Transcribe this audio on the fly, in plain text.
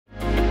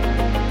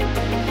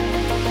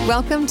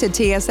Welcome to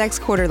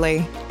TSX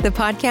Quarterly, the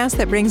podcast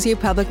that brings you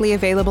publicly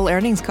available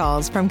earnings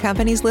calls from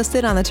companies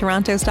listed on the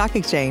Toronto Stock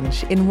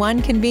Exchange in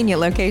one convenient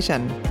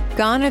location.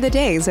 Gone are the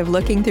days of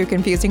looking through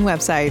confusing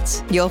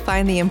websites. You'll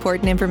find the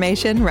important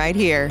information right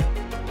here.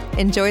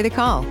 Enjoy the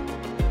call.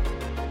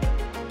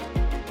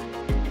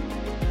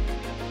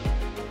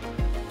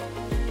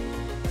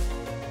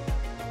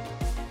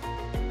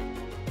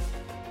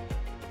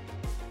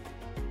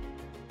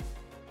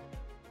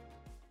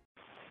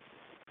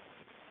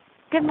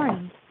 Good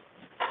morning.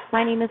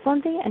 My name is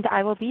Lindsay, and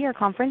I will be your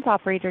conference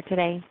operator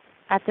today.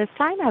 At this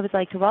time, I would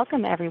like to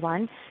welcome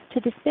everyone to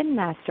the Spin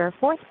Master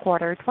Fourth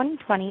Quarter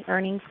 2020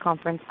 Earnings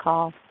Conference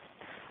Call.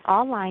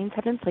 All lines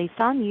have been placed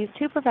on mute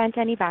to prevent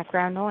any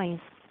background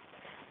noise.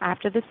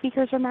 After the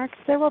speaker's remarks,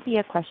 there will be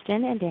a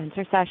question and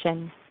answer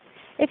session.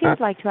 If you would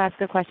like to ask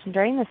a question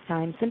during this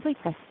time, simply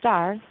press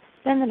star,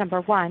 then the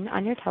number 1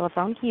 on your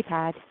telephone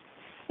keypad.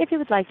 If you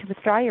would like to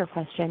withdraw your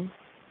question,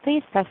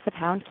 please press the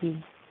pound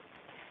key.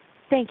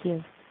 Thank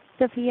you.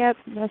 Sophia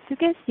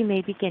Masukis, you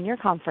may begin your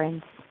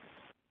conference.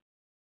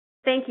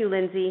 Thank you,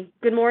 Lindsay.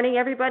 Good morning,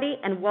 everybody,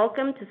 and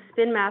welcome to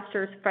Spin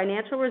Master's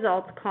Financial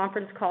Results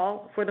Conference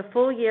Call for the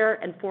full year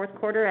and fourth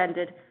quarter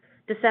ended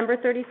December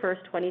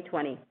 31st,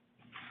 2020.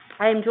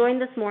 I am joined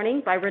this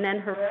morning by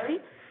Ronnen Harary,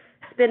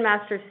 Spin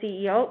Master's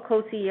CEO,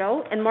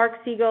 co-CEO, and Mark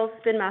Siegel,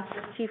 Spin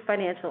Master's Chief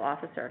Financial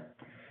Officer.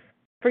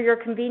 For your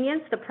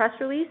convenience, the press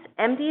release,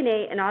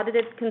 MD&A, and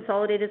audited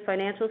consolidated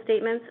financial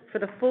statements for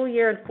the full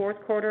year and fourth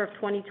quarter of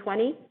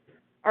 2020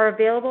 are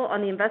available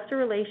on the Investor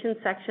Relations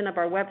section of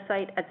our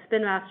website at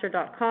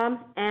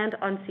spinmaster.com and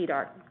on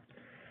SEDAR.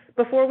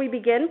 Before we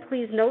begin,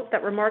 please note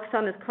that remarks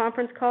on this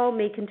conference call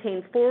may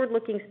contain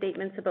forward-looking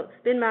statements about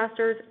Spin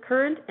Master's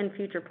current and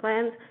future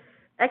plans,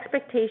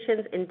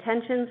 expectations,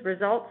 intentions,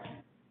 results,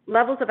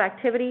 levels of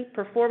activity,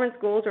 performance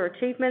goals or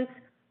achievements,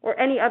 or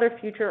any other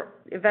future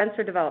events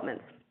or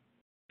developments.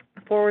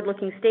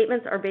 Forward-looking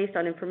statements are based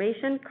on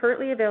information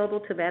currently available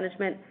to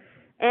management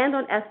and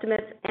on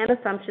estimates and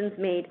assumptions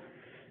made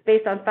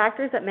based on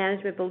factors that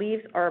management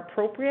believes are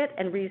appropriate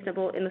and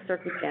reasonable in the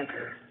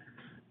circumstances.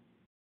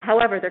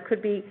 However, there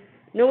could be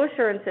no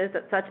assurances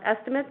that such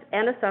estimates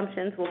and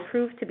assumptions will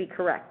prove to be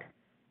correct.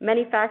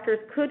 Many factors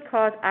could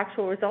cause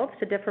actual results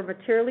to differ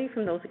materially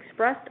from those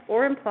expressed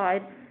or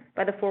implied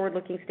by the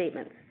forward-looking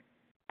statements.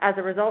 As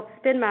a result,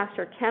 Spin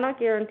Master cannot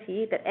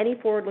guarantee that any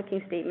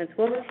forward-looking statements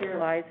will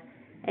materialize,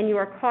 and you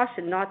are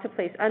cautioned not to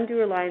place undue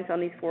reliance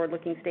on these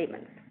forward-looking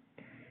statements.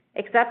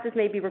 Except as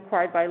may be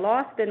required by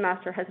law, Spin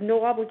Master has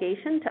no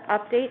obligation to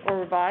update or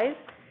revise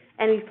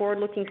any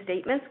forward-looking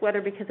statements, whether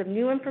because of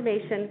new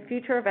information,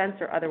 future events,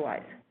 or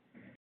otherwise.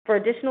 For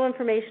additional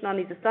information on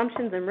these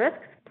assumptions and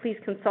risks, please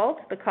consult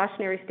the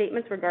cautionary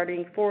statements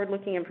regarding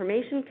forward-looking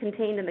information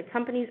contained in the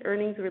company's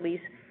earnings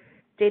release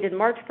dated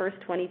March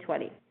 1st,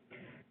 2020.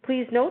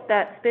 Please note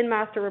that Spin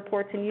Master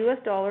reports in U.S.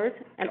 dollars,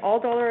 and all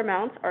dollar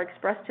amounts are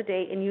expressed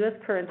today in U.S.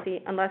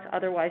 currency unless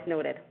otherwise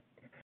noted.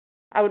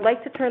 I would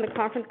like to turn the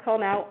conference call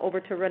now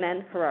over to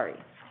Ronnen Harary.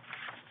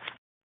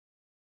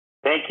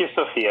 Thank you,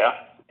 Sophia,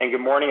 and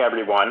good morning,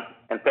 everyone,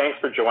 and thanks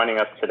for joining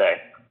us today.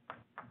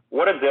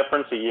 What a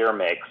difference a year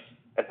makes.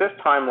 At this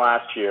time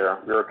last year,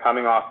 we were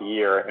coming off a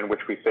year in which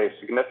we faced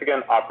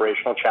significant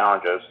operational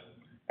challenges,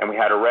 and we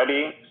had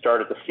already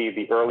started to see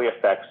the early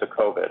effects of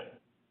COVID.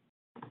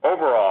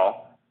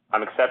 Overall,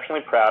 I'm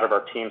exceptionally proud of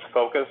our team's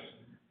focus,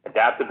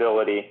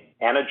 adaptability,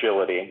 and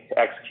agility to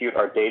execute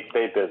our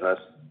day-to-day business,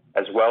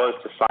 as well as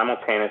to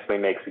simultaneously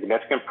make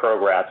significant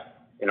progress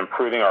in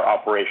improving our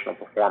operational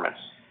performance.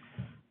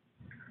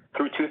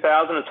 Through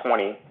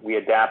 2020, we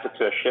adapted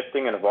to a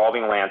shifting and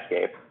evolving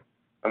landscape,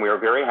 and we are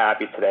very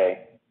happy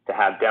today to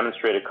have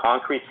demonstrated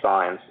concrete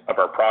signs of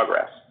our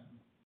progress.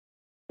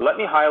 Let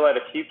me highlight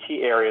a few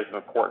key areas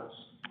of importance.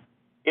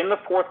 In the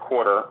fourth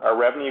quarter, our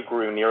revenue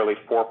grew nearly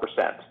 4%,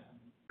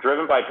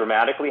 driven by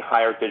dramatically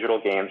higher digital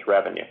games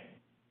revenue.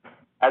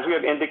 As we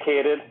have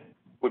indicated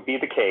would be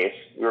the case,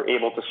 we were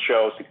able to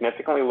show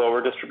significantly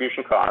lower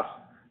distribution costs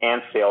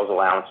and sales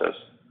allowances.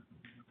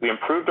 We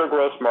improved our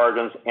gross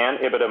margins and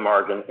EBITDA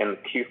margin in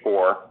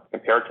Q4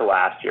 compared to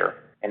last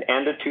year and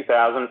ended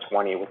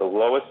 2020 with the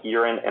lowest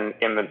year-end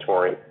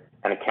inventory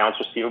and accounts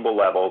receivable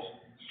levels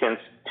since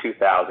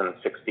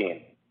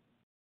 2016.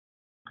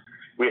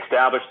 We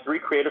established 3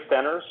 creative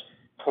centers: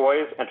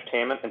 toys,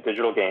 entertainment, and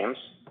digital games.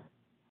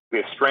 We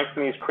have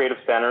strengthened these creative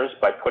centers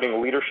by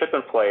putting leadership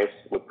in place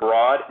with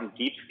broad and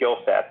deep skill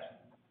sets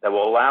that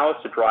will allow us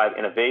to drive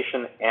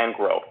innovation and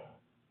growth.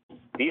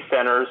 These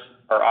centers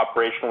are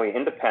operationally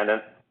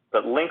independent,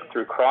 but link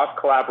through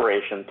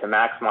cross-collaboration to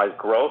maximize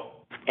growth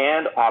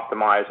and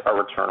optimize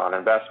our return on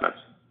investments.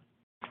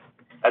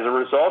 As a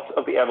result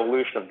of the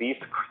evolution of these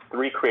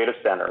 3 creative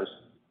centers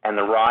and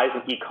the rise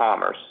in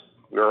e-commerce,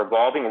 we are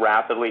evolving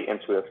rapidly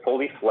into a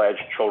fully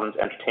fledged children's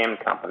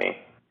entertainment company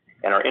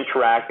and are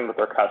interacting with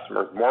our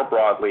customers more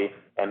broadly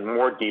and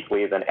more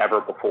deeply than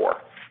ever before.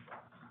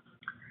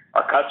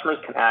 Our customers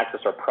can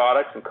access our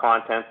products and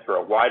content through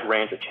a wide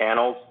range of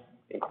channels,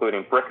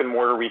 including brick and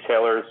mortar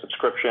retailers,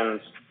 subscriptions,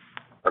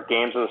 our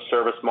games as a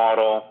service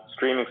model,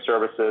 streaming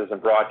services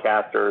and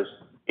broadcasters,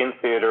 in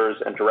theaters,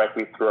 and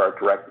directly through our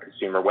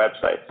direct-to-consumer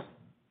websites.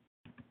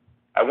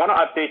 I want to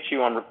update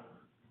you on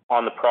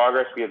the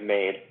progress we have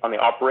made on the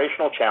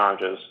operational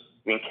challenges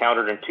we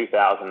encountered in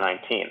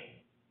 2019.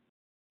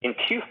 In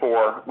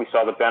Q4, we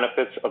saw the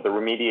benefits of the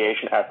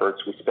remediation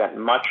efforts we spent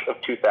much of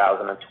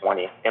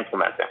 2020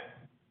 implementing.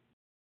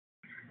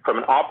 From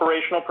an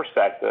operational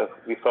perspective,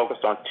 we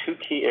focused on two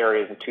key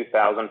areas in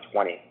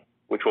 2020,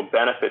 which will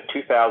benefit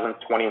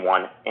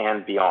 2021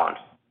 and beyond.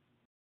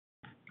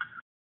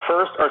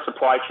 First, our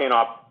supply chain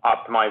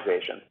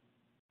optimization.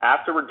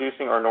 After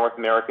reducing our North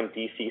American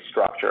DC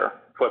structure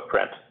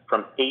footprint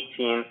from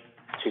 18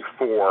 to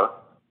 4,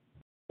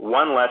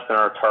 one less than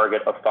our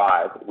target of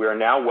 5, we are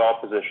now well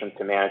positioned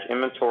to manage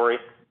inventory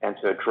and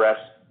to address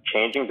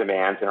changing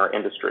demands in our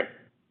industry.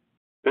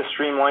 This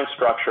streamlined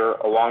structure,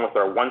 along with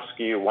our one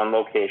SKU, one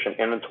location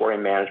inventory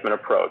management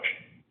approach,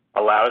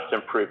 allowed us to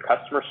improve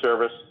customer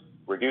service,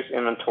 reduce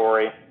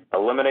inventory,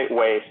 eliminate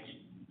waste,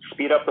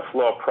 speed up the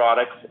flow of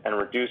products, and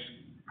reduce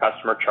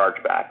customer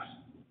chargebacks.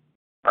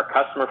 Our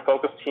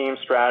customer-focused team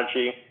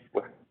strategy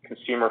with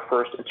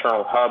consumer-first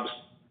internal hubs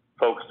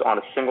focused on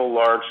a single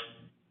large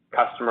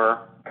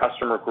customer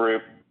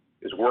group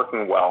is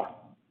working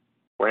well.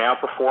 We're now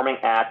performing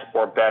at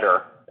or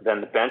better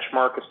than the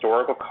benchmark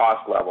historical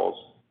cost levels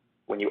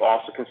when you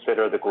also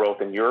consider the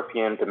growth in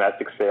European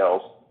domestic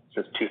sales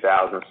since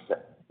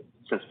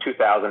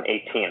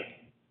 2018.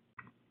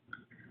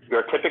 We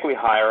are typically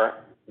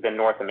higher than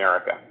North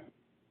America.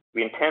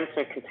 We intend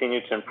to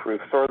continue to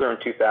improve further in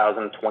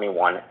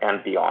 2021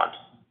 and beyond.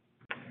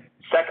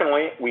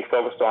 Secondly, we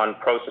focused on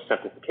process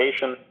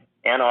simplification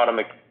and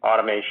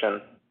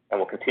automation, and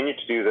will continue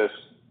to do this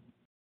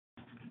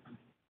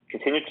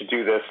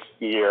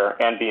year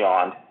and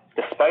beyond,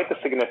 despite the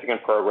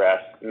significant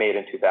progress made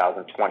in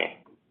 2020.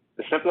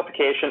 The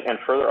simplification and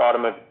further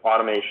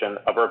automation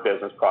of our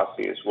business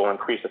processes will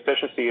increase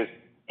efficiencies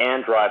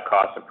and drive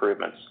cost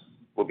improvements.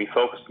 We'll be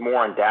focused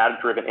more on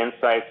data-driven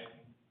insights,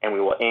 and we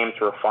will aim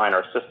to refine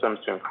our systems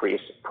to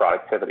increase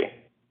productivity.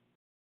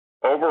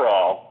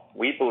 Overall,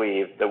 we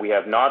believe that we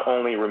have not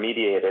only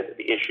remediated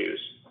the issues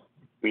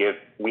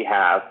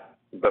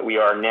but we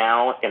are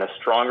now in a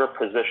stronger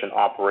position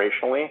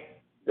operationally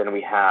than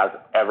we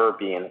have ever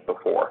been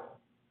before.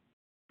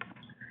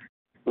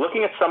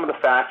 Looking at some of the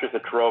factors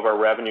that drove our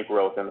revenue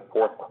growth in the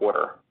fourth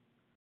quarter,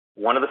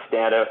 one of the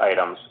standout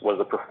items was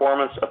the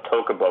performance of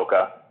Toca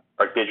Boca,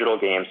 our digital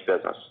games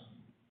business.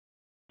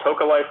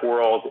 Toca Life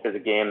World is a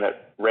game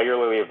that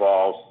regularly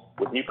evolves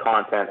with new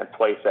content and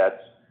play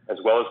sets, as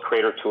well as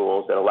creator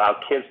tools that allow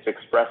kids to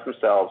express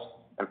themselves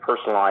and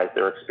personalize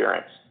their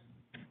experience.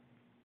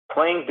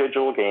 Playing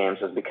digital games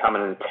has become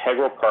an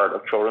integral part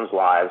of children's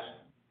lives,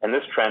 and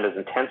this trend has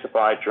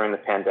intensified during the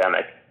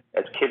pandemic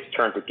as kids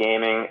turn to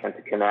gaming and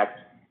to connect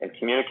and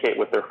communicate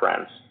with their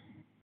friends.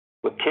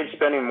 With kids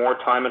spending more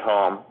time at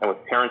home and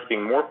with parents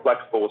being more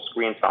flexible with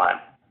screen time,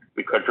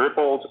 we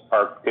quadrupled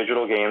our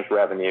digital games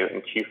revenue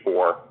in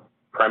Q4,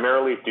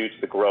 primarily due to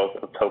the growth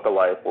of Toca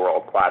Life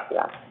World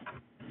platform.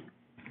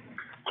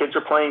 Kids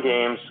are playing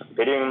games,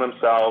 videoing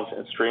themselves,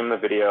 and streaming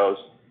the videos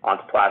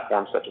onto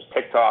platforms such as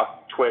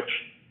TikTok, Twitch,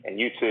 and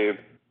YouTube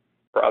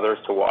for others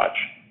to watch.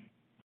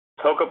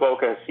 Toca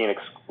Boca has seen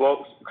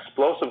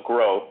explosive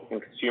growth in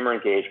consumer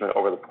engagement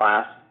over the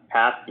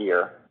past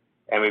year,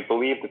 and we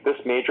believe that this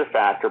major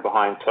factor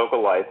behind Toca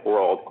Life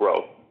World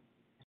growth.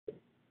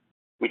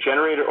 We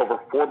generated over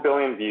 4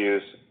 billion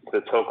views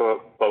to the Toca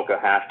Boca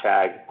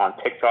hashtag on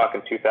TikTok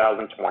in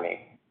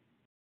 2020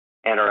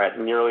 and are at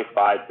nearly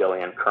 5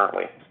 billion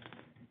currently.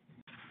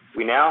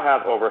 We now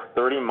have over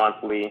 30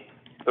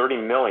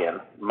 million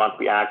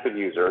monthly active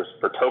users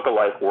for Toca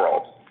Life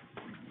World.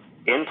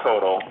 In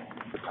total,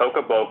 the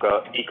Toca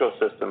Boca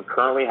ecosystem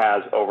currently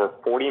has over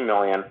 40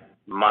 million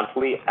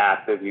monthly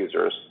active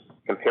users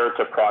compared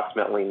to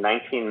approximately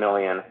 19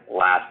 million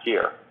last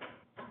year.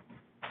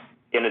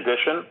 In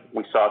addition,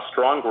 we saw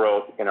strong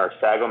growth in our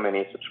Sago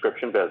Mini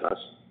subscription business,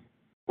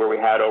 where we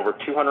had over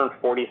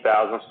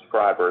 240,000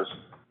 subscribers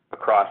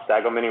across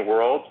Sago Mini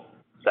World,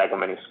 Sago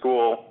Mini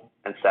School,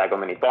 and Sago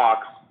Mini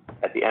Box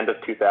at the end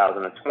of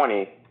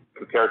 2020,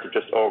 compared to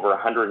just over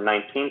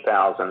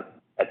 119,000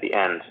 at the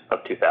end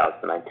of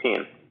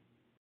 2019.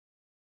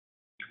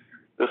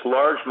 This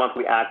large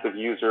monthly active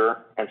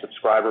user and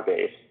subscriber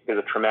base is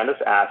a tremendous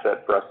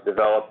asset for us to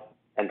develop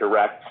a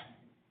direct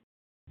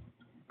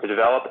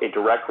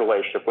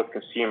relationship with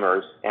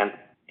consumers and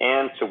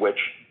to which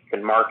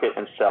can market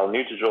and sell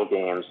new digital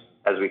games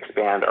as we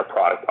expand our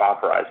product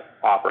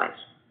offerings.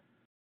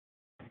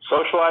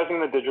 Socializing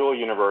in the digital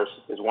universe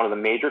is one of the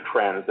major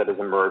trends that has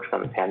emerged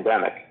from the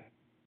pandemic.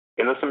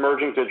 In this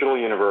emerging digital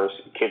universe,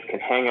 kids can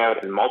hang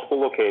out in multiple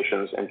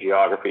locations and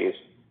geographies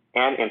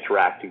and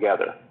interact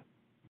together.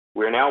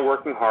 We are now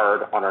working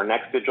hard on our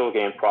next digital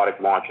game product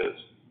launches,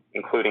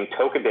 including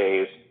Toca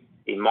Days,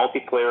 a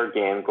multiplayer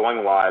game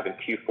going live in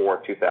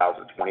Q4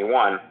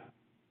 2021,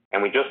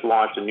 and we just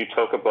launched a new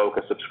Toca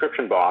Boca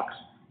subscription box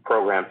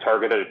program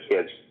targeted at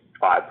kids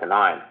 5 to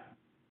 9.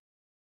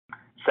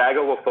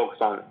 Saga will focus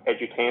on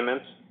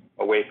edutainment,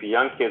 a way for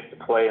young kids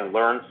to play and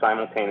learn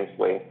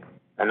simultaneously,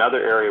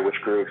 another area which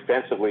grew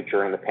extensively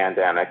during the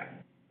pandemic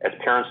as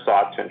parents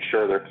sought to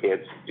ensure their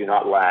kids do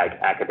not lag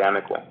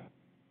academically.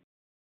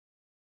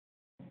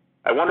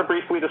 I want to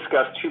briefly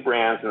discuss two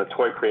brands in the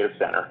Toy Creative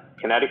Center,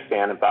 Kinetic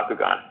Sand and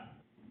Bakugan.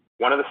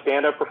 One of the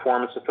standout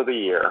performances for the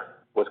year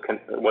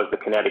was the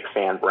Kinetic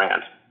Sand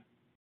brand.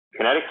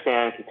 Kinetic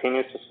Sand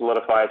continues to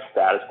solidify its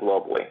status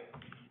globally,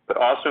 but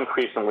also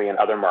increasingly in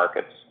other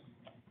markets.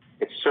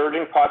 Its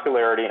surging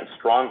popularity and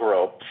strong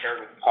growth, paired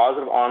with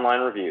positive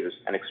online reviews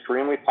and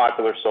extremely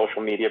popular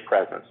social media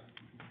presence,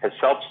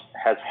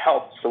 has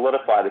helped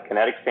solidify the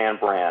Kinetic Sand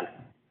brand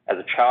as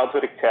a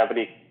childhood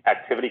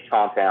activity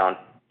compound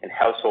in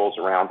households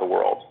around the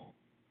world.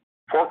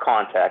 For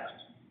context,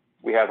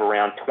 we have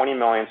around 20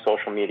 million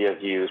social media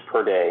views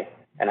per day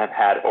and have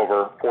had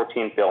over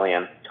 14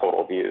 billion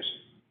total views.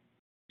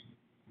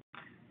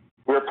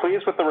 We are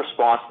pleased with the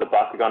response to the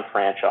Bakugan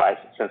franchise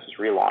since its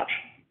relaunch.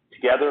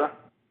 Together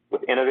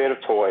with innovative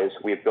toys,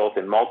 we have built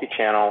a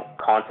multi-channel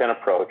content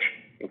approach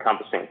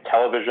encompassing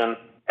television,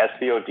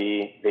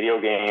 SVOD,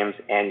 video games,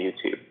 and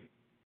YouTube.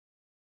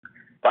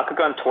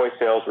 Bakugan toy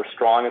sales were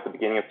strong at the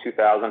beginning of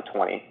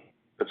 2020,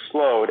 but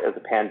slowed as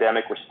the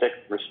pandemic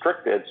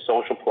restricted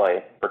social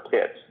play for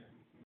kids.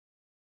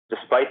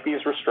 Despite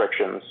these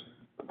restrictions,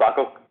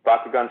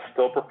 Bakugan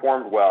still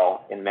performed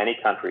well in many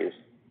countries,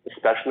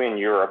 especially in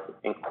Europe,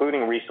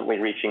 including recently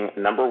reaching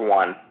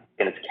 #1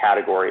 in its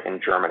category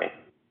in Germany.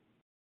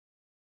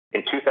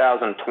 In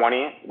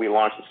 2020, we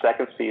launched the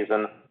second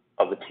season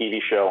of the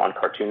TV show on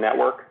Cartoon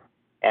Network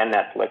and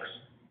Netflix,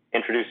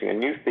 introducing a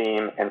new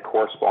theme and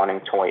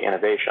corresponding toy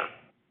innovation.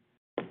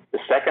 The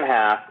second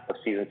half of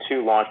season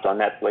 2 launched on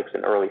Netflix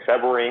in early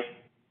February.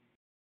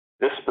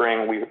 This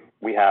spring,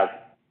 we have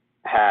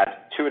had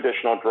 2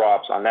 additional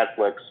drops on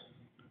Netflix,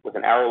 with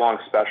an hour-long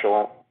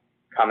special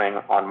coming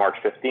on March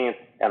 15th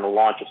and the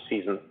launch of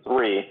season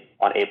 3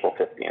 on April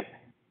 15th.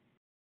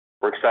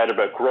 We're excited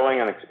about growing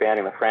and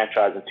expanding the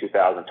franchise in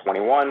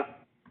 2021,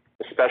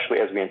 especially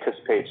as we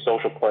anticipate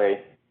social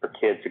play for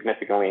kids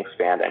significantly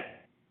expanding.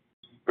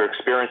 We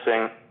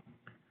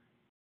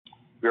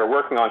are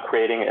working on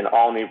creating an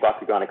all-new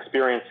Bakugan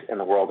experience in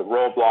the world of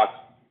Roblox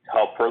to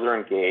help further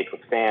engage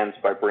with fans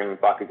by bringing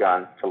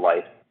Bakugan to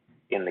life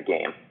in the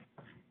game.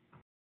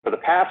 For the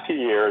past few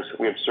years,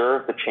 we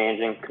observed the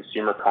changing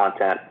consumer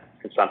content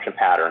consumption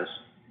patterns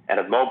and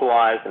have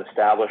mobilized and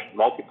established a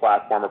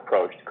multi-platform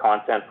approach to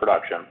content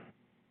production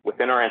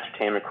within our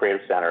entertainment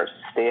creative centers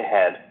to stay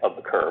ahead of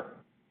the curve.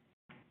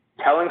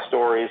 Telling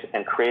stories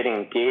and creating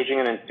engaging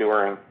and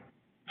enduring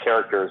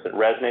characters that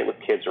resonate with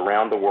kids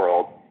around the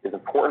world is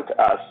important to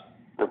us,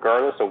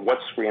 regardless of what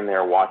screen they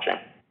are watching.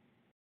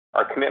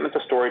 Our commitment to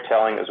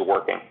storytelling is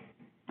working.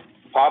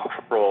 Paw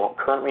Patrol,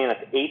 currently in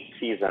its 8th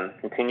season,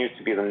 continues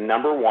to be the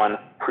 #1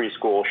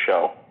 preschool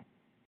show.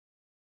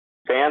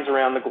 Fans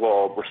around the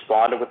globe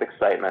responded with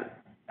excitement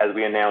as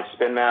we announced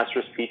Spin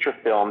Master's feature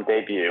film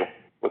debut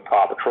with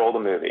Paw Patrol the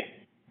movie.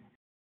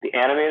 The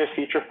animated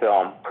feature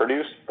film,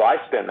 produced by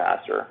Spin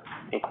Master,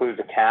 includes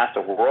a cast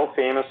of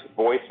world-famous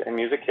voice and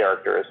music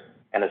characters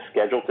and is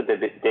scheduled to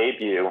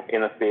debut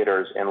in the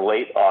theaters in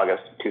late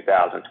August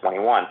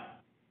 2021,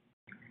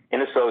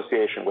 in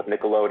association with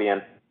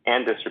Nickelodeon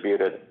and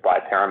distributed by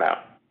Paramount.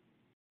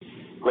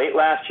 Late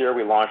last year,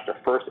 we launched our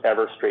first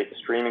ever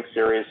straight-to-streaming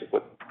series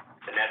with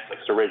the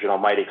Netflix original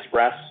Mighty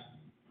Express.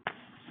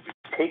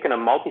 We've taken a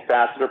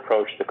multifaceted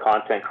approach to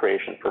content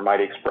creation for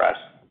Mighty Express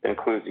that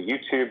includes a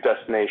YouTube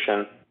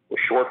destination with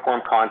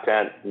short-form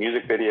content,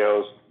 music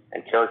videos,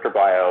 and character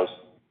bios,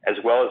 as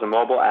well as a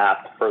mobile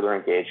app to further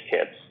engage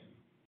kids.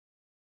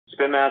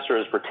 Spin Master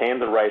has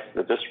retained the rights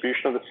to the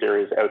distribution of the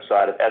series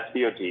outside of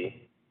SVOD,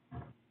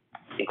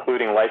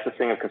 including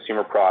licensing of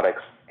consumer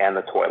products and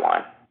the toy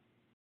line.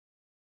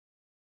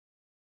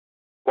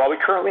 While we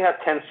currently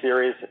have 10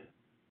 series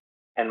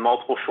and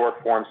multiple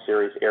short-form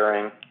series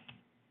airing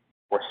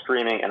or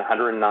streaming in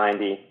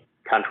 190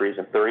 countries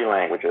and 30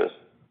 languages,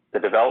 the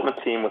development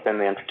team within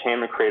the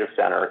Entertainment Creative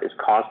Center is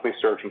constantly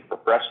searching for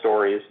fresh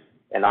stories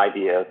and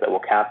ideas that will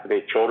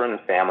captivate children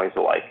and families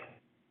alike.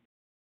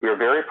 We are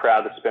very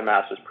proud that Spin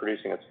Master is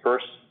producing its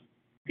first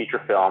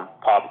feature film,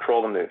 Paw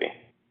Patrol the movie.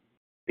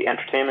 The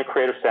Entertainment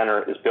Creative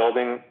Center is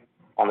building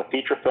on the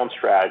feature film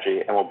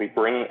strategy and will be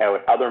bringing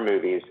out other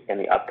movies in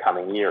the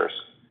upcoming years.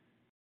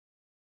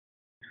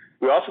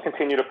 We also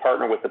continue to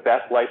partner with the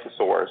best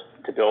licensors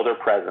to build their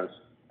presence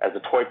as a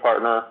toy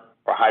partner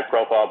for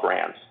high-profile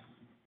brands.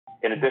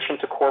 In addition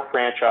to core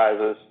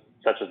franchises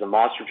such as the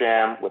Monster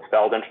Jam with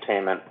Feld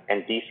Entertainment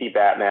and DC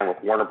Batman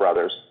with Warner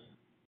Brothers,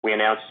 we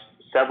announced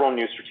several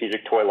new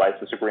strategic toy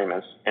license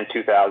agreements in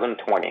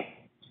 2020,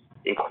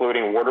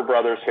 including Warner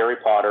Brothers' Harry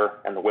Potter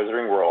and the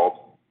Wizarding World,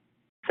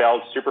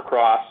 Feld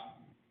Supercross,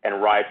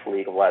 and Ride for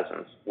League of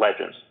Legends,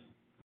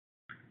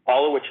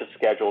 all of which have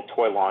scheduled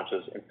toy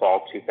launches in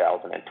fall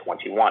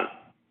 2021.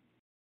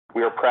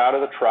 We are proud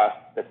of the trust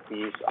that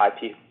these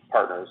IP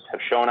partners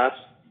have shown us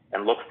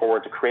and look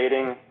forward to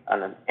creating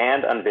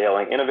and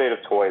unveiling innovative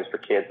toys for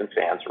kids and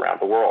fans around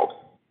the world.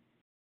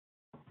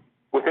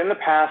 Within the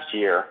past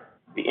year,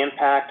 the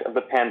impact of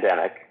the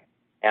pandemic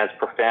and its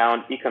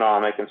profound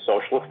economic and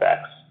social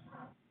effects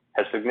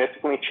has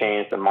significantly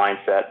changed the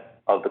mindset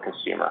of the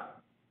consumer.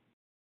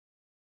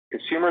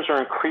 Consumers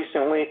are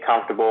increasingly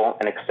comfortable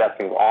in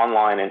accepting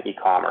online and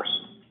e-commerce.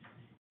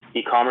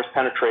 E-commerce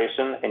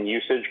penetration and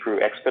usage grew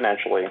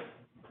exponentially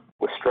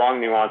with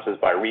strong nuances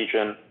by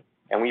region,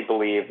 and we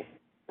believe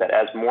that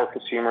as more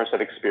consumers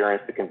have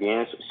experienced the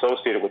convenience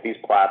associated with these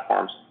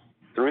platforms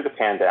through the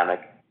pandemic,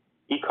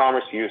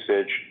 e-commerce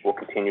usage will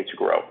continue to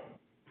grow.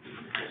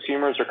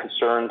 Consumers are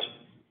concerned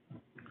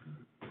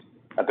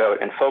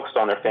about and focused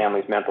on their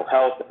family's mental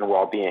health and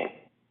well-being.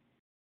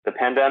 The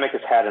pandemic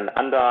has had an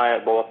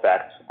undeniable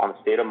effect on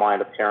the state of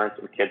mind of parents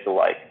and kids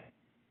alike.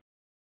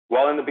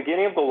 While in the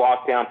beginning of the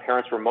lockdown,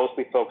 parents were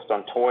mostly focused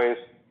on toys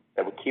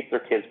that would keep their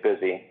kids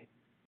busy,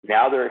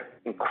 now they're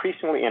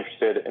increasingly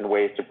interested in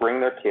ways to bring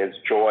their kids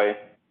joy,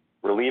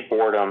 relieve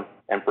boredom,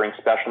 and bring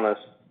specialness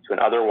to an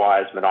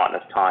otherwise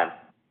monotonous time.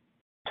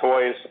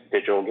 Toys,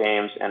 digital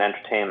games, and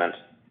entertainment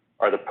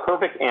are the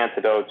perfect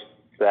antidote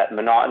to that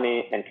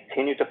monotony and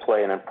continue to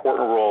play an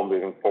important role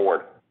moving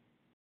forward.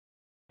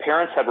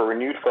 Parents have a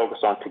renewed focus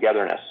on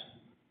togetherness.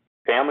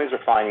 Families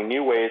are finding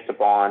new ways to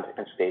bond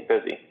and stay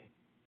busy.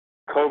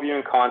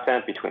 Co-viewing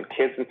content between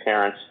kids and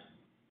parents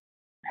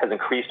has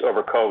increased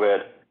over COVID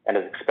and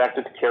is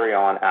expected to carry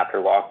on after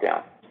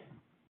lockdown.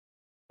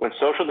 When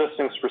social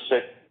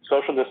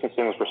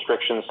distancing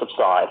restrictions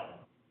subside,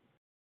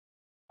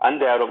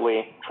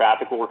 undoubtedly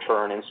traffic will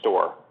return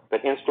in-store,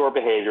 but in-store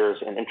behaviors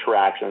and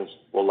interactions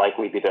will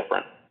likely be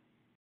different.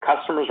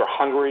 Customers are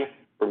hungry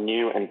for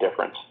new and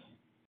different.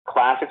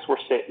 Classics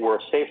were a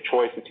safe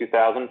choice in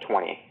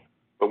 2020,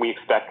 but we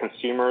expect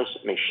consumers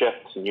may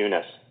shift to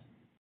newness.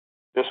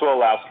 This will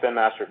allow Spin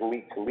Master to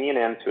lean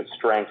into its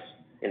strengths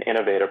in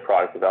innovative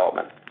product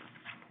development.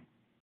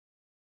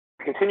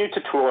 We continue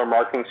to tool our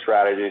marketing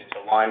strategies to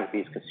align with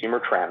these consumer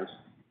trends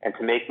and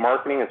to make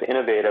marketing as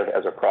innovative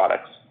as our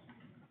products.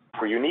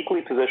 We're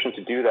uniquely positioned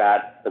to do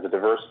that as a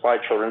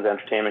diversified children's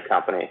entertainment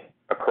company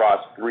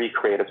across 3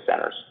 creative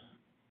centers.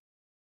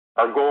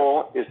 Our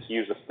goal is to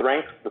use the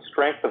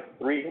strength of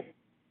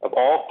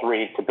all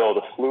three to build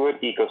a fluid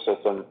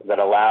ecosystem that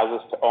allows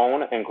us to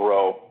own and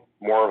grow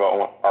more of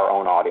our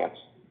own audience,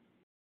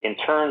 in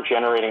turn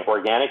generating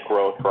organic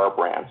growth for our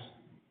brands.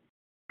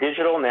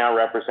 Digital now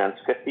represents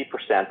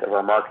 50% of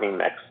our marketing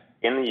mix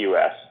in the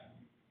U.S.,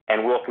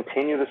 and we'll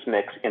continue this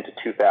mix into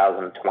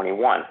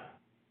 2021.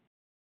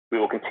 We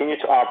will continue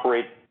to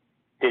operate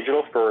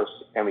digital first,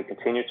 and we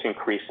continue to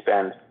increase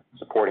spend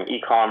supporting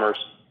e-commerce,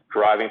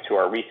 driving to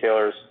our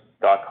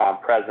retailers.com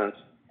presence,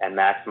 and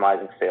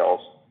maximizing sales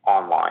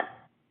online.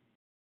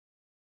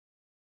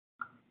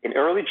 In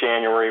early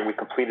January, we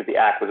completed the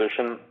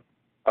acquisition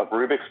of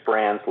Rubik's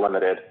Brands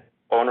Limited,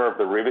 owner of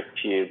the Rubik's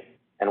Cube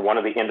and one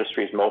of the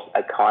industry's most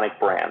iconic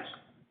brands.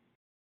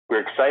 We're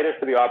excited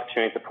for the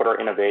opportunity to put our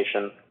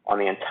innovation on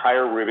the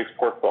entire Rubik's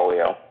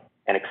portfolio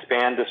and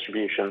expand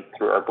distribution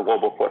through our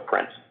global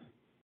footprint.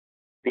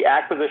 The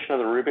acquisition of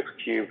the Rubik's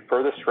Cube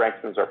further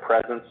strengthens our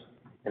presence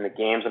in the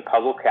games and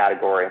puzzle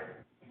category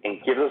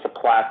and gives us a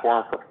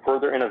platform for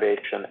further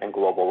innovation and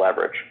global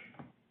leverage.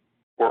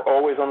 We're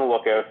always on the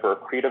lookout for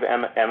accretive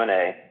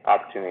M&A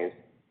opportunities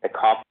that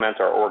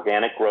complement our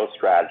organic growth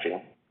strategy,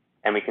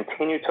 and we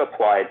continue to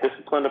apply a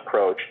disciplined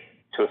approach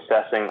to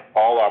assessing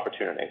all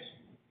opportunities.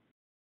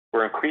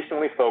 We're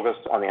increasingly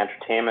focused on the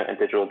entertainment and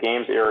digital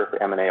games area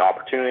for M&A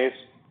opportunities.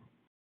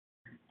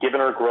 Given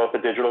our growth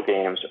of digital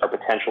games, our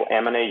potential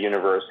M&A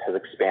universe has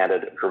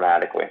expanded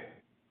dramatically.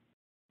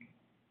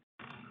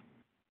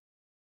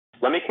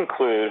 Let me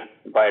conclude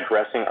by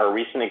addressing our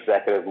recent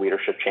executive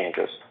leadership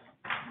changes.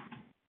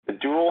 The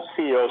dual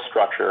CEO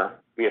structure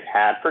we have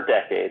had for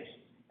decades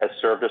has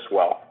served us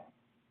well,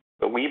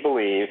 but we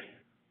believe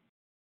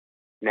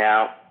we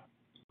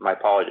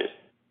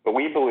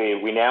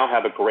now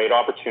have a great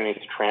opportunity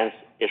to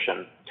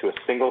transition to a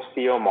single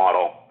CEO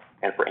model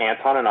and for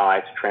Anton and I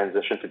to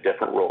transition to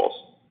different roles.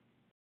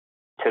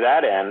 To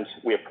that end,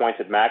 we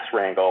appointed Max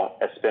Rangel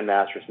as Spin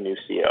Master's new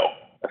CEO,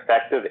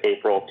 effective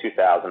April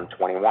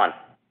 2021.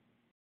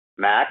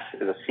 Max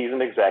is a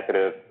seasoned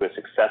executive who has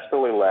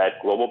successfully led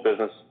global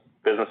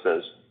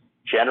businesses,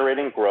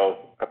 generating growth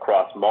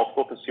across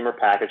multiple consumer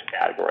package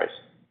categories.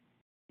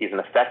 He's an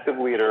effective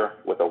leader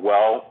with a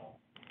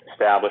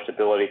well-established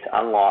ability to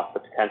unlock the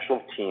potential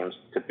of teams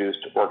to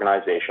boost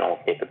organizational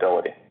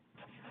capability.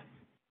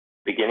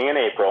 Beginning in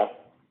April,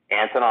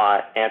 Anton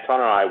and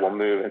I will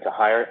move into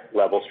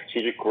higher-level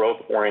strategic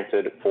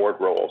growth-oriented board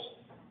roles,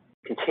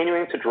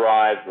 continuing to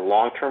drive the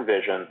long-term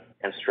vision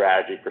and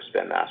strategy for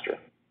Spin Master.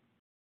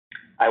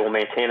 I will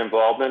maintain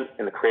involvement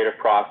in the creative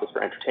process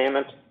for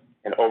entertainment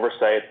and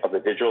oversight of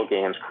the Digital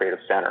Games Creative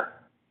Center.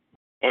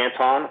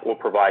 Anton will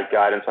provide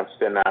guidance on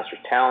Spin Master's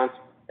talent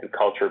and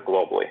culture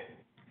globally.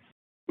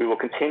 We will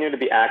continue to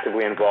be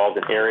actively involved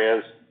in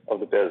areas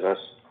of the business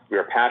we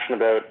are passionate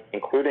about,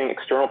 including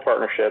external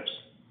partnerships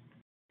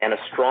and a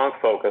strong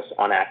focus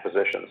on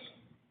acquisitions.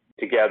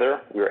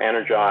 Together, we are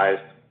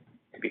energized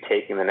to be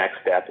taking the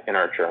next step in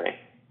our journey.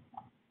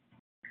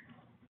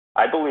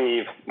 I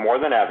believe more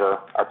than ever,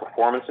 our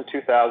performance in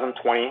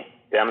 2020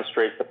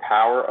 demonstrates the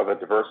power of a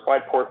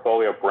diversified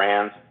portfolio of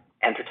brands,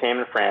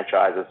 entertainment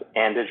franchises,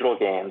 and digital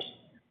games,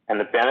 and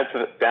the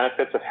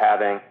benefits of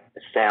having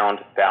a sound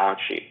balance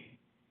sheet.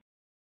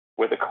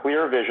 With a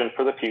clear vision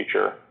for the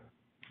future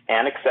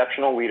and an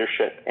exceptional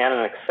leadership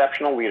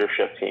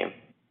team,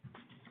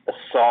 a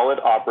solid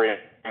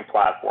operating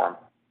platform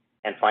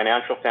and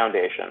financial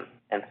foundation,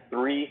 and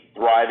 3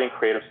 thriving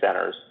creative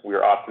centers, we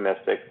are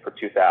optimistic for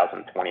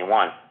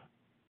 2021.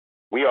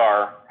 We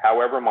are,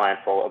 however,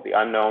 mindful of the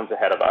unknowns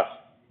ahead of us,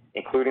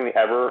 including the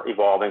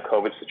ever-evolving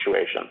COVID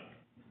situation.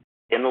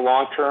 In the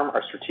long term,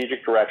 our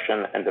strategic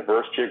direction and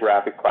diverse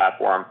geographic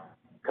platform,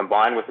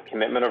 combined with the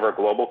commitment of our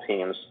global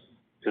teams,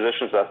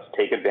 positions us to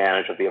take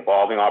advantage of the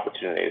evolving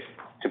opportunities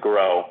to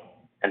grow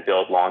and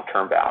build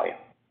long-term value.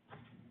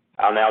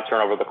 I'll now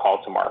turn over the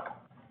call to Mark.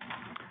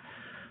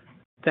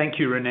 Thank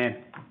you, René.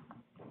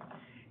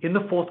 In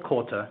the fourth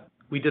quarter,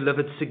 we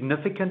delivered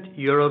significant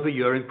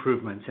year-over-year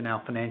improvements in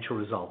our financial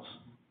results.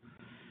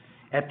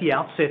 At the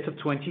outset of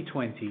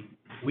 2020,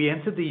 we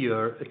entered the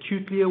year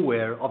acutely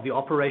aware of the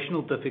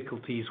operational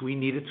difficulties we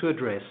needed to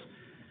address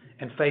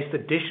and faced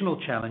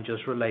additional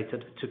challenges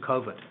related to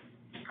COVID.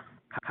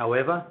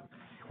 However,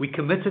 we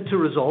committed to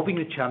resolving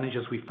the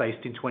challenges we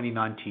faced in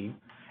 2019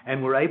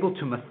 and were able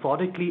to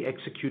methodically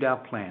execute our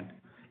plan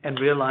and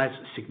realize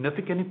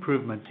significant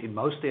improvements in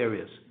most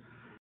areas,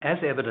 as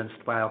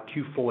evidenced by our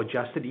Q4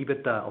 adjusted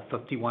EBITDA of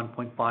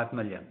 $51.5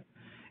 million,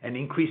 an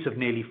increase of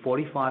nearly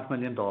 $45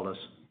 million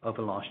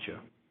over last year.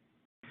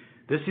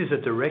 This is a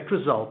direct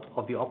result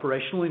of the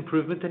operational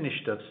improvement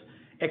initiatives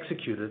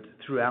executed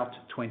throughout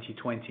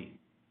 2020.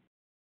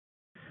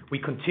 We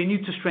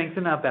continued to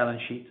strengthen our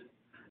balance sheet,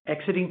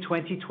 exiting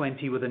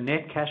 2020 with a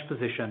net cash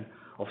position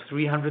of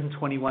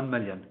 $321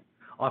 million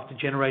after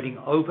generating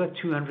over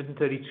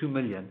 $232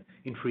 million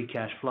in free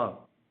cash flow.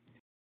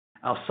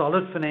 Our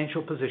solid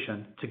financial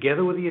position,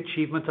 together with the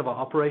achievement of our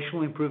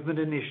operational improvement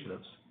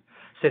initiatives,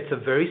 sets a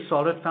very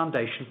solid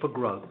foundation for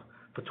growth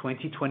for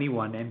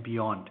 2021 and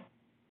beyond.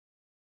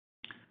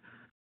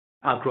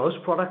 Our gross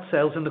product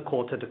sales in the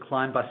quarter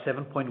declined by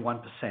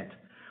 7.1%,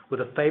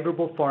 with a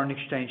favorable foreign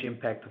exchange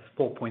impact of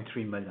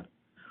 $4.3 million.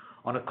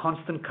 On a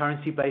constant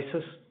currency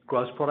basis,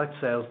 gross product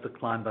sales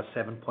declined by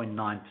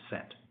 7.9%.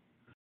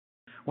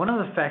 One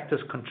of the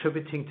factors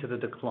contributing to the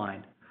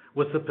decline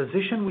was the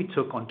position we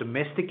took on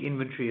domestic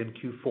inventory in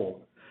Q4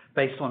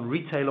 based on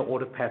retailer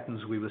order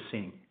patterns we were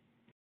seeing.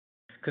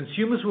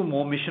 Consumers were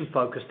more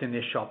mission-focused in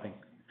their shopping,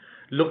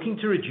 looking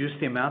to reduce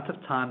the amount of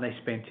time they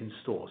spent in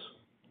stores.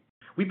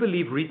 We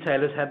believe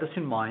retailers had this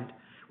in mind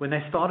when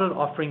they started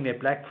offering their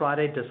Black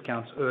Friday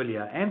discounts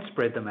earlier and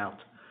spread them out,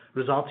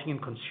 resulting in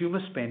consumer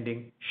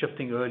spending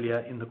shifting earlier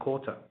in the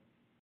quarter.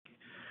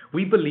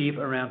 We believe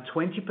around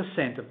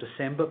 20% of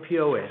December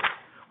POS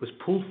was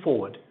pulled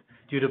forward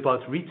due to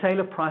both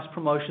retailer price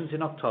promotions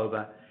in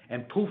October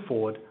and pull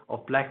forward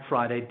of Black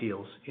Friday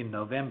deals in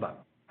November.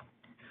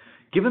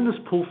 Given this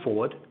pull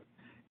forward,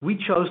 we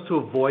chose to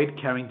avoid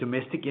carrying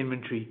domestic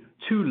inventory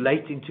too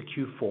late into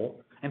Q4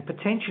 and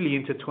potentially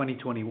into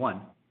 2021,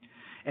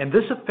 and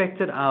this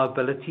affected our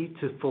ability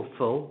to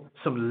fulfill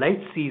some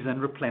late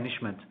season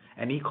replenishment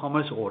and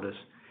e-commerce orders,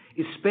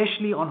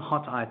 especially on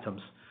hot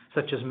items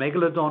such as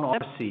Megalodon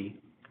RC,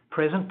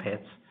 Present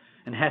Pets,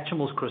 and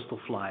Hatchimals Crystal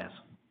Flyers.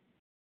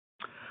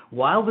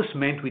 While this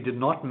meant we did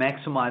not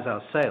maximize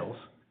our sales,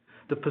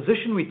 the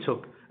position we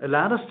took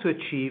allowed us to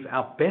achieve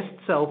our best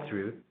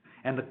sell-through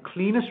and the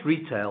cleanest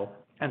retail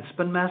and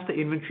Spin Master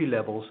inventory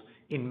levels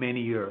in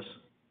many years.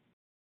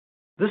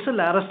 This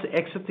allowed us to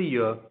exit the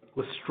year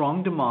with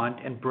strong demand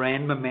and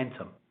brand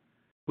momentum,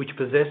 which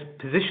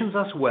positions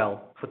us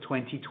well for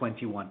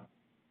 2021.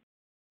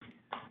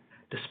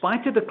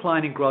 Despite the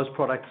decline in gross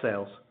product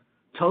sales,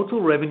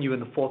 total revenue in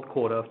the fourth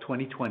quarter of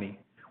 2020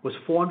 was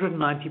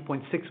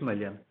 $490.6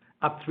 million,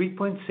 up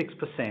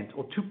 3.6%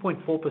 or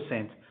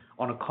 2.4%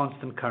 on a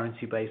constant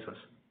currency basis.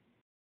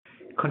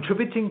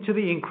 Contributing to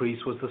the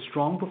increase was the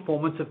strong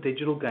performance of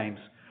digital games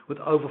with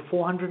over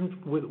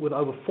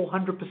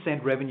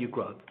 400% revenue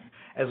growth,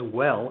 as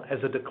well as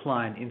a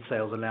decline in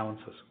sales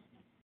allowances.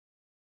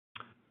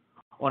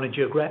 On a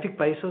geographic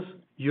basis,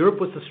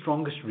 Europe was the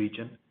strongest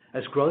region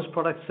as gross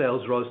product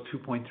sales rose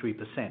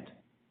 2.3%.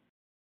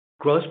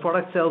 Gross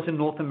product sales in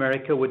North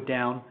America were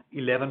down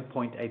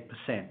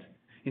 11.8%.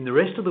 In the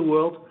rest of the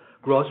world,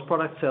 gross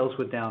product sales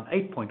were down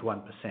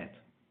 8.1%.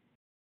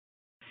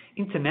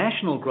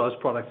 International gross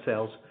product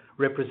sales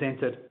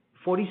represented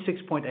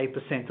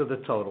 46.8% of the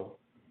total,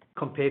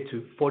 compared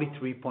to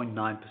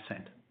 43.9%.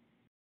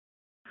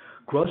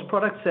 Gross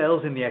product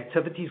sales in the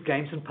activities,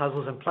 games and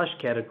puzzles and plush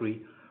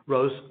category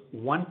rose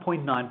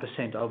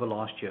 1.9% over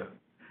last year,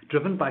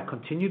 driven by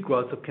continued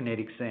growth of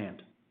Kinetic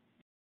Sand.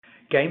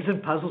 Games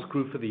and puzzles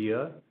grew for the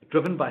year,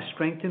 driven by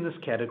strength in this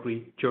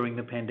category during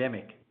the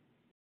pandemic.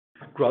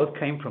 Growth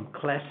came from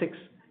classics,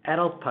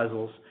 adult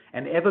puzzles,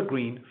 and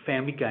evergreen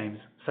family games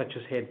such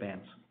as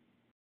headbands.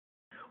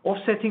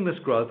 Offsetting this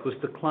growth was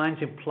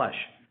declines in plush,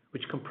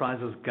 which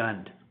comprises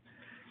Gund.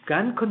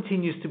 Gun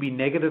continues to be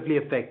negatively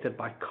affected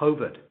by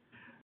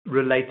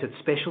COVID-related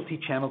specialty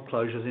channel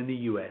closures in the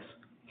U.S.,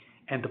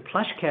 and the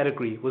plush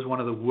category was one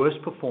of the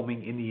worst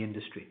performing in the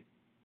industry.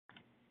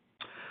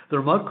 The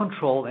remote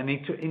control and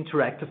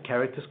interactive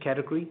characters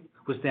category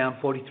was down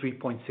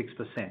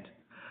 43.6%,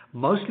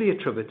 mostly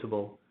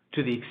attributable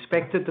to the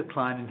expected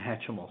decline in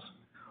Hatchimals,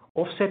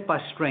 offset by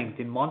strength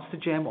in Monster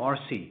Jam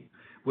RC,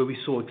 where we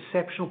saw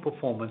exceptional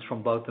performance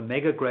from both the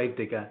Mega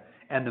Gravedigger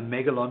and the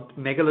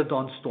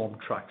Megalodon Storm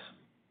trucks.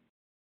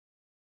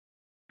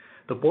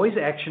 The boys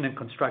action and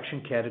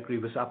construction category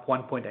was up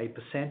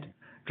 1.8%,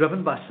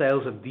 driven by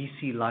sales of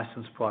DC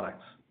licensed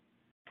products,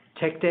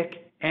 Tech Deck,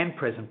 and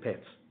Present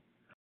Pets,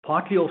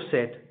 partly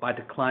offset by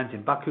declines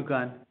in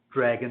Bakugan,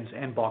 Dragons,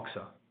 and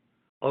Boxer.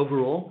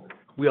 Overall,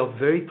 we are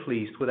very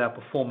pleased with our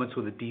performance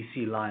with the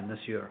DC line this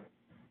year.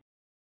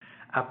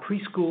 Our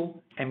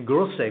preschool and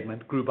girls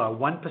segment grew by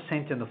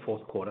 1% in the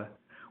fourth quarter,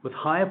 with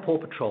higher Paw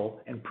Patrol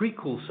and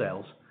Pre-Cool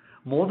sales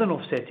more than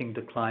offsetting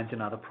declines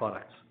in other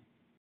products.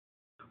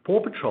 Paw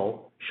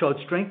Patrol showed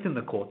strength in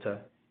the quarter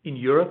in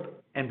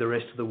Europe and the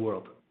rest of the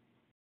world.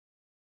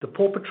 The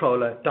Paw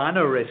Patroller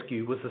Dino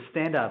Rescue was the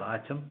standout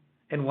item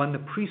and won the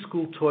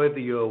Preschool Toy of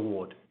the Year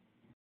award.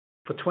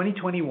 For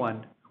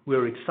 2021, we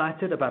are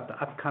excited about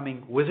the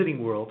upcoming Wizarding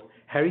World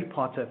Harry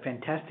Potter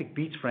Fantastic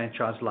Beasts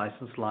franchise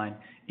license line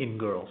in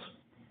girls.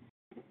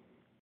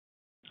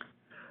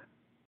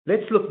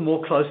 Let's look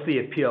more closely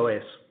at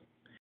POS.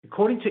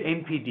 According to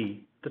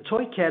NPD, the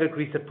toy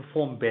categories that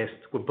performed best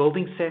were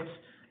building sets,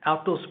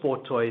 outdoor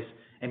sport toys,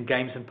 and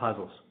games and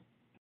puzzles.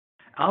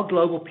 Our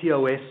global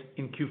POS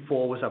in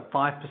Q4 was up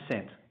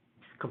 5%,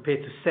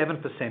 compared to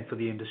 7% for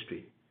the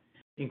industry.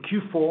 In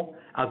Q4,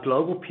 our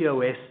global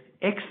POS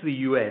ex the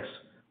US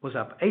was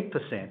up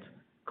 8%,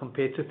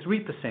 compared to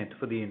 3%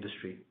 for the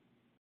industry.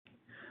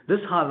 This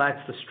highlights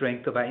the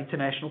strength of our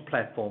international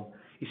platform,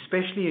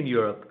 especially in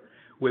Europe,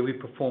 where we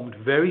performed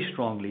very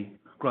strongly,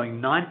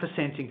 growing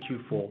 9% in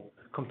Q4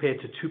 compared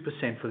to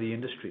 2% for the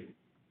industry.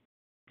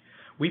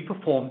 We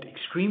performed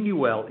extremely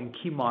well in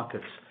key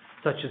markets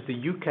such as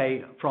the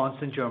UK, France,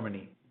 and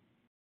Germany.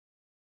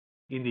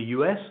 In the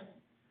US,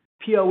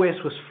 POS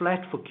was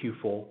flat for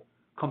Q4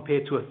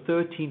 compared to a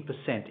 13%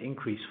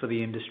 increase for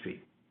the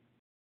industry.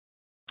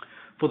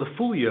 For the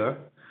full year,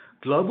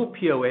 global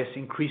POS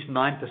increased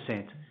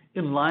 9%,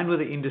 in line with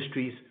the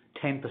industry's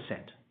 10%.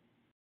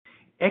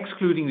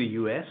 Excluding the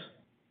US,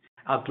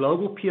 our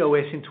global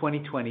POS in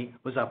 2020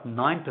 was up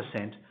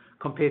 9%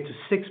 compared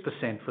to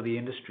 6% for the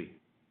industry.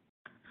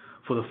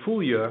 For the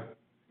full year,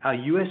 our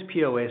US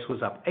POS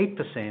was up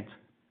 8%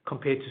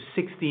 compared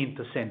to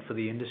 16% for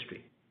the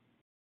industry.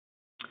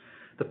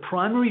 The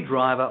primary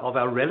driver of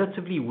our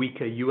relatively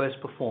weaker US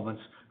performance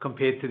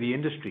compared to the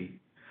industry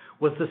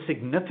was the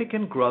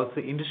significant growth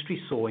the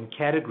industry saw in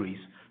categories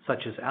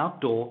such as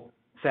outdoor,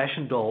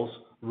 fashion dolls,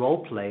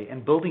 role play,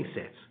 and building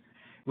sets,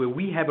 where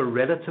we have a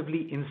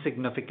relatively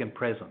insignificant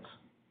presence.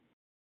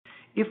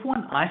 If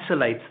one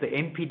isolates the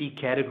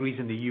NPD categories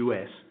in the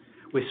US,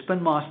 where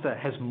Spin Master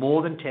has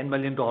more than $10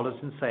 million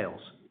in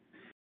sales,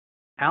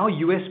 our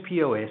US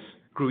POS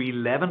grew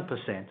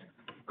 11%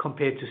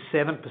 compared to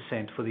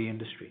 7% for the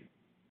industry.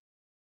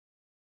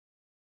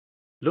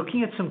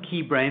 Looking at some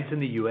key brands in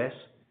the US,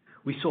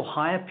 we saw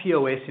higher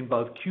POS in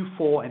both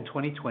Q4 and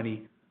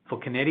 2020 for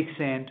Kinetic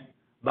Sand,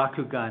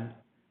 Bakugan,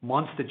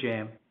 Monster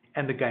Jam,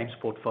 and the games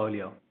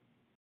portfolio.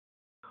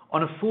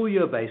 On a full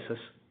year basis,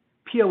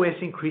 POS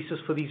increases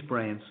for these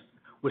brands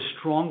were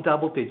strong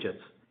double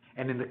digits,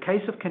 and in the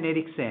case of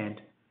Kinetic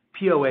Sand,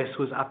 POS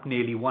was up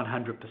nearly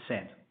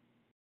 100%.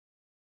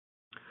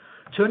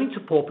 Turning to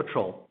Paw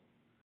Patrol,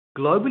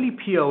 globally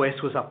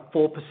POS was up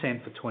 4%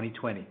 for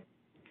 2020.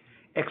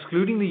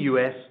 Excluding the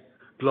US,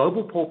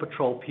 global Paw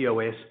Patrol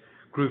POS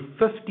grew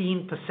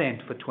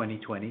 15% for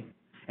 2020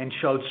 and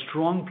showed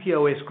strong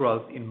POS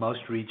growth in most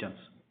regions.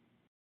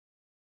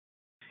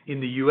 In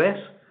the US,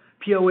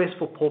 POS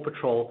for Paw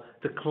Patrol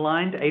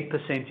declined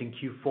 8% in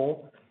Q4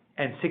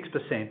 and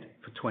 6%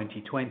 for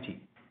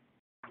 2020.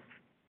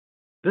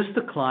 This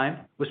decline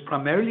was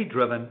primarily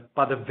driven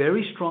by the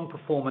very strong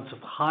performance of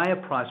higher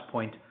price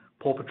point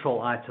Paw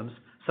Patrol items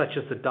such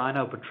as the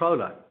Dino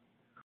Patroller,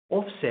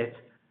 offset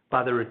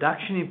by the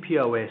reduction in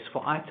POS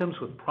for items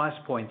with price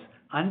points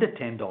under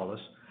 $10,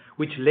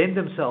 which lend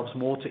themselves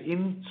more to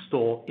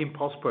in-store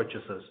impulse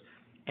purchases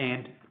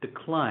and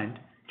declined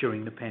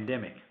during the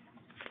pandemic.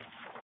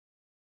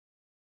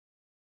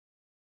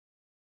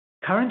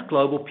 Current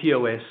global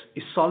POS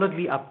is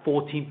solidly up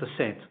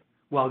 14%,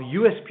 while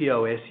US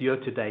POS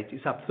year-to-date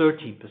is up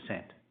 13%.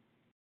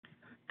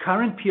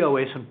 Current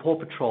POS on Paw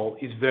Patrol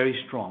is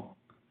very strong.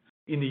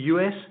 In the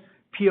US,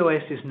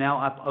 POS is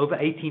now up over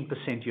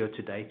 18%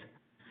 year-to-date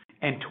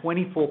and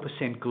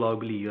 24%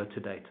 globally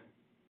year-to-date.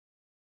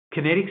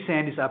 Kinetic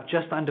Sand is up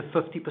just under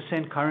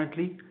 50%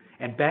 currently,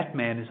 and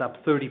Batman is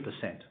up 30%.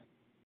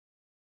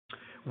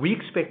 We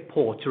expect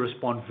Paw to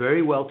respond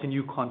very well to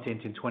new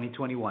content in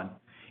 2021,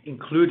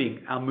 including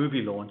our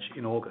movie launch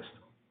in August.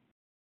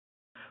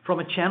 From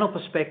a channel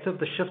perspective,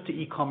 the shift to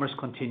e-commerce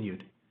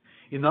continued.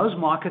 In those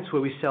markets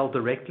where we sell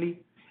directly,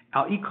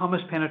 Our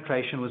e-commerce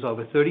penetration was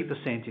over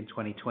 30% in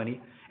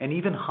 2020 and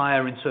even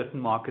higher in certain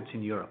markets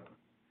in Europe.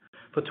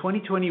 For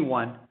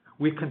 2021,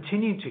 we're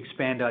continuing to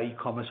expand our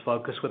e-commerce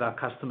focus with our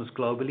customers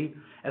globally,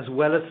 as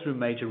well as through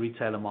major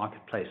retailer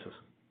marketplaces.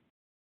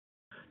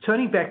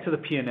 Turning back to the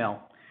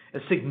P&L, a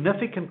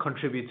significant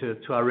contributor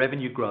to our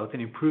revenue growth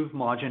and improved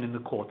margin in the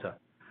quarter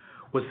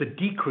was the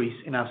decrease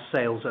in our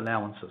sales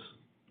allowances.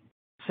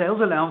 Sales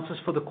allowances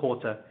for the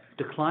quarter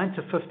declined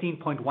to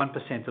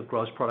 15.1% of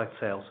gross product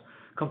sales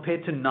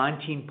compared to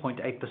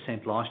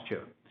 19.8% last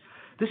year.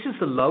 This is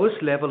the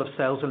lowest level of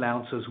sales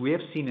allowances we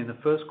have seen in the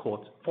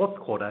fourth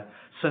quarter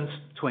since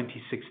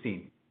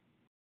 2016.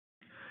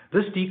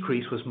 This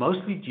decrease was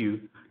mostly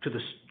due to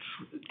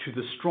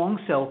the strong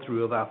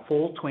sell-through of our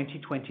fall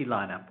 2020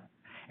 lineup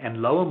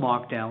and lower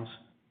markdowns,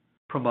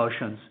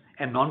 promotions,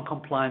 and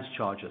non-compliance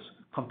charges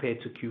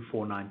compared to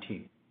Q4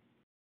 19.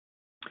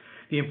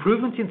 The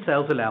improvement in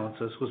sales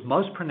allowances was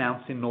most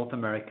pronounced in North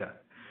America,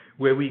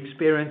 where we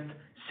experienced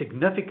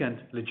significant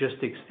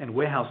logistics and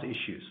warehouse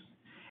issues,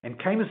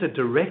 and came as a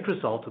direct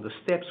result of the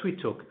steps we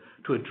took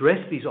to address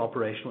these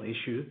operational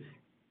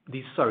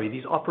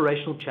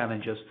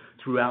challenges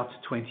throughout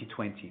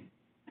 2020.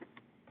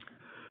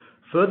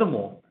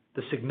 Furthermore,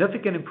 the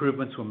significant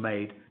improvements were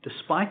made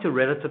despite a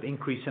relative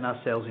increase in our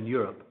sales in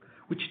Europe,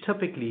 which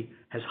typically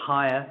has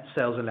higher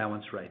sales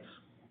allowance rates.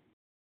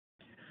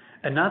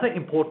 Another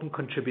important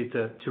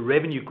contributor to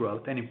revenue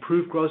growth and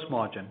improved gross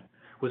margin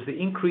was the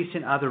increase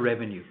in other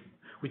revenue,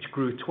 which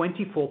grew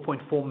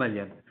 $24.4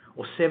 million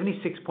or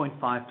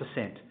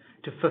 76.5%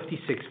 to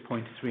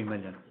 $56.3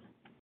 million.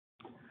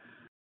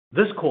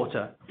 This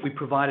quarter, we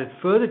provided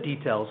further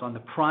details on the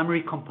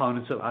primary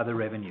components of other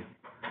revenue,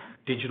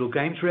 digital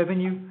games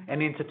revenue,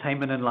 and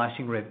entertainment and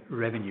licensing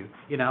revenue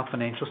in our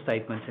financial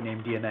statements and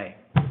MD&A.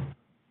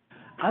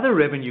 Other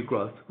revenue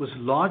growth was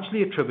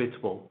largely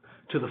attributable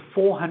to the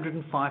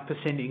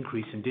 405%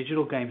 increase in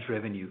digital games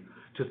revenue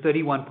to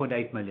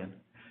 $31.8 million,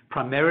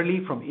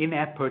 primarily from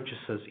in-app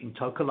purchases in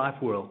Toca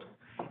Life World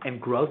and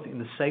growth in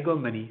the Sago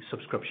Mini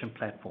subscription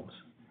platforms.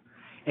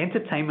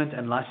 Entertainment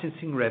and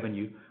licensing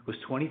revenue was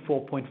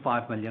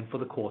 $24.5 million for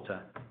the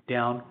quarter,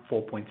 down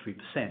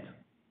 4.3%.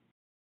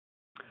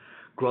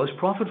 Gross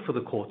profit for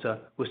the quarter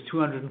was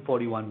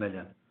 $241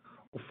 million,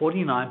 or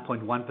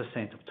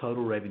 49.1% of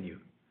total revenue,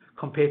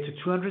 compared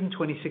to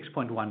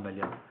 $226.1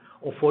 million,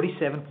 or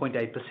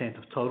 47.8%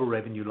 of total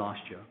revenue last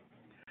year.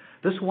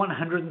 This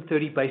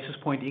 130 basis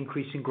point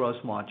increase in gross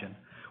margin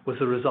was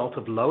the result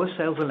of lower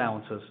sales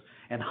allowances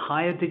and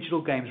higher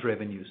digital games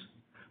revenues,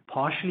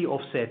 partially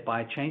offset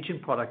by a change in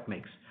product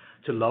mix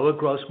to lower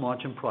gross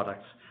margin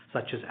products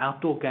such as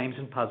outdoor games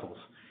and puzzles,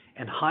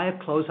 and higher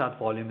closeout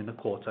volume in the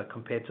quarter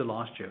compared to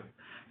last year,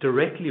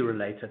 directly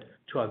related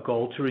to our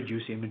goal to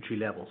reduce inventory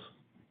levels.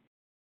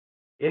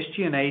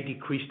 SG&A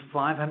decreased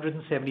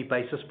 570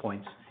 basis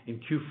points in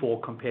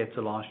Q4 compared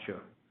to last year.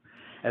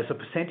 As a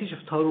percentage of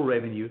total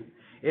revenue,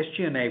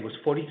 SG&A was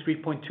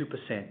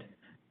 43.2%,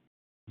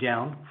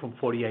 down from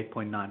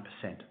 48.9%.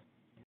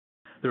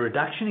 The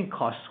reduction in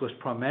costs was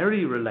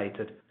primarily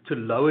related to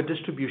lower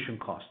distribution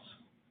costs.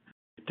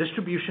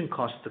 Distribution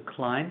costs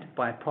declined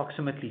by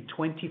approximately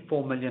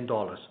 $24 million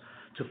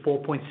to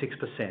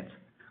 4.6%,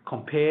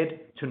 compared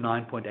to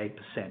 9.8%.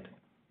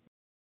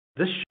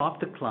 This sharp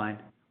decline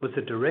was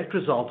the direct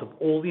result of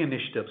all the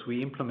initiatives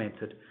we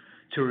implemented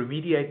to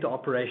remediate the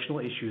operational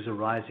issues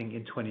arising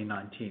in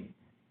 2019.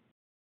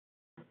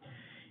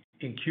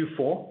 In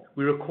Q4,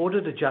 we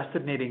recorded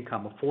adjusted net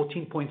income of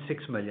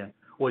 $14.6 million,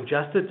 or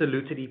adjusted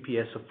diluted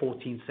EPS of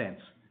 14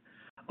 cents,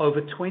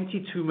 over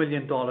 $22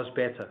 million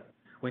better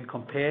when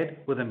compared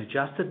with an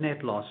adjusted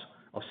net loss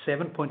of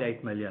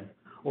 $7.8 million,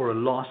 or a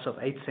loss of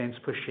 8 cents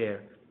per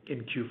share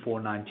in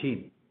Q4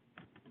 19.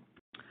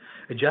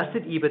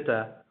 Adjusted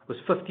EBITDA was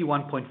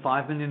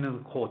 $51.5 million in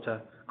the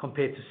quarter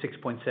compared to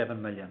 $6.7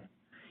 million.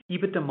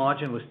 EBITDA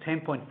margin was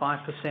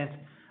 10.5%,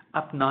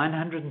 up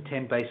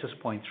 910 basis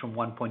points from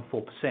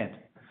 1.4%.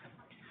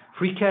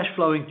 Free cash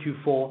flow in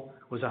Q4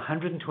 was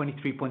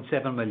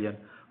 $123.7 million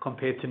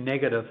compared to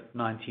negative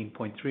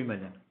 $19.3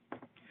 million.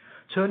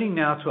 Turning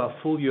now to our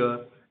full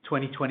year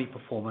 2020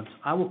 performance,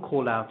 I will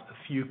call out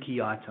a few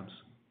key items.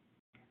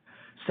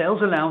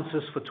 Sales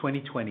allowances for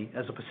 2020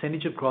 as a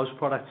percentage of gross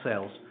product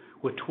sales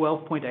were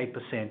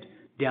 12.8%,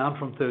 down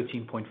from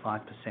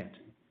 13.5%.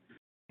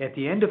 At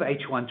the end of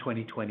H1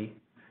 2020,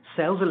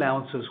 sales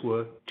allowances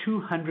were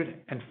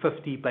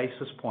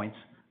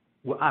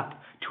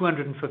up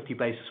 250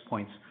 basis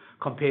points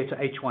compared to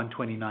H1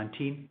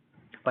 2019,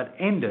 but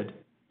ended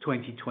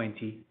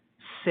 2020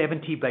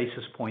 70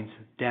 basis points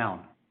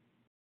down.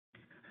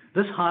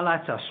 This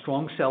highlights our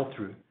strong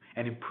sell-through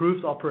and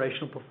improved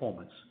operational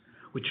performance,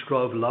 which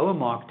drove lower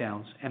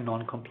markdowns and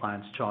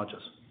non-compliance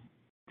charges.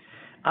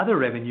 Other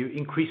revenue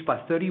increased by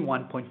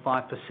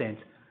 31.5%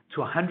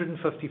 to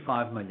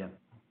 $155 million.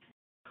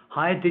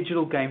 Higher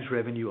digital games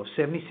revenue of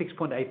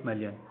 $76.8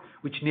 million,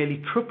 which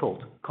nearly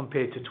tripled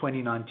compared to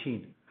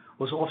 2019,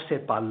 was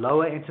offset by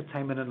lower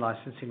entertainment and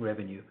licensing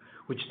revenue,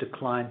 which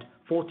declined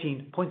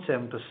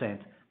 14.7%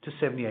 to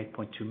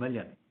 $78.2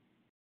 million.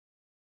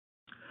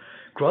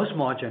 Gross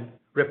margin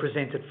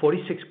represented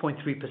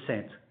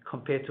 46.3%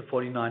 compared to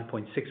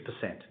 49.6%.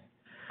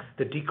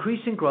 The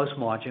decrease in gross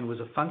margin was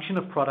a function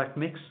of product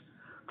mix,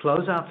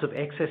 closeouts of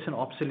excess and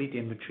obsolete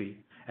inventory,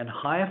 and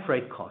higher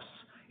freight costs,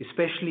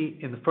 especially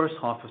in the first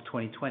half of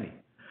 2020,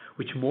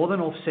 which more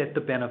than offset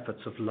the benefits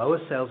of lower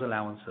sales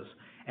allowances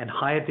and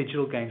higher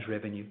digital gains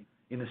revenue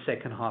in the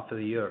second half of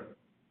the year.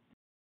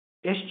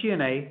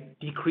 SG&A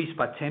decreased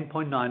by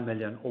 $10.9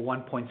 million or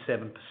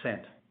 1.7%.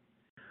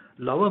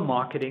 Lower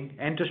marketing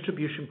and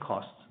distribution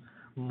costs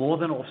more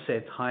than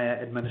offset higher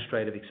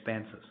administrative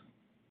expenses.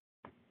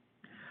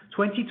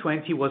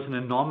 2020 was an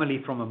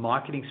anomaly from a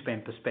marketing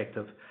spend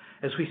perspective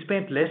as we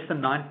spent less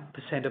than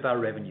 9% of our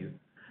revenue,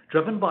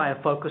 driven by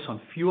a focus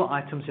on fewer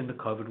items in the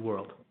COVID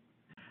world.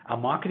 Our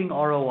marketing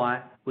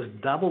ROI was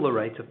double the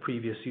rate of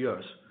previous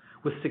years,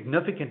 with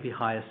significantly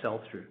higher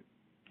sell-through.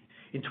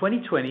 In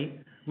 2020,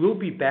 we'll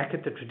be back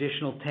at the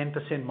traditional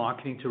 10%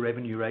 marketing to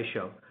revenue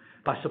ratio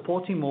by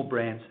supporting more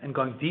brands and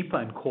going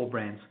deeper in core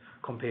brands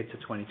compared to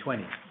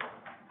 2020.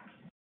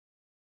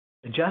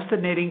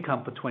 Adjusted net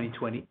income for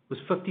 2020 was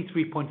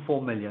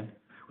 $53.4 million,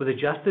 with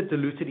adjusted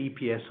diluted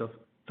EPS of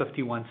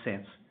 51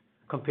 cents,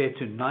 compared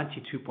to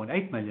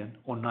 $92.8 million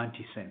or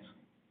 90 cents.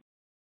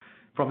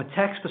 From a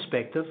tax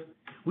perspective,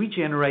 we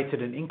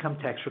generated an income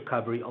tax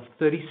recovery of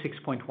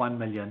 $36.1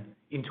 million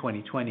in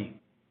 2020.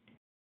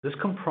 This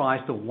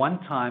comprised a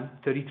one-time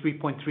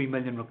 $33.3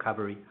 million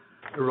recovery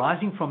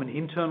arising from an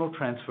internal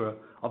transfer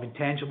of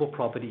intangible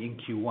property in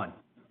Q1.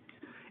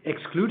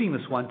 Excluding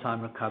this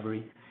one-time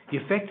recovery, the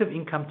effective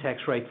income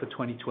tax rate for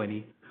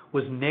 2020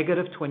 was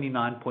negative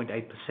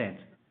 29.8%,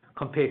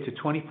 compared to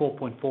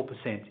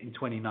 24.4% in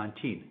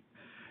 2019,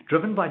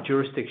 driven by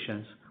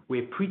jurisdictions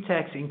where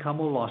pre-tax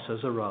income or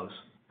losses arose,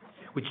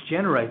 which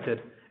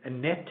generated a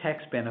net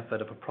tax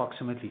benefit of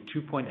approximately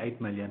 $2.8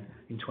 million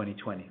in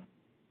 2020.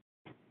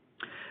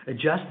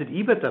 Adjusted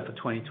EBITDA for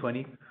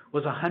 2020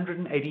 was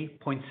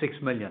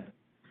 $180.6 million,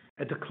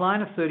 a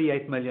decline of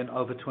 $38 million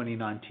over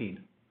 2019.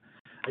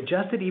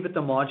 Adjusted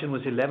EBITDA margin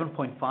was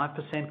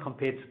 11.5%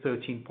 compared to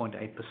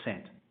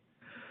 13.8%.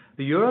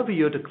 The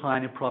year-over-year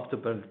decline in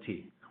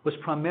profitability was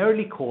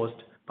primarily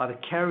caused by the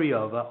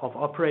carryover of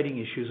operating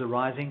issues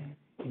arising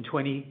in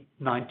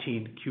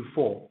 2019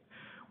 Q4,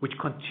 which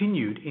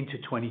continued into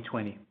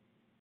 2020.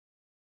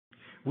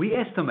 We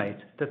estimate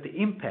that the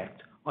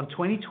impact on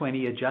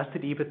 2020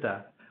 adjusted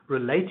EBITDA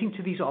relating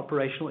to these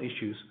operational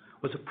issues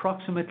was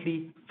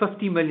approximately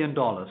 $50 million,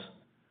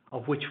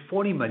 of which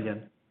 $40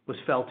 million was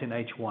felt in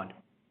H1.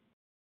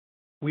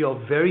 We are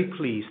very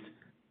pleased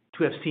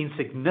to have seen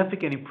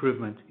significant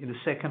improvement in the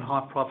second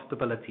half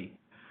profitability,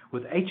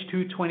 with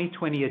H2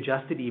 2020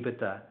 adjusted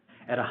EBITDA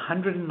at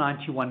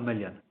 $191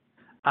 million,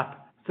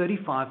 up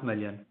 $35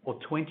 million or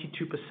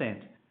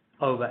 22%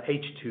 over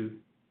H2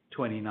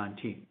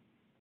 2019.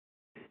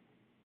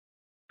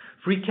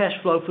 Free cash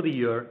flow for the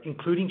year,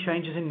 including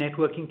changes in net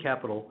working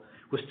capital,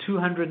 was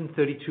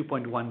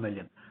 $232.1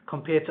 million,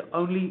 compared to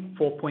only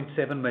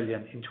 $4.7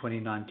 million in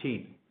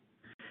 2019.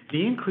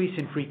 The increase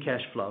in free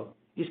cash flow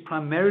is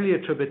primarily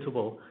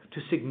attributable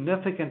to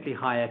significantly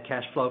higher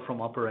cash flow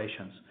from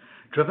operations,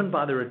 driven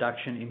by the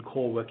reduction in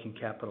core working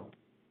capital.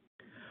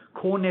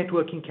 Core net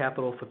working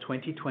capital for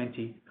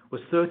 2020 was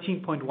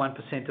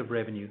 13.1% of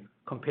revenue,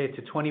 compared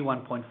to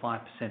 21.5%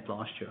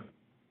 last year.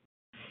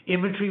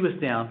 Inventory was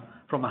down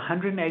from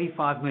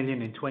 $185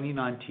 million in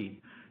 2019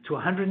 to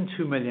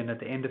 $102 million at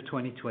the end of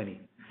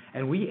 2020,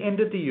 and we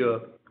ended the year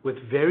with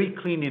very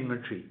clean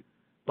inventory,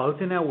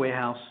 both in our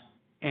warehouse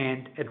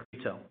and at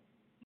retail.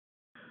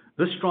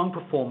 This strong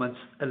performance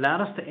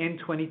allowed us to end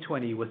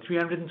 2020 with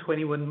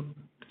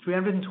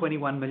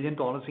 $321 million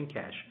in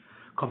cash,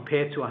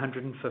 compared to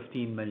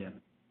 $115 million.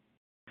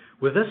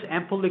 With this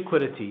ample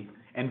liquidity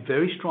and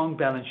very strong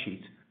balance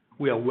sheet,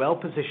 we are well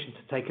positioned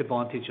to take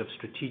advantage of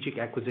strategic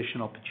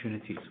acquisition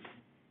opportunities.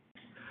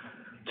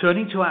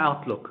 Turning to our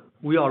outlook,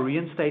 we are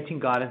reinstating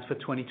guidance for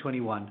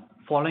 2021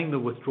 following the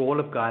withdrawal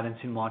of guidance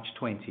in March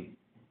 20.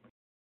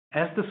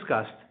 As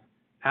discussed,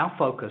 our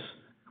focus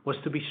was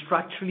to be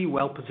structurally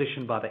well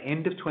positioned by the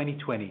end of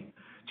 2020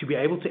 to be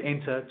able to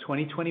enter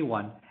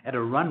 2021 at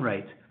a run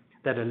rate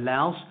that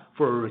allows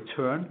for a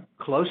return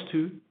close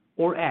to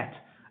or at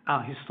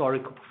our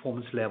historical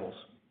performance levels.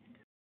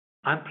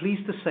 I'm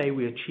pleased to say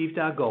we achieved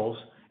our goals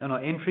and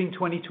are entering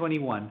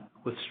 2021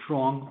 with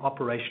strong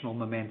operational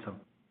momentum.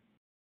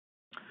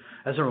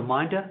 As a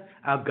reminder,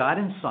 our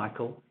guidance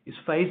cycle is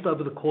phased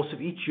over the course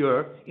of each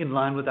year in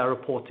line with our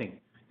reporting: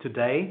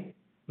 today,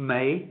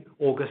 May,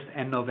 August,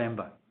 and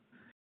November.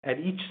 At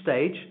each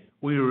stage,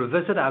 we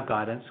revisit our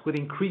guidance with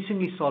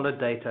increasingly solid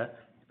data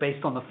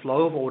based on the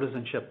flow of orders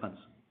and shipments.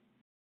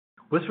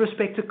 With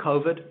respect to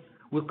COVID,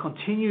 we'll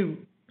continue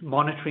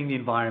monitoring the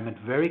environment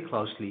very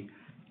closely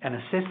and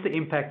assess the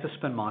impact of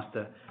Spin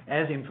Master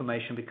as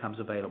information becomes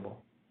available.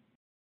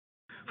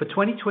 For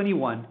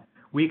 2021,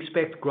 we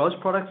expect gross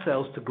product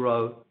sales to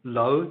grow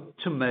low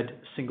to mid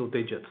single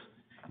digits.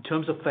 In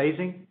terms of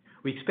phasing,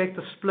 we expect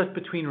the split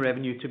between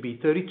revenue to be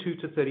 32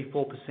 to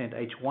 34%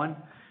 H1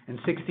 and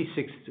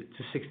 66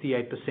 to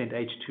 68%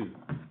 H2,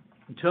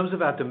 In terms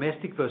of our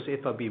domestic versus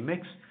FOB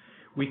mix,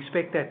 we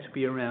expect that to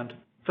be around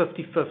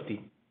 50-50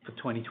 for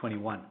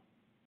 2021.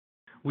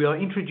 We are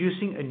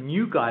introducing a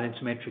new guidance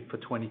metric for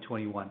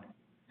 2021.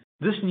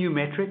 This new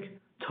metric,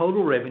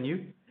 total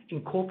revenue,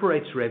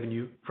 incorporates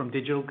revenue from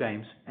digital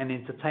games and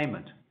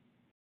entertainment.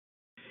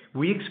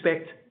 We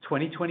expect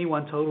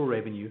 2021 total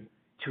revenue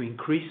to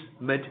increase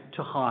mid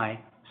to high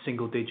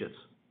single digits.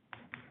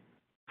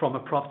 From a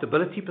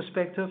profitability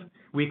perspective,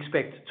 we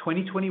expect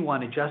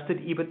 2021 adjusted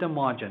EBITDA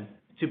margin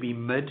to be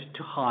mid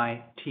to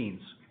high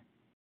teens.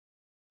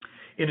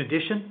 In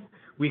addition,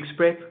 we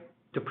expect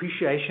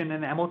depreciation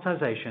and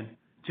amortization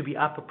to be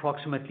up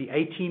approximately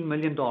 $18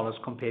 million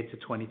compared to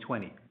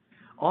 2020.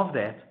 Of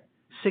that,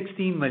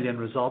 $16 million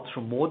results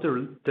from more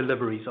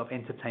deliveries of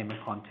entertainment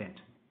content.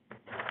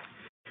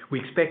 We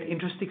expect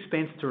interest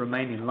expense to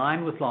remain in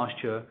line with last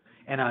year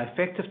and our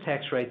effective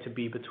tax rate to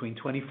be between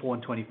 24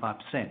 and 25%.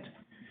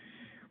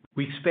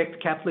 We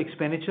expect capital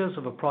expenditures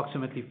of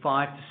approximately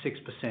 5 to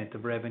 6%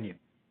 of revenue.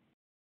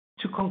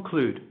 To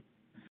conclude,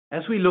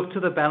 as we look to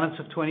the balance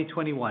of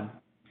 2021,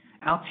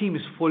 our team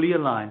is fully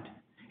aligned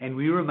and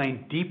we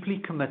remain deeply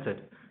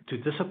committed to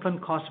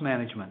disciplined cost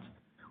management,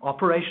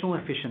 operational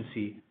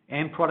efficiency,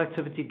 and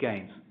productivity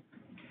gains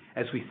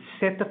as we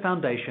set the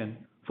foundation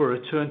for a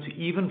return to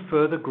even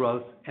further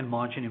growth and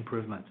margin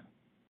improvement.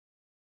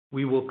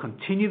 We will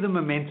continue the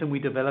momentum we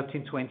developed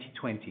in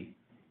 2020,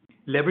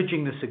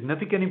 leveraging the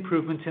significant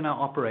improvements in our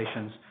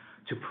operations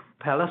to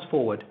propel us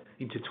forward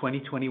into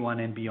 2021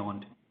 and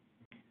beyond.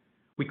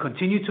 We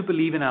continue to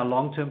believe in our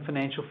long-term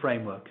financial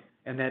framework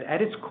and that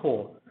at its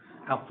core,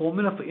 our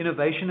formula for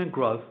innovation and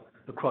growth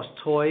across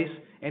toys,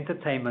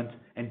 entertainment,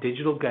 and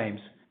digital games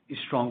is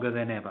stronger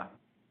than ever.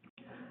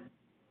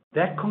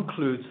 That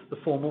concludes the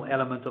formal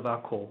element of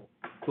our call.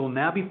 We'll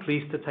now be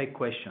pleased to take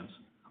questions.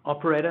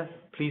 Operator,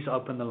 please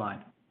open the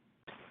line.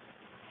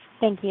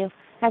 Thank you.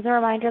 As a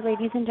reminder,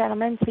 ladies and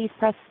gentlemen, please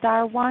press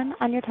star 1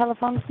 on your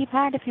telephone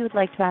keypad if you would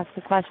like to ask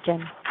a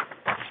question.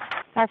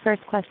 Our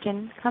first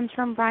question comes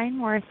from Brian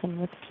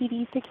Morrison with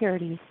TD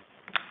Securities.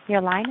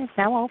 Your line is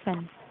now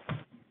open.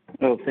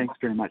 Oh, thanks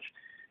very much.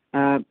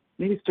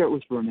 Maybe start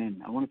with Ronen.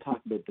 I want to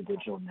talk about the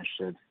digital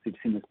initiatives. We've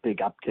seen this big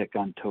uptick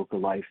on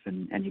Toca Life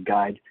and you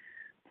guide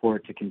for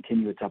it to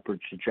continue its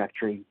upward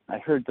trajectory. I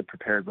heard the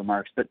prepared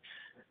remarks, but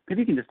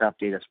maybe you can just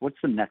update us. What's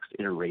the next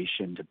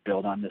iteration to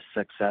build on this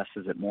success?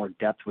 Is it more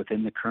depth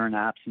within the current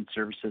apps and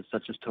services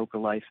such as Toca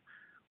Life,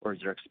 or is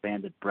there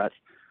expanded breadth?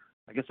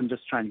 I guess I'm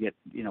just trying to get,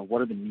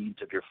 what are the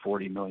needs of your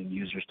 40 million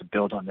users to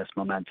build on this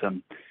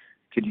momentum?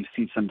 Could you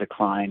see some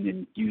decline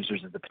in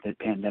users as the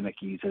pandemic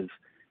eases?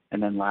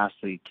 And then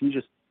lastly, can you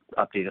just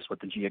update us what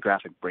the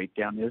geographic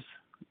breakdown is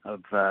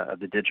of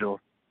the digital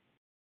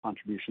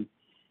contribution?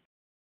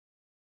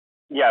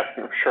 Yeah,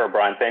 sure,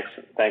 Brian. Thanks.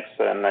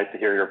 Nice to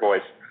hear your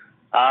voice.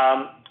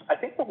 I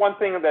think the one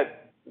thing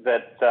that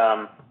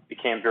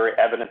became very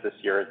evident this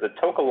year is that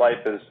Toca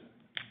Life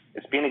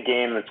it's been a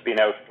game that's been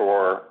out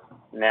for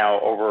now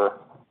over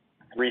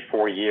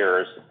 3-4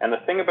 years. And the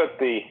thing about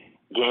the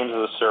games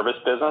as a service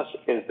business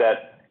is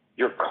that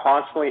you're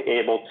constantly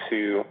able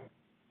to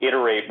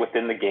iterate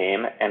within the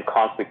game and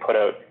constantly put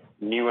out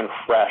new and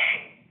fresh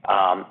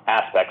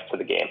aspects to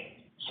the game.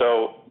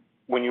 So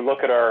when you look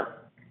at our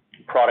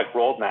product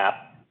roadmap,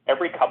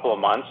 every couple of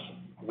months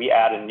we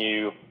add a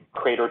new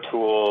creator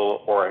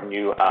tool or a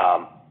new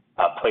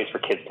place for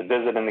kids to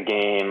visit in the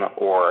game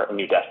or a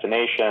new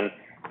destination.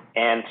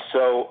 And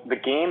so the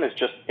game is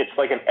it's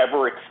like an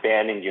ever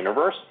expanding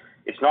universe.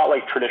 It's not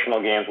like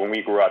traditional games when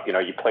we grew up,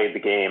 you played the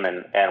game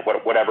and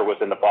whatever was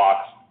in the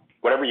box,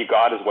 whatever you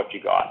got is what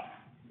you got.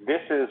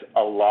 This is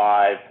a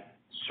live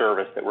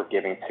service that we're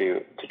giving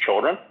to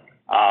children,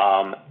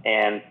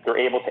 and they're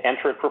able to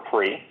enter it for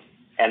free.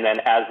 And then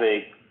as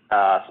they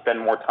spend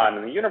more time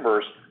in the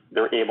universe,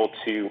 they're able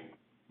to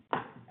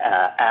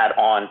add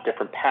on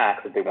different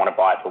packs that they want to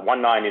buy for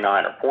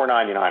 $1.99 or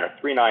 $4.99 or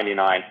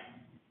 $3.99.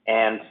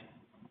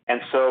 And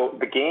so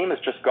the game has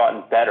just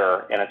gotten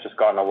better and it's just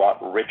gotten a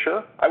lot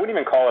richer. I wouldn't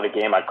even call it a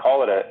game. I'd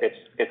call it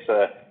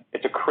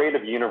it's a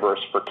creative universe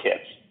for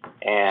kids,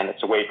 and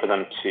it's a way for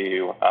them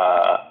to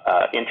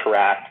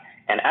interact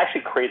and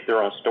actually create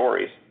their own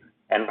stories.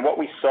 And what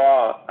we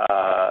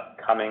saw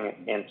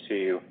coming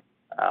into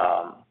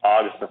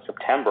August and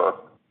September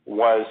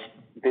was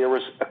there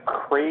was a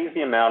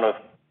crazy amount of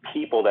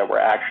people that were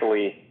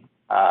actually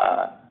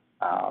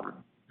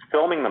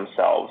filming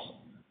themselves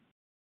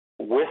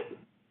with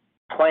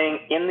playing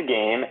in the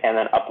game and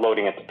then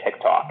uploading it to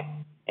TikTok.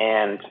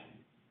 And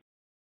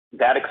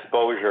that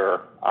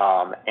exposure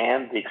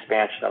and the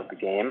expansion of the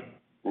game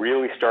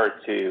really started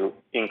to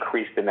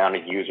increase the amount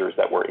of users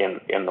that were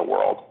in the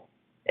world.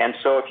 And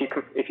so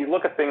if you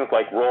look at things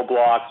like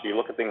Roblox, or you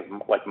look at things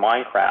like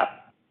Minecraft,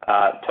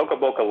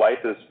 Toca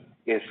Life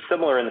is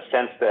similar in the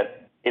sense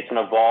that it's an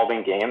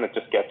evolving game that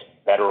just gets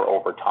better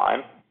over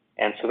time.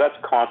 And so that's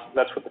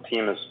what the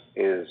team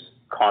is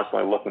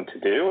constantly looking to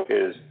do,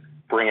 is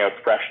bring out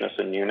freshness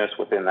and newness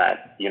within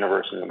that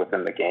universe and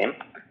within the game.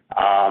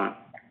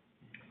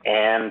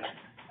 And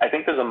I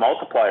think there's a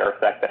multiplier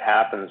effect that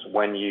happens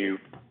when you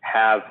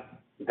have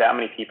that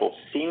many people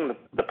seeing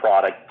the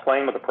product,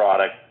 playing with the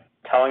product,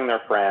 telling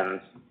their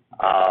friends,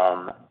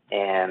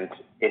 and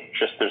it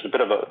just there's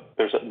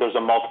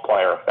a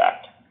multiplier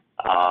effect,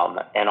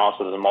 and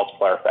also there's a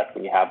multiplier effect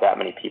when you have that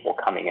many people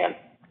coming in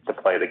to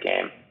play the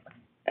game.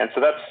 And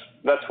so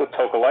that's with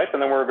Toca Life,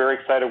 and then we're very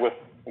excited with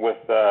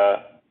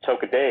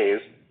Toca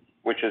Days,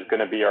 which is going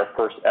to be our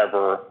first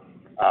ever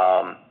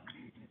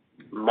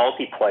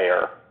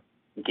multiplayer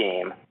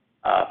game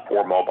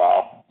for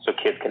mobile, so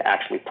kids can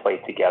actually play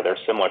together,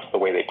 similar to the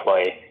way they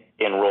play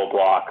in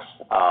Roblox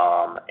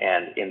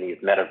and in these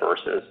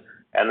metaverses.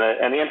 And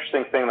the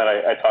interesting thing that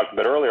I talked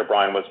about earlier,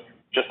 Brian, was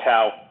just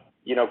how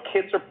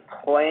kids are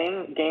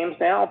playing games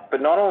now,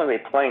 but not only are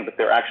they playing, but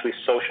they're actually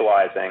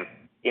socializing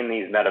in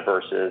these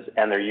metaverses,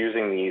 and they're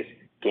using these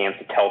games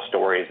to tell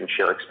stories and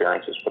share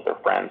experiences with their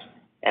friends.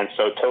 And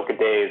so Toca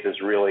Days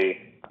is really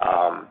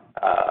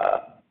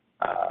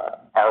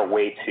our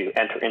way to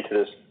enter into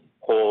this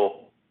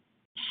whole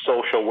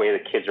social way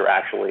that kids are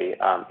actually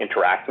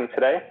interacting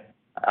today,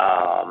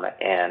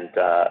 and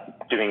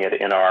doing it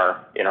in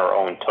our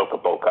own Toca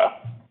Boca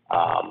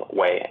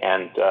way.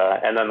 And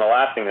then the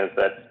last thing is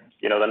that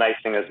the nice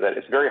thing is that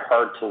it's very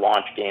hard to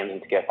launch games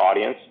and to get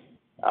audience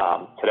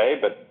today,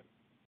 but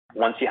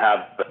once you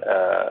have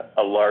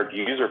a large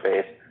user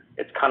base,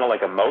 it's kind of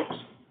like a moat,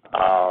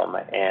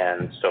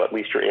 and so at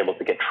least you're able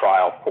to get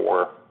trial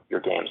for your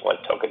games like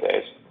Toca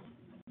Days.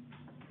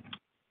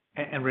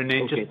 And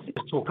Renee, Okay.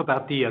 just talk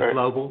about the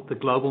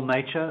global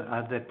nature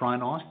that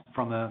Brian asked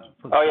from a.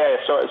 Oh yeah,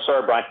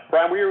 sorry, Brian.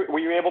 Brian, were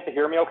you able to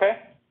hear me? Okay.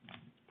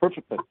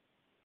 Perfectly.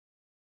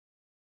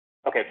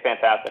 Okay,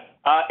 fantastic.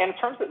 In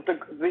terms of the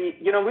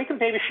we can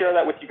maybe share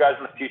that with you guys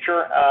in the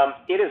future.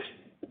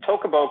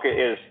 Toca Boca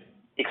is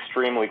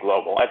extremely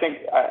global. I think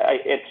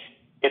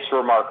it's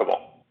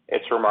remarkable.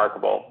 It's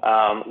remarkable.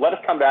 Let us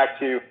come back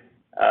to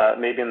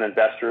maybe in the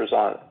investors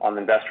on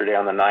Investor Day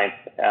on the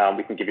 9th.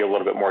 We can give you a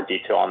little bit more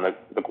detail on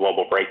the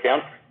global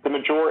breakdown. I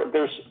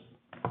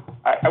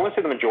wouldn't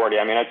say the majority.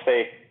 I mean, I'd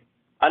say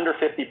under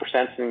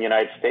 50% in the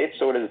United States.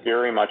 So it is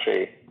very much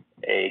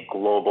a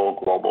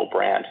global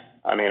brand.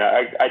 I mean,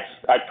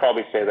 I'd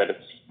probably say that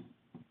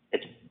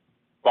it's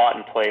bought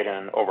and played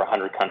in over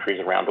 100 countries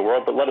around the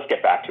world. But let us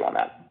get back to you on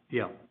that.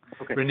 Yeah.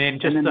 Okay. Renee,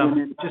 just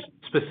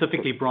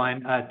specifically,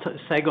 Brian,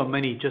 Sago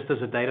Mini, just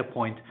as a data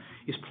point,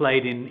 is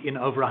played in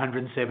over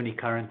 170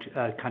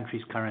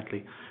 countries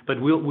currently. But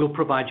we'll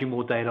provide you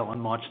more data on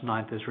March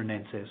 9th, as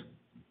Renee says.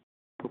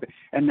 Okay.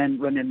 And then,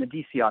 Renan, the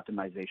DC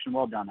optimization,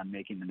 well done on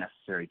making the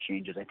necessary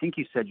changes. I think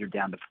you said you're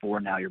down to 4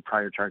 now. Your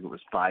prior target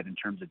was 5 in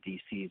terms of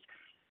DCs.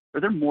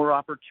 Are there more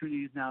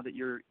opportunities now that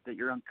you're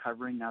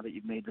uncovering now that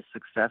you've made the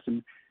success?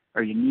 And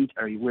are you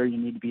where you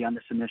need to be on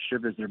this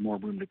initiative? Or is there more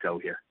room to go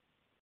here?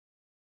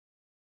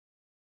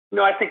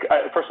 No, I think,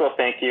 first of all,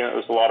 thank you. It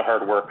was a lot of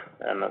hard work,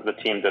 and the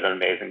team did an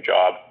amazing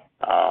job.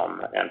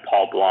 And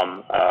Paul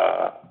Blum,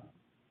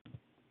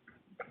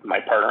 my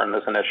partner in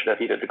this initiative,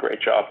 he did a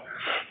great job.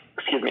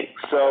 Excuse me.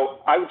 So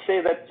I would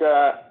say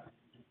that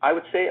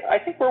I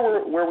think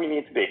where we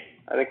need to be.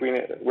 I think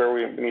where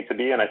we need to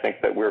be, and I think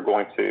that we're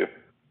going to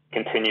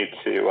continue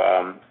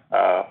to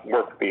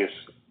work with these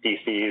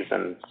DCs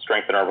and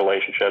strengthen our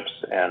relationships,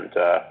 and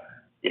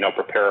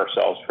prepare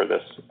ourselves for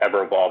this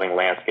ever-evolving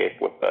landscape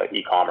with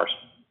e-commerce.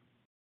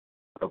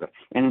 Okay.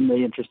 And in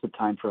the interest of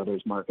time for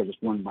others, Mark,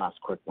 just one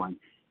last quick one.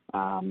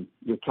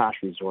 Your cash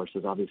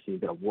resources, obviously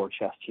you've got a war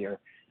chest here.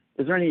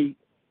 Is there any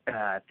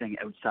thing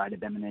outside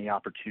of M&A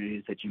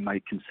opportunities that you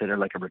might consider,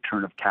 like a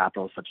return of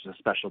capital, such as a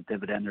special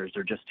dividend, or is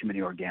there just too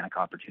many organic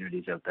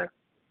opportunities out there?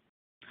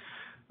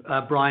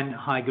 Brian,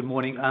 hi, good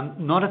morning.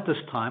 Not at this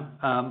time.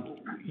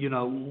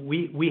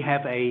 We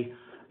have a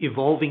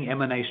evolving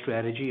M&A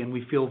strategy, and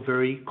we feel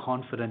very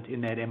confident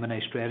in that M&A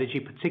strategy,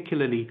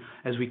 particularly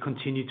as we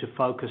continue to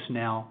focus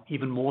now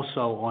even more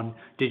so on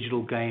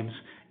digital games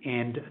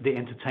and the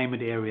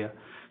entertainment area.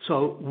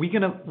 So we're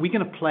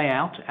gonna play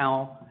out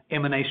our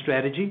M&A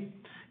strategy,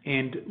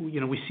 and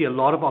we see a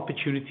lot of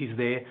opportunities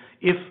there.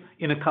 If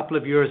in a couple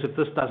of years, if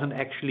this doesn't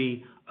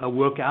actually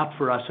work out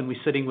for us and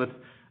we're sitting with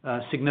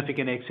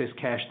significant excess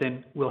cash,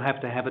 then we'll have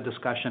to have a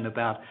discussion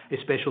about a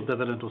special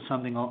dividend or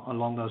something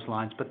along those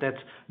lines. But that's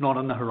not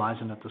on the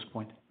horizon at this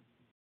point.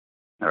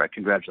 All right.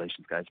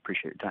 Congratulations, guys.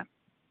 Appreciate your time.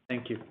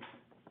 Thank you.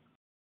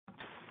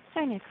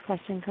 Our next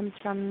question comes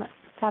from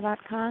Sabahat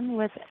Khan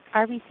with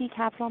RBC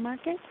Capital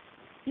Markets.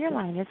 Your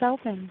line is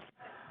open.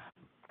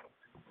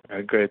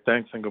 Great.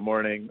 Thanks, and good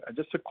morning.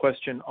 Just a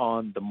question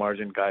on the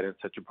margin guidance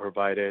that you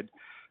provided.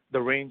 The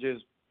range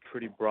is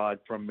pretty broad,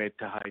 from mid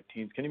to high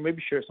teens. Can you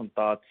maybe share some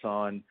thoughts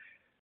on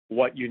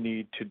what you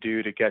need to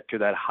do to get to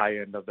that high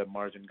end of the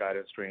margin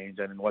guidance range,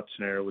 and in what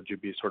scenario would you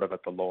be sort of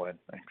at the low end?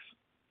 Thanks.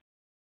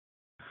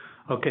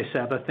 Okay,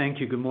 Saba, thank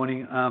you. Good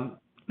morning.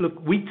 Look,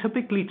 we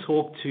typically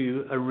talk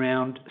to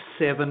around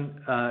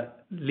 7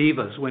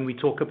 levers when we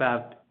talk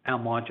about our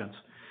margins.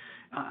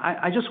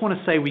 I just want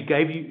to say we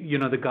gave you,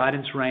 the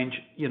guidance range.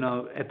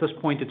 At this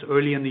point, it's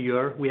early in the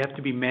year. We have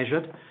to be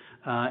measured.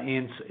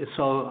 And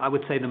so I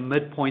would say the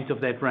midpoint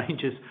of that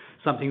range is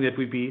something that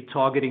we'd be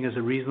targeting as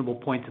a reasonable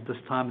point at this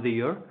time of the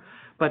year.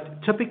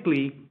 But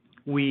typically,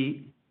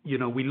 we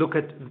look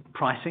at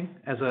pricing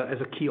as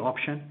a key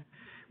option.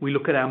 We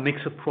look at our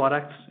mix of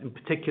products, and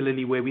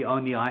particularly where we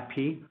own the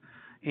IP,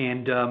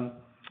 and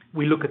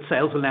we look at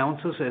sales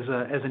allowances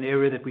as an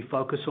area that we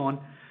focus on.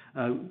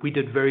 We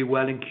did very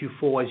well in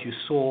Q4, as you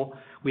saw.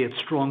 We had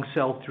strong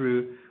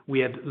sell-through. We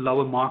had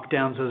lower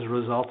markdowns as a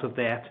result of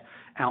that.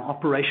 Our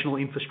operational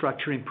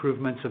infrastructure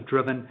improvements have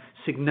driven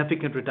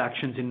significant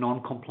reductions in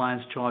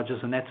non-compliance charges,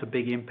 and that's a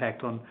big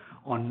impact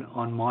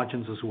on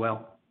margins as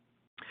well.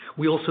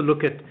 We also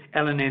look at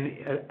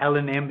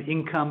L&M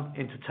income,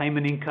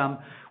 entertainment income,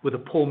 with a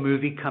Paw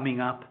movie coming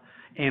up,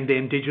 and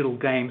then digital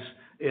games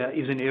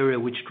is an area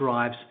which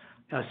drives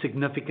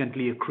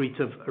significantly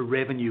accretive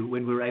revenue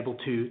when we're able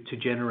to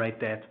generate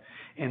that.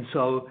 And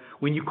so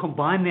when you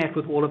combine that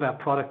with all of our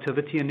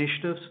productivity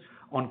initiatives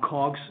on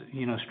COGS,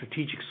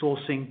 strategic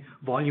sourcing,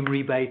 volume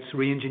rebates,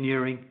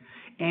 re-engineering,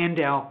 and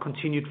our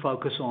continued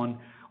focus on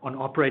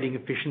operating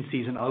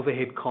efficiencies and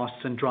overhead costs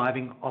and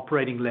driving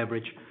operating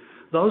leverage,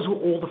 those were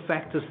all the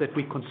factors that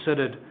we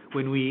considered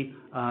when we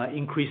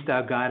increased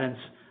our guidance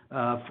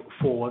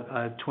for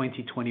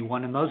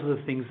 2021. And those are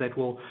the things that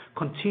will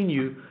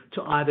continue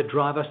to either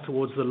drive us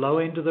towards the low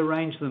end of the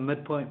range, the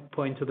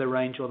midpoint of the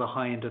range, or the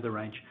high end of the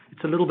range.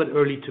 It's a little bit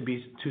early to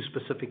be too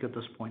specific at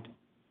this point.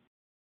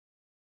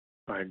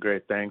 All right,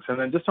 great, thanks. And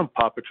then just on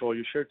Paw Patrol,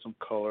 you shared some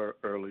color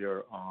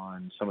earlier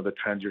on some of the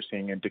trends you're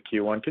seeing into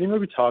Q1. Can you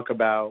maybe talk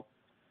about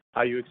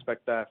how you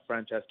expect that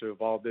franchise to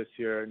evolve this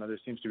year? There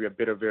seems to be a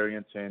bit of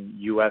variance in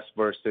U.S.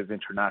 versus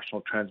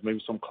international trends.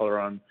 Maybe some color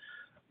on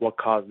what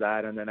caused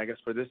that. And then I guess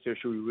for this year,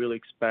 should we really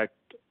expect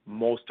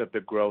most of the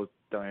growth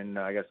in,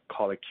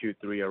 call it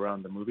Q3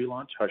 around the movie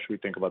launch? How should we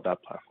think about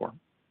that platform?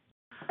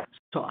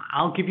 So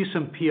I'll give you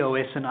some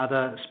POS and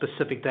other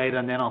specific data,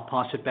 and then I'll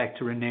pass it back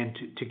to Renan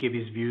to give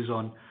his views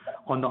on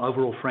the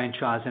overall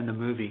franchise and the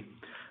movie.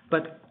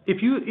 But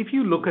if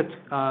you look at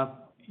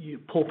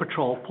Paw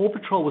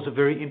Patrol was a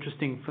very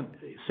interesting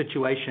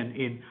situation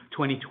in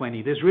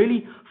 2020. There's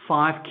really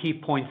 5 key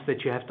points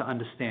that you have to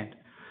understand.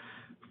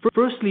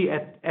 Firstly,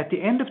 at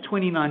the end of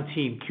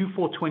 2019,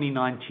 Q4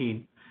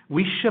 2019,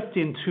 we shipped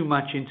in too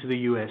much into the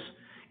U.S.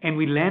 and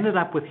we landed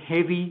up with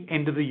heavy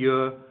end of the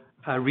year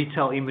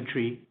retail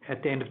inventory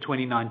at the end of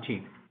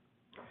 2019.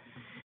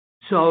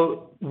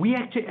 So we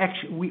had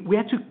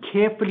to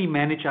carefully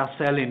manage our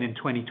sell-in in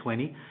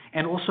 2020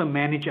 and also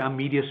manage our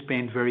media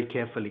spend very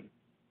carefully.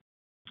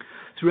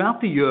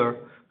 Throughout the year,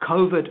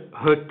 COVID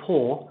hurt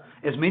Paw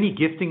as many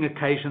gifting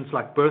occasions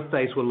like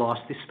birthdays were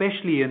lost,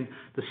 especially in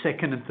the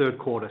second and third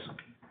quarters.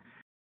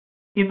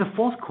 In the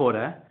fourth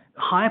quarter,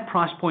 higher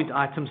price point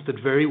items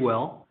did very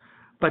well,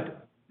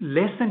 but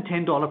less than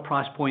 $10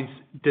 price points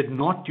did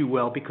not do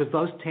well because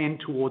those tend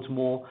towards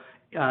more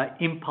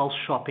impulse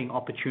shopping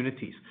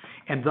opportunities,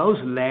 and those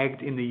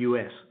lagged in the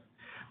U.S.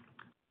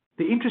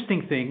 The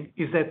interesting thing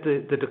is that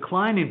the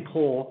decline in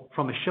Paw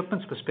from a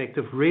shipments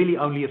perspective really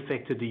only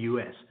affected the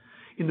U.S.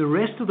 In the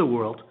rest of the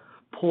world,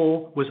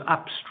 Paw was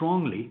up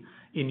strongly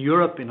in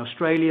Europe, in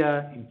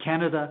Australia, in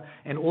Canada,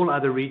 and all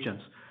other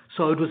regions.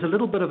 So it was a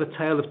little bit of a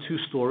tale of two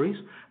stories,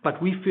 but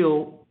we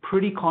feel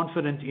pretty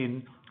confident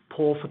in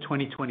Paw for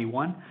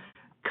 2021.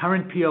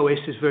 Current POS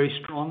is very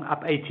strong,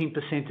 up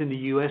 18% in the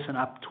U.S. and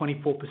up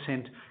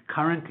 24%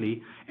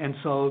 currently. And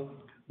so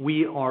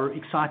we are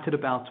excited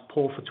about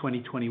Paw for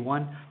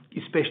 2021,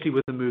 especially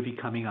with the movie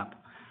coming up.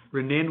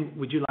 Renan,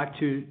 would you like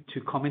to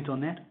comment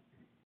on that?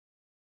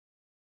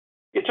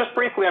 Yeah, just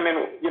briefly,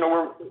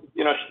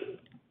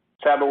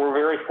 Saba, we're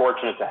very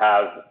fortunate to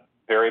have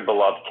very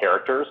beloved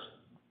characters.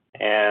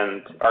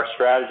 And our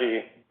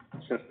strategy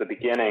since the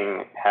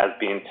beginning has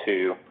been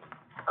to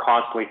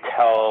constantly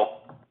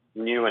tell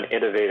new and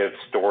innovative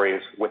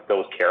stories with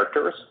those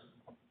characters.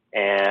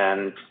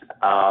 And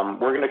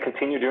we're going to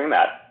continue doing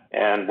that.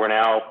 And we're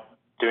now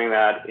doing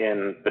that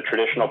in the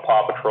traditional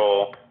Paw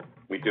Patrol.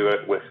 We do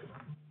it with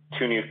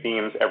 2 new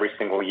themes every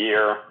single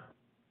year.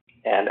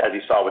 And as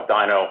you saw with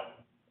Dino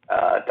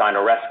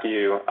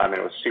Rescue,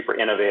 it was super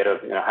innovative.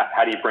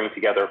 How do you bring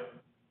together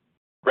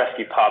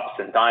rescue pups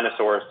and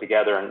dinosaurs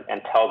together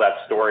and tell that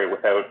story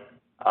without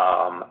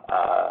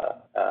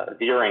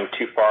veering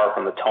too far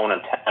from the tone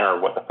and tenor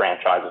of what the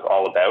franchise is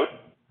all about.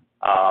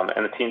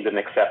 And the team did an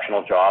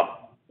exceptional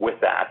job with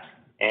that.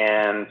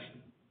 And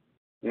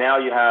now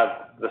you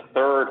have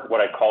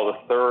what I call the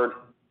third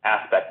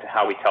aspect to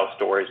how we tell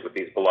stories with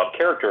these beloved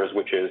characters,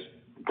 which is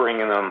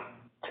bringing them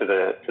to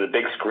the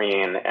big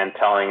screen and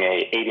telling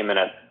a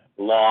 80-minute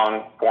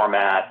long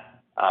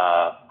format,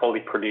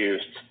 fully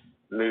produced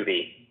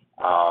movie.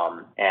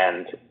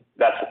 And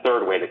that's the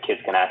third way that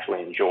kids can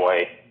actually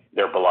enjoy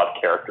their beloved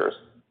characters.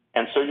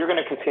 And so you're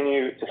going to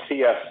continue to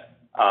see us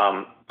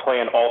play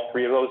in all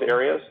 3 of those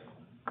areas,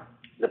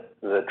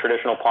 the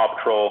traditional Paw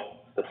Patrol,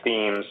 the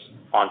themes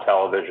on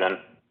television,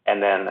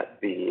 and then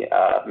the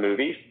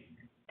movies.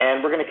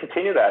 And we're going to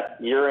continue that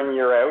year in,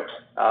 year out,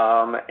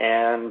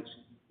 and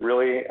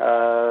really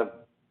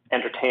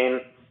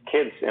entertain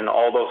kids in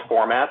all those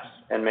formats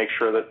and make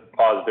sure that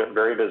PAW is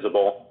very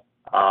visible,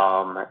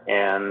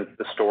 and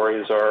the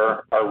stories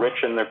are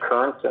rich and they're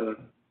current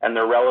and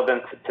they're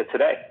relevant to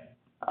today.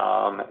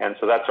 And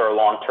so that's our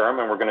long term,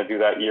 and we're going to do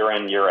that year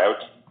in, year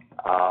out,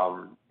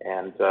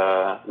 and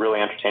really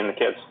entertain the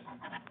kids.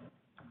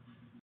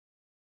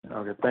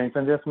 Okay, thanks.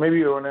 And just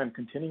maybe Ronan,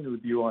 continuing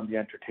with you on the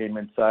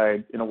entertainment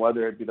side,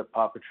 whether it be the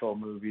Paw Patrol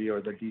movie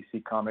or the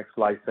DC Comics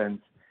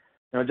license,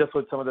 just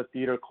with some of the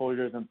theater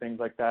closures and things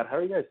like that, how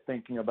are you guys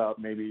thinking about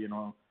maybe,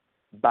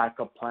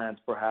 backup plans,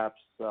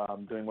 perhaps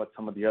doing what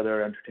some of the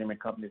other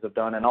entertainment companies have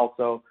done? And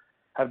also,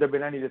 have there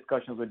been any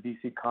discussions with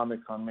DC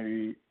Comics on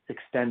maybe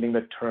extending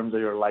the terms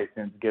of your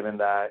license, given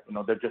that,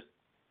 there just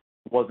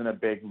wasn't a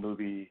big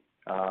movie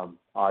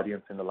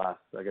audience in the last,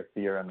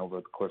 year and over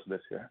the course of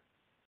this year?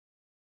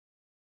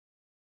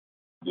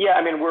 Yeah,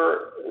 I mean,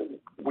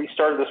 we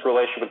started this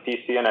relationship with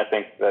DC, and I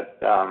think that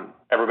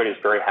everybody's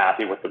very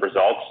happy with the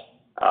results,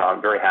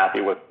 very happy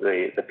with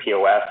the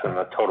POS and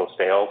the total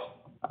sales.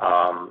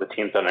 The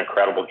team's done an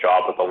incredible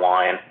job with the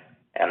line,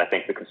 and I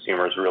think the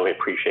consumer is really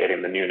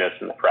appreciating the newness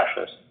and the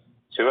freshness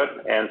to it.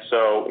 And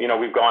so,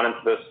 we've gone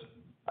into this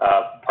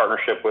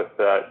partnership with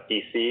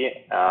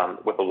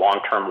DC with a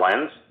long-term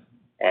lens,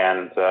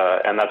 and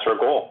that's our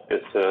goal, is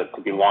to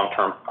be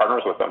long-term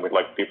partners with them. We'd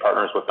like to be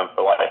partners with them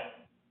for life.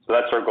 So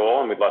that's our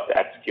goal, and we'd love to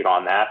execute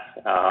on that.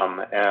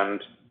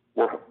 And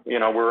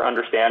we're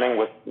understanding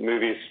with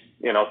movies,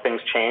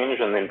 things change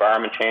and the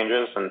environment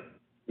changes, and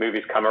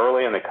movies come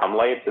early and they come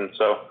late, and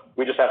so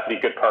we just have to be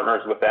good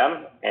partners with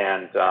them.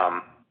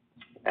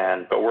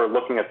 But we're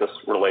looking at this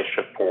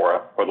relationship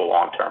for the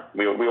long term.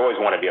 We always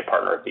want to be a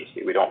partner of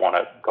DC. We don't want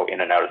to go in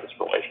and out of this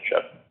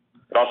relationship.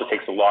 It also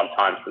takes a lot of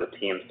time for the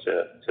teams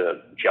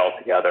to gel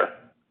together,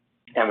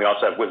 and we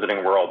also have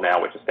Wizarding World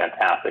now, which is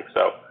fantastic.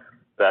 So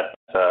that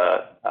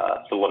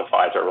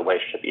solidifies our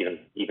relationship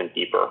even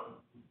deeper.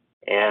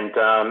 And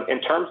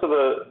in terms of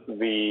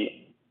the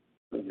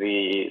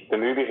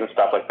movies and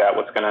stuff like that,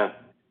 what's going to,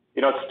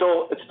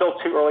 it's still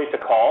too early to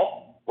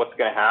call what's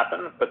going to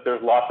happen, but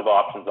there's lots of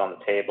options on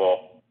the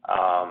table,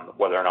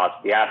 whether or not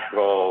it's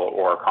theatrical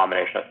or a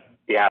combination of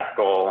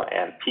theatrical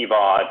and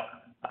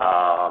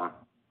PVOD.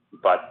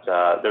 But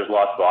there's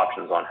lots of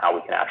options on how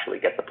we can actually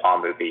get the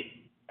PAW movie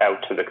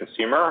out to the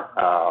consumer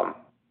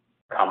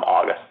come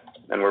August.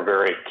 And we're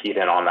very keyed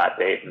in on that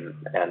date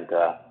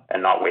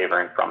and not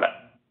wavering from it.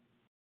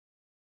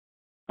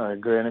 All right,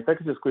 great. And if I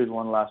could just squeeze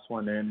one last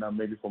one in,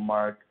 maybe for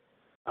Mark.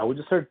 We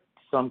just heard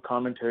some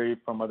commentary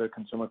from other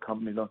consumer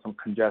companies on some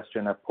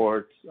congestion at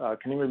ports.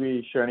 Can you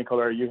maybe share any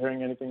color? Are you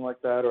hearing anything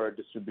like that, or are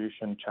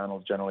distribution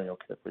channels generally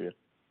okay for you?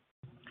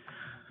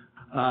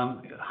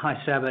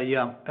 Hi, Saba.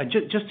 Yeah,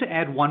 just to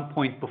add one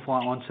point before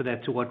I answer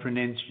that to what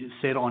Renan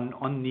said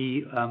on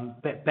the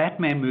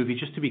Batman movie,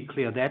 just to be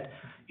clear, that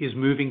is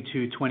moving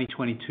to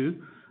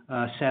 2022,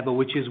 Saba,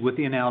 which is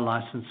within our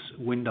license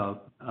window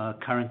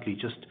currently.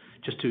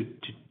 Just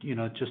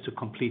to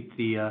complete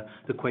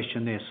the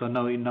question there. So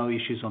no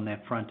issues on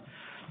that front.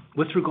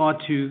 With regard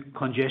to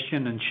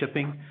congestion and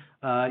shipping,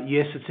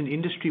 yes, it's an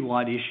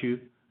industry-wide issue.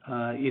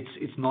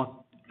 It's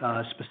not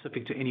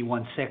specific to any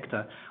one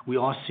sector. We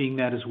are seeing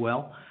that as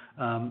well.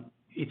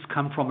 It's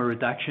come from a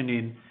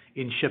reduction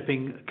in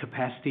shipping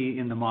capacity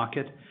in the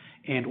market,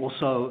 and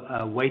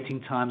also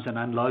waiting times and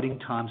unloading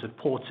times at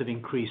ports have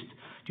increased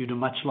due to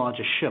much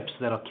larger ships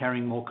that are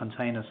carrying more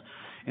containers.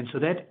 And so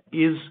that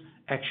is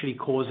actually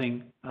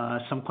causing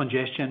some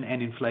congestion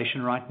and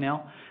inflation right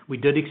now. We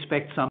did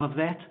expect some of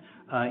that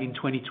in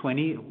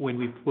 2020 when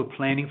we were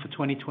planning for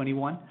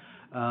 2021.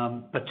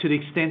 But to the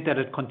extent that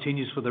it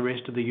continues for the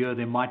rest of the year,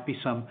 there might be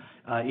some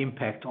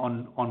impact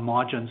on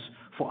margins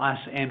for us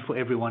and for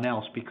everyone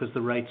else, because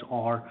the rates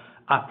are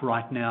up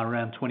right now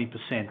around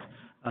 20%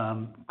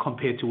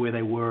 compared to where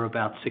they were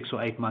about 6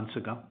 or 8 months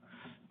ago.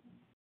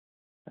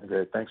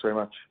 Great. Thanks very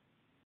much.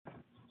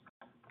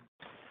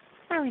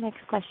 Our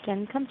next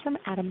question comes from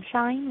Adam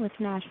Shine with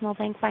National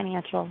Bank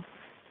Financial.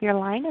 Your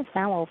line is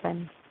now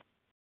open.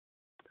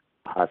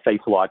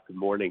 Thanks a lot. Good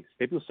morning.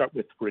 Maybe we'll start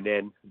with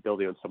Renan,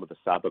 building on some of the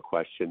Saba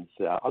questions.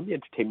 On the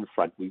entertainment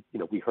front, we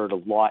heard a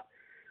lot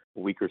a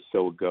week or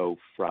so ago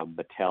from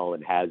Mattel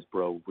and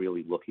Hasbro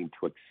really looking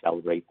to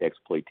accelerate the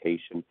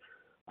exploitation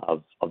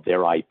of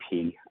their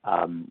IP.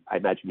 I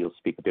imagine you'll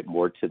speak a bit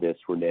more to this,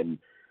 Renan,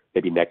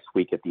 maybe next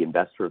week at the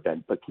investor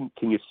event. But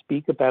can you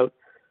speak about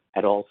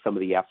at all some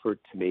of the effort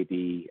to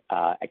maybe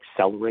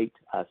accelerate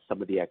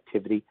some of the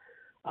activity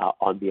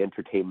on the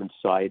entertainment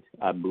side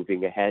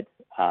moving ahead?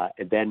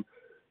 And then,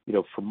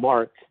 for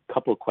Mark, a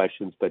couple of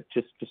questions, but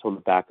just on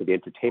the back of the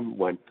entertainment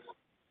one,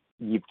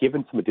 you've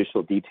given some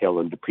additional detail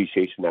on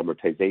depreciation and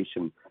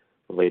amortization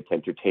related to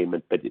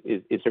entertainment, but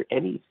is there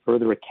any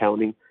further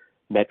accounting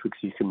metrics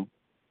you can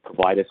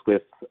provide us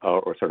with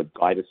or sort of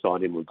guide us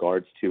on in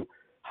regards to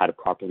how to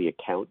properly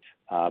account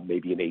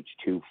maybe in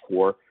H2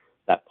 for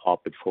that Paw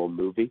Patrol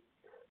movie?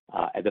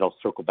 And then I'll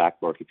circle back,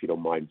 Mark, if you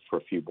don't mind, for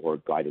a few more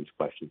guidance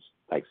questions.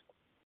 Thanks.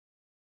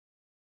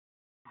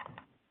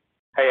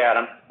 Hey,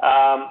 Adam.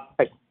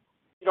 Hey.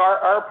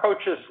 Our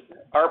approach is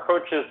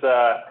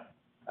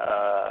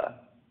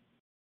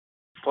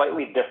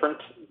slightly different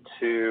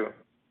to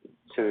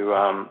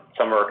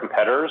some of our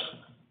competitors,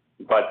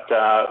 but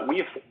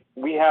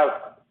we have,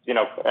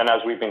 and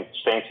as we've been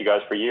saying to you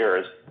guys for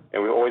years,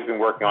 and we've always been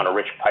working on a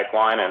rich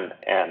pipeline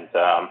and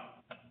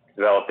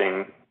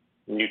developing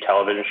new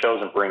television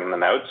shows and bringing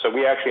them out. So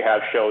we actually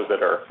have shows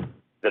that are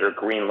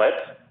greenlit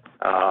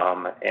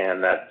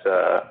and that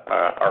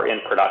are in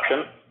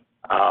production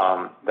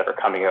that are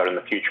coming out in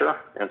the future,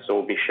 and so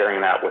we'll be sharing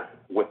that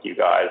with you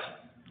guys.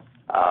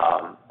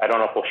 I don't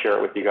know if we'll share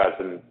it with you guys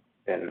in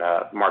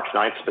March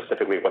 9th,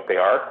 specifically what they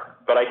are,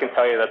 but I can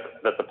tell you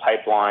that the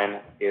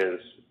pipeline is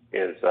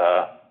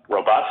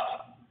robust,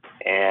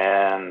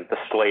 and the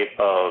slate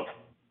of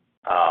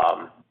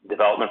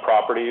development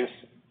properties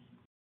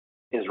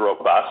is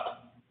robust,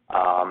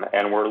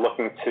 and we're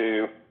looking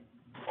to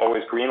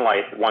always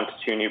greenlight 1 to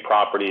 2 new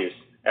properties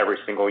every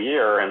single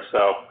year. And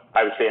so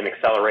I would say an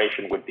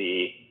acceleration would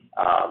be,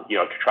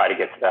 to try to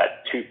get to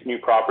that 2 new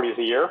properties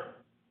a year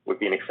would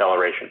be an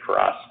acceleration for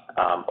us,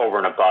 over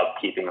and above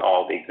keeping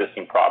all the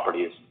existing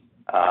properties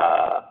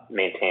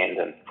maintained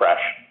and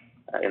fresh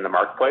in the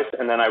marketplace.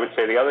 And then I would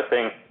say the other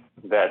thing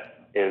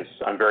that is,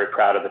 I'm very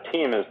proud of the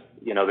team is,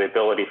 the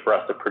ability for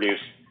us to produce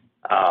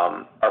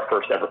our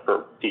first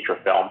ever feature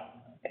film.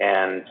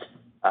 And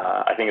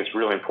I think it's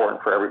really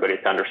important for everybody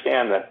to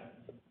understand that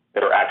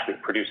they're actually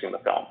producing the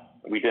film.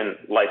 We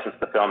didn't license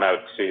the film out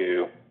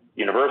to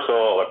Universal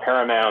or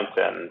Paramount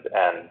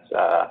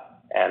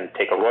and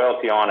take a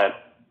royalty on it.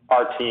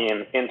 Our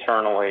team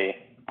internally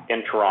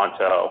in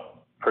Toronto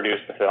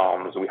produced the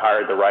films. We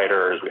hired the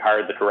writers, we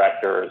hired the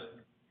directors,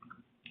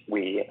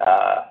 we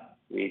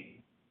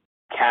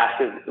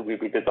casted, we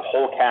did the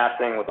whole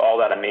casting with all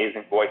that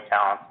amazing voice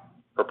talent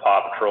for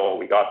Paw Patrol.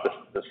 We got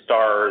the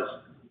stars.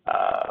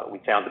 We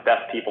found the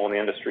best people in the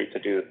industry to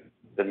do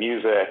the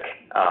music.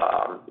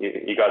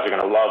 You guys are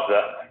going to love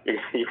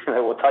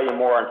we'll tell you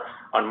more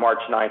on March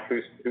 9th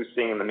who's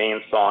singing the main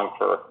song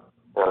for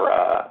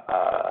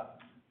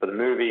the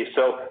movie.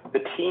 So the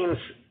team's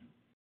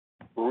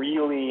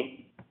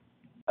really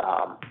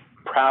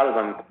proud of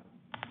them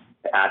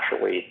to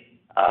actually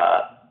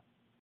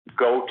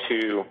go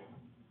to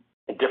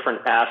a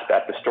different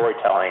aspect of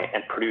storytelling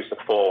and produce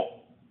a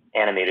full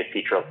animated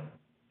feature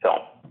film.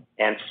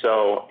 And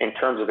so in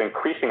terms of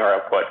increasing our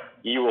output,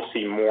 you will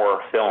see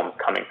more films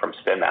coming from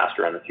Spin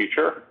Master in the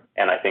future.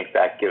 And I think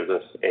that gives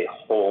us a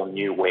whole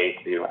new way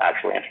to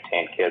actually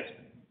entertain kids,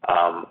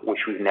 which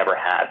we've never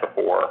had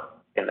before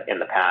in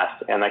the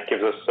past. And that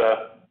gives us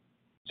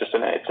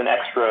it's an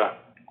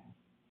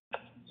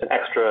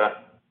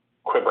extra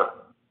quiver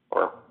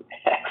or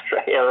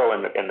extra arrow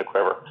in the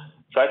quiver.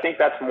 So I think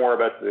that's more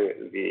about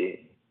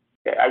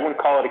I wouldn't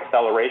call it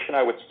acceleration.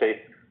 I would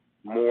say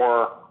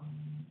more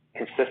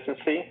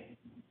consistency,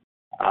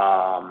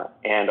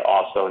 and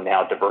also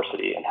now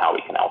diversity in how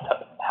we can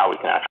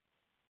actually.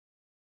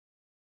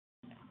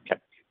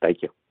 Okay,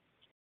 thank you.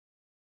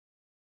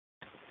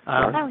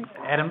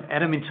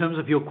 Adam, in terms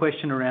of your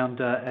question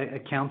around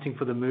accounting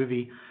for the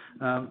movie,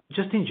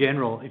 just in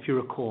general, if you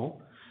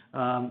recall,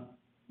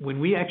 when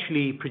we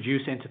actually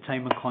produce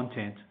entertainment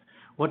content,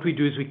 what we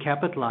do is we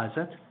capitalize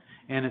it,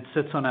 and it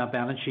sits on our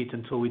balance sheet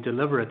until we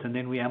deliver it, and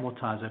then we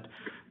amortize it.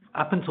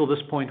 Up until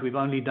this point, we've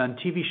only done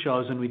TV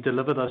shows, and we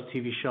deliver those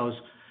TV shows,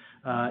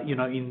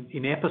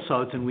 in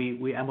episodes, and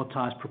we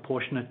amortize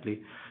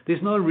proportionately.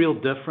 There's no real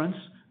difference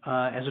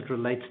as it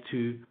relates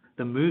to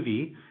the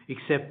movie,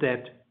 except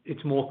that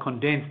it's more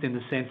condensed in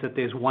the sense that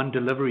there's one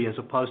delivery as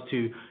opposed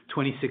to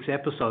 26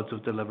 episodes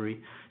of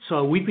delivery.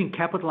 So we've been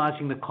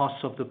capitalizing the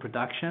costs of the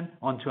production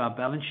onto our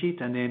balance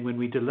sheet, and then when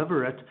we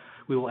deliver it,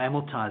 we will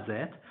amortize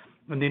that.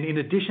 And then in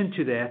addition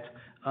to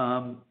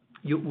that,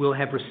 we'll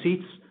have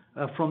receipts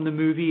from the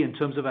movie in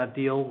terms of our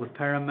deal with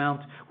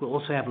Paramount. We'll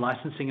also have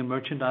licensing and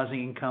merchandising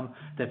income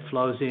that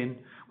flows in.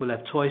 We'll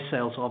have toy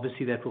sales,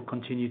 obviously, that will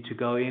continue to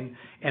go in.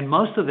 And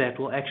most of that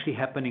will actually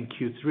happen in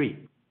Q3.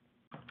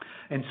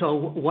 And so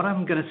what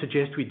I'm going to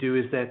suggest we do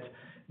is that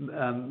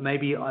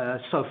maybe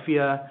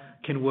Sophia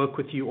can work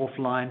with you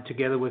offline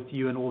together with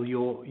you and all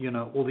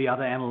the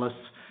other analysts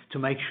to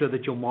make sure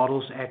that your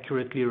models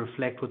accurately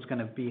reflect what's going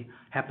to be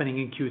happening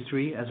in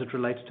Q3 as it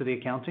relates to the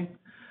accounting.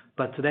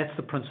 But that's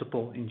the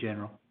principle in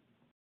general.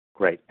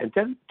 Great. And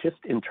then just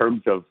in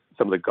terms of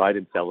some of the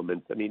guidance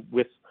elements, I mean,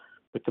 with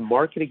the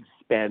marketing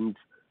spend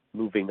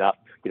moving up,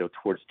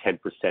 towards 10%,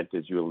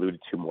 as you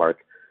alluded to, Mark,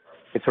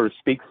 it sort of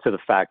speaks to the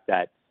fact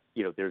that,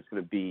 there's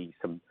going to be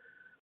some,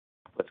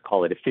 let's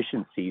call it,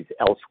 efficiencies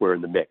elsewhere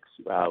in the mix.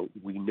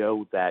 We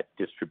know that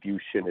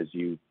distribution, as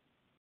you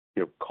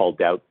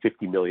called out,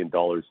 $50 million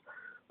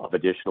of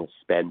additional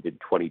spend in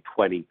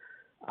 2020.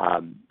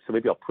 So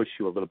maybe I'll push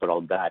you a little bit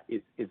on that.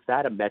 Is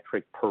that a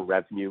metric per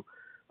revenue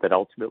that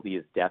ultimately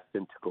is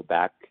destined to go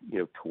back,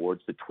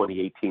 towards the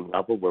 2018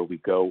 level where we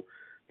go,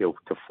 to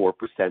 4%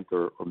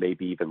 or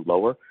maybe even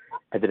lower?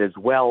 And then as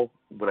well,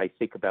 when I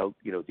think about,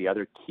 the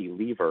other key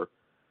lever,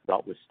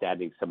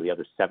 notwithstanding some of the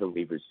other 7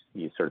 levers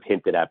you sort of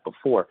hinted at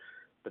before,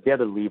 but the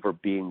other lever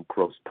being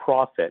gross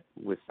profit,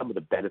 with some of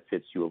the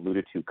benefits you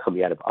alluded to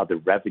coming out of other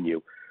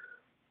revenue,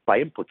 by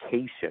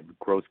implication,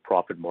 gross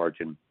profit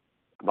margin,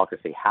 I'm not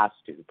going to say has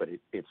to, but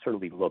it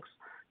certainly looks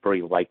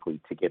very likely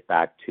to get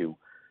back to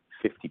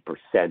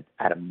 50%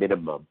 at a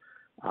minimum.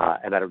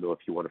 And I don't know if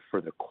you want to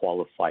further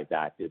qualify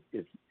that.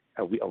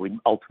 Are we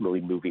ultimately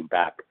moving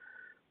back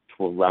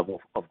to a level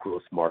of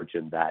gross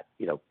margin that,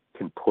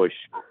 can push,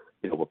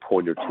 a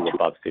point or two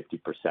above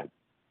 50%?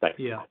 Thanks.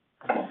 Yeah.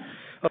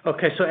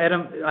 Okay, so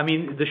Adam,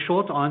 the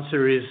short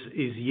answer is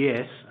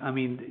yes.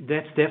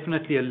 That's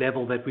definitely a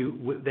level that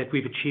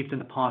we've achieved in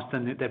the past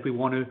and that we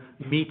want to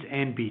meet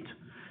and beat.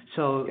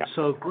 So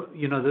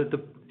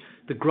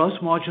the gross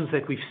margins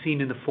that we've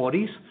seen in the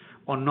 40s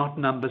are not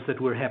numbers that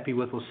we're happy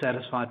with or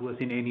satisfied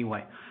with in any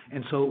way.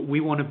 And so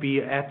we want to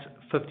be at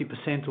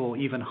 50% or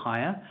even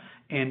higher,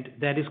 and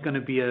that is going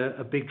to be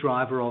a big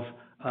driver of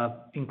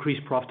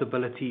increased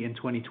profitability in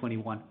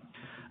 2021.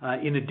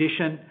 In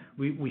addition,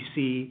 we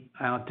see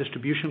our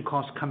distribution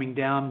costs coming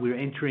down. We're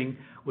entering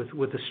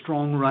with a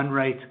strong run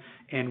rate,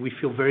 and we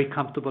feel very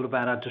comfortable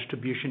about our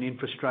distribution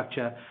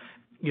infrastructure.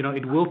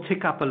 It will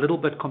tick up a little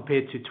bit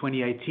compared to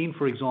 2018,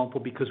 for example,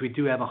 because we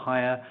do have a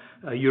higher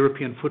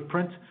European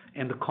footprint,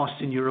 and the costs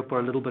in Europe are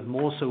a little bit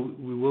more, so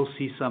we will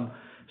see some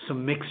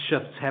mix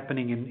shifts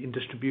happening in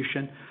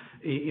distribution.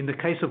 In the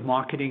case of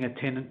marketing at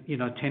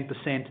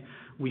 10%,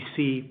 we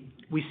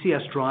see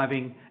us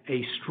driving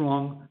a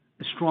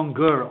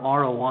stronger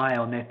ROI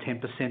on that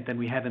 10% than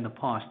we have in the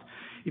past.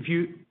 If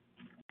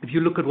you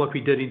look at what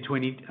we did in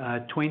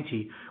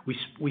 2020,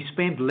 we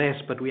spent less,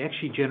 but we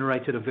actually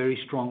generated a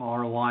very strong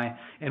ROI,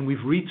 and we've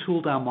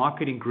retooled our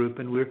marketing group,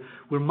 and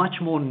we're much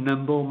more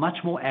nimble, much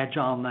more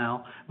agile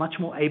now, much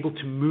more able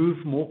to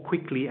move more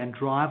quickly and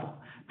drive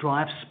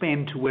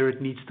spend to where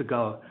it needs to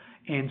go.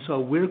 And so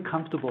we're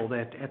comfortable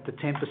that at the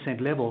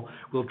 10% level,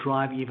 we'll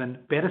drive even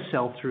better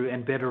sell-through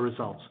and better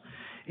results.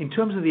 In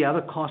terms of the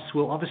other costs,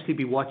 we'll obviously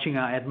be watching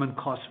our admin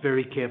costs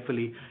very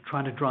carefully,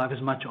 trying to drive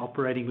as much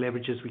operating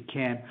leverage as we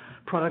can.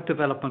 Product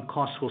development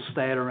costs will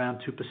stay at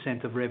around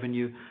 2% of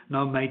revenue,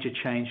 no major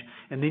change.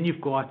 And then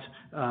you've got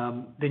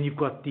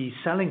the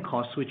selling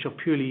costs, which are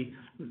purely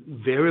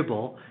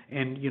variable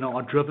and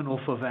are driven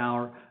off of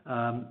our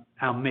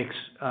mix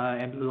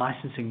and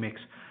licensing mix.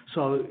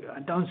 So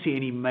I don't see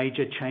any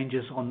major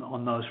changes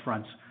on those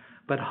fronts.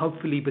 But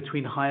hopefully,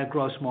 between higher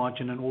gross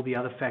margin and all the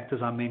other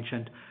factors I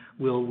mentioned,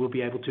 we'll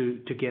be able to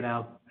get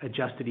our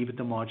adjusted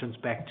EBITDA margins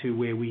back to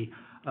where we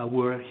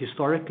were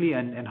historically,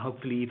 and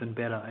hopefully even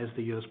better as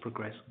the years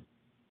progress.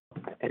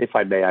 And if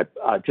I may,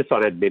 just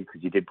on admin,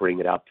 because you did bring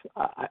it up,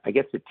 I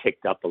guess it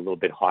ticked up a little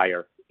bit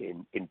higher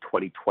in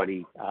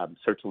 2020.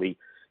 Certainly,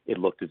 it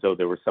looked as though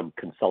there were some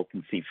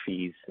consultancy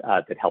fees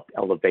that helped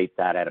elevate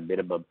that at a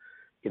minimum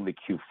in the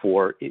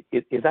Q4.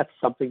 Is that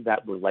something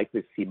that we're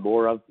likely to see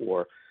more of,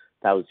 or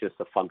that was just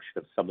a function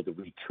of some of the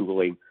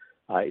retooling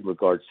in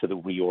regards to the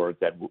reorg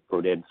that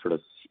Ronen sort of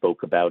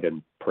spoke about,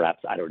 and perhaps,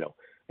 I don't know,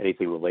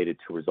 anything related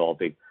to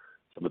resolving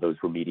some of those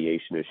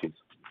remediation issues?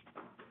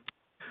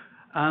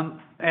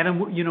 Adam,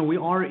 we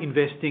are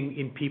investing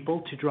in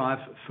people to drive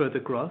further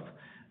growth,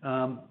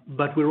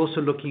 but we're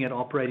also looking at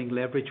operating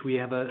leverage. We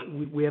have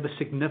a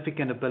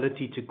significant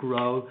ability to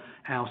grow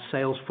our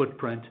sales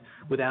footprint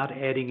without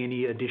adding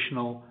any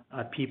additional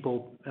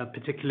people,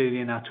 particularly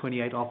in our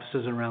 28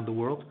 offices around the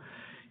world.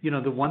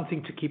 The one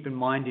thing to keep in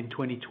mind in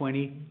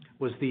 2020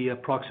 was the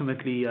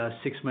approximately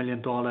 $6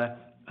 million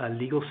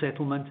legal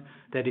settlement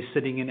that is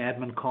sitting in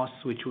admin costs,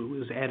 which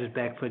was added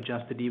back for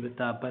adjusted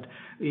EBITDA, but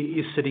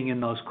is sitting in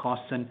those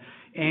costs,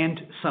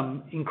 and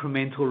some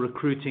incremental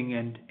recruiting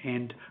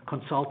and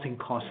consulting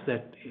costs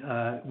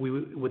that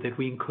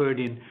we incurred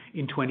in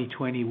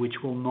 2020, which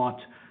will not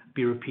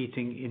be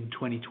repeating in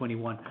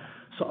 2021.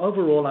 So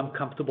overall, I'm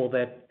comfortable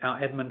that our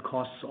admin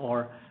costs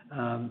are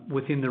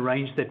within the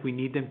range that we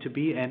need them to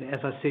be. And as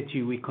I said to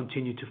you, we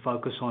continue to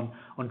focus on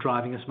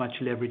driving as much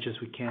leverage as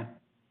we can.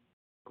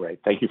 Great.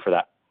 Thank you for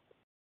that.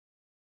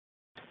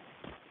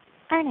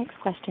 Our next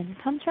question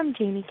comes from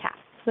Jamie Katz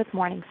with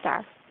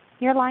Morningstar.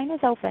 Your line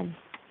is open.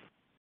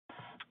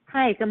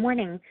 Hi, good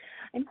morning.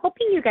 I'm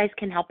hoping you guys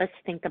can help us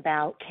think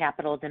about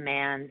capital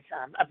demands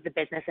of the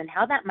business and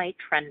how that might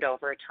trend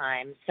over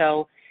time.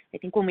 So I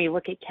think when we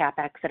look at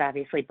CapEx, it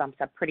obviously bumps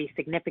up pretty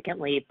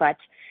significantly, but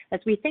as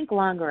we think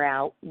longer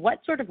out, what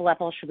sort of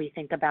level should we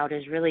think about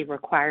is really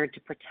required to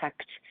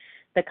protect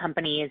the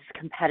company's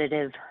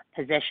competitive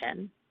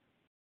position?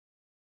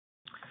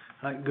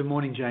 Good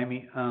morning,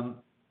 Jamie.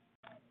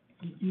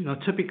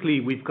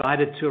 Typically we've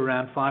guided to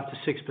around 5 to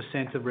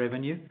 6% of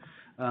revenue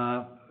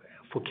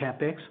for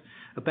CapEx.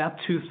 About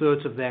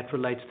 2/3 of that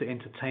relates to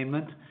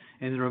entertainment,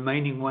 and the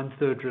remaining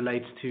 1/3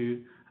 relates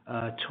to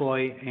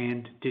toy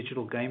and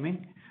digital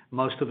gaming,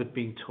 most of it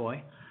being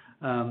toy.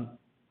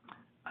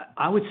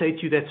 I would say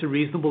to you that's a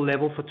reasonable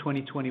level for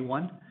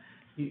 2021.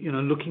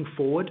 Looking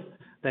forward,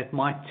 that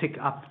might tick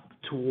up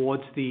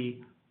towards the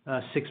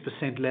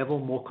 6% level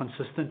more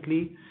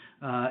consistently.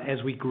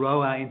 As we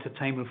grow our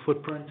entertainment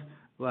footprint,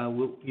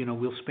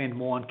 we'll spend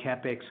more on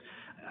CapEx.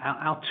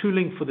 Our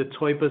tooling for the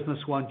toy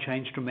business won't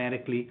change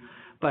dramatically,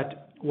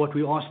 But what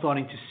we are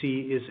starting to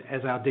see is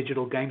as our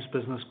digital games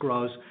business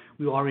grows,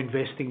 we are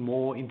investing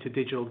more into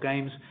digital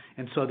games,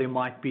 and so there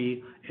might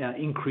be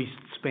increased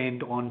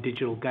spend on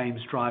digital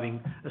games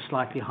driving a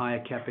slightly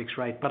higher capex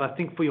rate. But I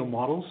think for your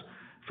models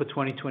for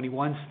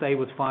 2021, stay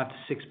with 5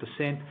 to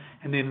 6%,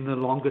 and then in the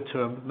longer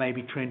term,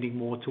 maybe trending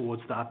more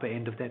towards the upper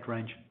end of that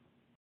range.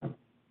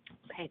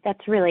 Okay,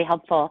 that's really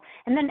helpful.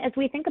 And then as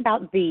we think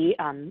about the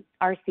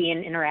RC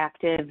and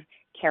interactive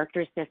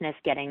characters business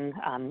getting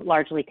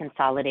largely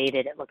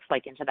consolidated, it looks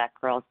like, into that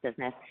girls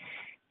business,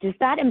 does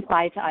that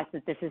imply to us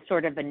that this is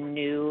sort of a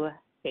new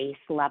base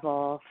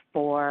level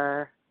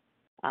for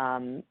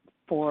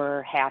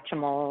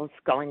Hatchimals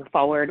going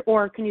forward?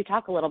 Or can you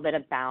talk a little bit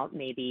about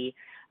maybe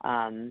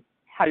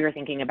how you're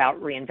thinking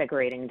about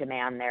reinvigorating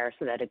demand there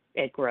so that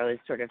it grows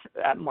sort of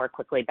more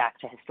quickly back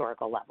to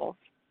historical levels?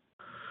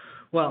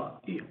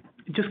 Well,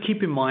 just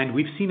keep in mind,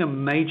 we've seen a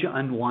major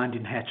unwind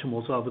in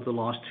Hatchimals over the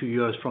last 2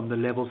 years from the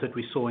levels that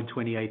we saw in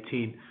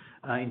 2018.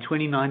 In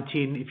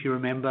 2019, if you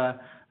remember,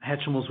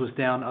 Hatchimals was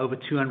down over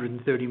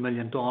 $230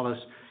 million.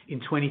 In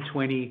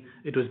 2020,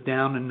 it was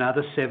down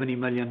another $70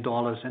 million,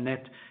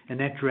 and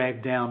that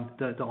dragged down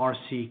the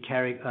RC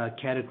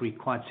category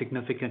quite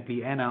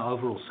significantly, and our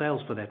overall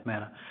sales for that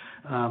matter.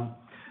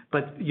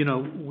 But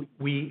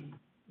we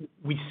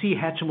see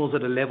Hatchimals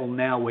at a level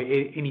now where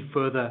any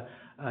further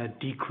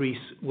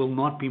decrease will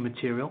not be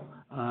material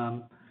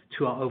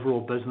to our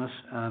overall business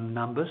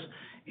numbers.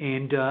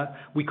 And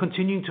we're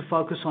continuing to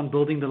focus on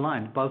building the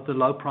line, both the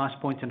low price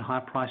point and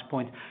high price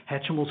point.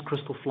 Hatchimals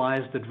Crystal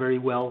Flyers did very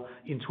well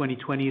in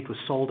 2020. It was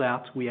sold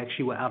out. We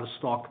actually were out of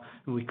stock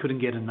and we couldn't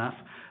get enough.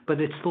 But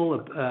it's still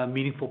a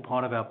meaningful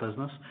part of our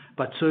business,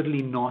 but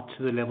certainly not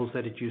to the levels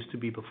that it used to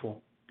be before.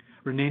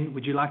 Renan,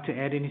 would you like to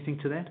add anything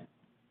to that?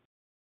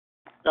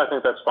 I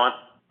think that's fine.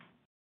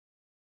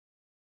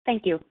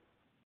 Thank you.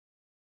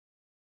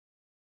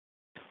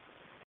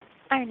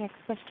 Our next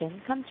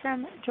question comes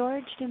from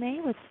George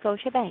Doumet with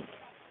Scotiabank.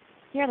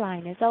 Your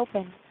line is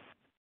open.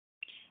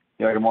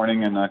 Yeah, good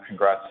morning, and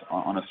congrats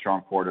on a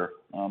strong quarter.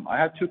 I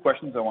had two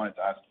questions I wanted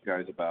to ask you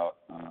guys about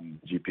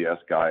GPS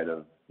guide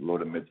of low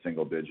to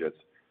mid-single digits.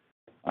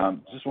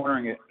 Just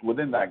wondering,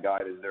 within that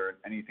guide, is there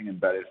anything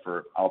embedded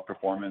for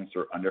outperformance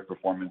or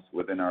underperformance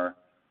within our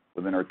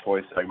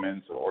toy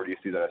segments, or do you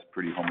see that as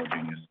pretty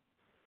homogeneous?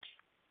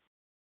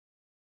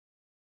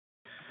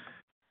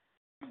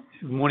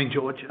 Good morning,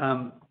 George.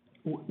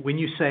 When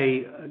you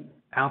say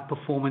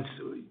outperformance,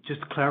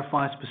 just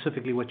clarify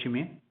specifically what you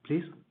mean,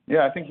 please.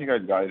 Yeah, I think you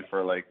guys guided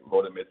for like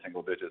low to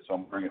mid-single digits. So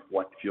I'm wondering if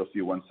you'll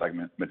see one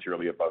segment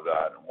materially above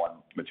that and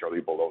one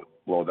materially below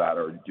that,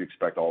 or do you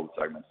expect all the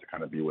segments to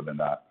kind of be within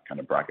that kind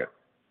of bracket?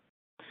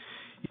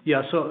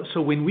 Yeah,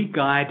 so when we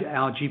guide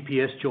our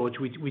GPS, George,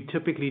 we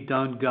typically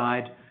don't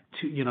guide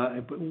to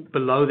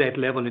below that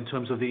level in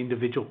terms of the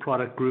individual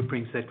product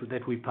groupings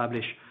that we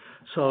publish.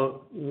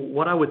 So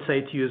what I would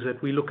say to you is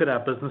that we look at our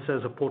business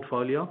as a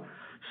portfolio,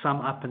 some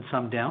up and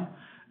some down.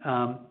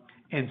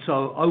 And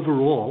so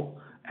overall,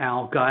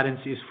 our guidance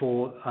is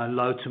for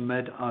low to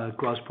mid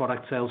gross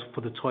product sales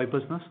for the toy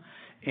business.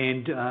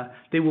 And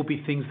there will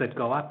be things that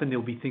go up and there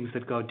will be things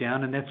that go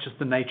down, and that's just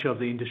the nature of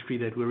the industry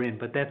that we're in.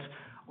 But that's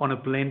on a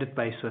blended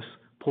basis,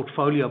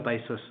 portfolio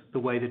basis, the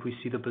way that we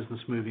see the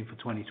business moving for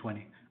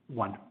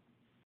 2021.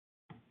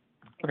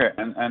 Okay,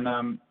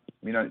 and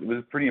it was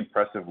a pretty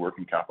impressive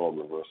working capital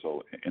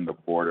reversal in the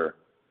quarter.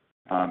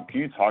 Can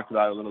you talk to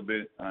that a little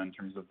bit in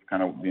terms of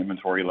kind of the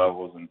inventory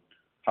levels, and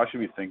how should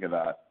we think of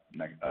that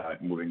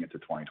moving into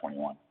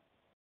 2021?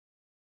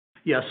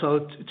 Yeah, so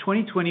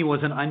 2020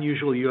 was an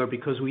unusual year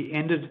because we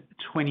ended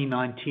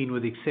 2019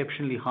 with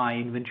exceptionally high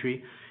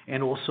inventory,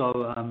 and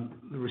also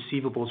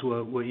receivables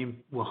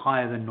were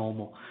higher than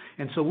normal.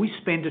 And so we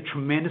spent a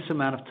tremendous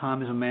amount of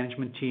time as a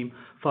management team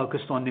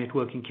focused on net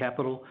working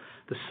capital.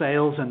 The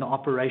sales and the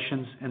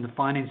operations and the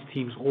finance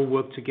teams all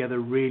worked together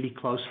really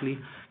closely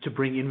to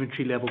bring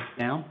inventory levels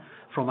down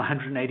from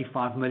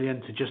 185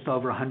 million to just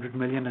over 100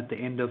 million at the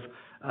end of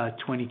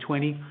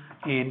 2020.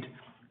 And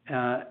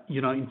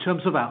in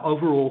terms of our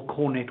overall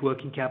core net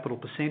working capital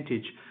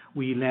percentage,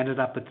 we landed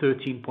up at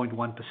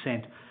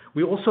 13.1%.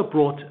 We also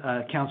brought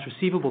accounts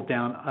receivable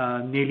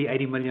down nearly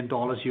 $80 million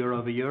year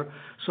over year.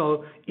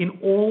 So in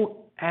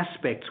all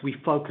aspects, we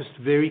focused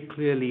very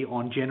clearly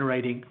on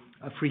generating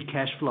a free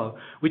cash flow,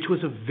 which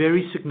was a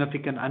very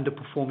significant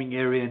underperforming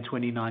area in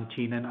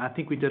 2019. And I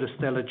think we did a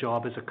stellar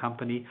job as a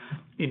company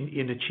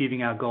in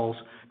achieving our goals.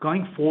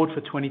 Going forward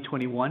for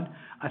 2021,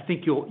 I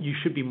think you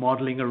should be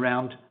modeling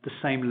around the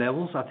same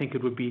levels. I think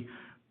it would be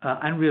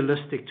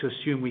unrealistic to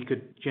assume we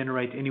could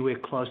generate anywhere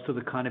close to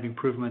the kind of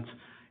improvements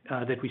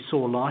that we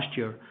saw last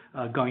year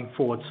going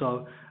forward.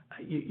 So,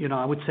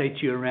 I would say to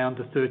you around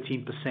the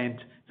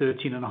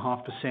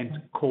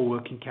 13.5% core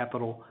working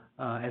capital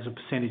as a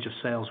percentage of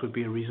sales would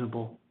be a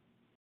reasonable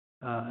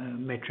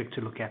metric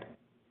to look at.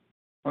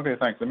 Okay,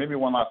 thanks. And maybe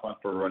one last one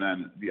for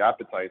Ronan. The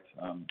appetite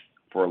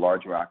for a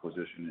larger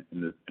acquisition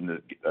in the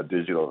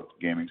digital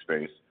gaming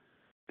space,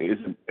 is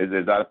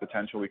that a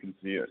potential we can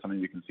see, or something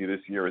you can see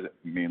this year, or is it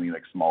mainly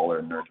like smaller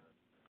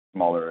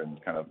smaller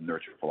and kind of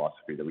nurture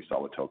philosophy that we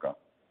saw with Toka?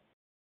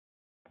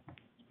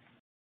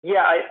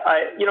 Yeah,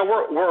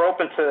 we're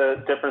open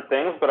to different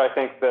things, but I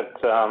think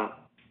that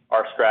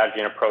our strategy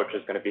and approach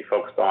is going to be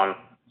focused on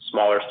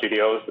smaller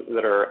studios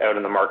that are out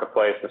in the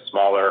marketplace, the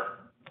smaller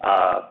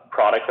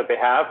products that they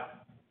have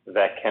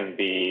that can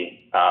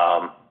be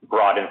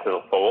brought into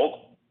the fold.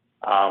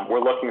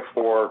 We're looking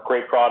for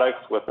great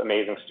products with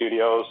amazing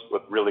studios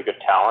with really good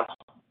talent,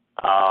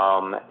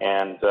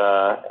 and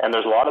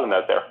there's a lot of them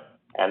out there,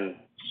 and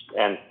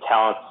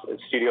talent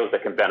studios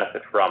that can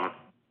benefit from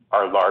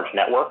our large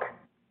network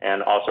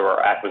and also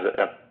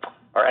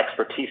our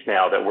expertise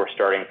now that we're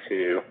starting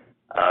to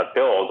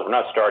build. We're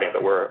not starting,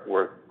 but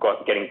we're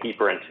getting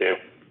deeper into,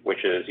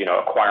 which is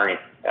acquiring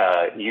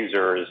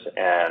users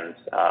and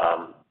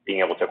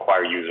being able to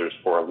acquire users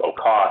for low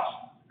cost.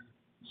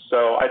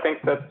 So I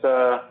think that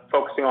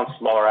focusing on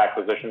smaller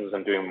acquisitions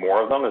and doing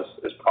more of them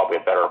is probably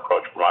a better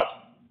approach for us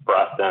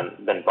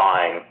than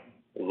buying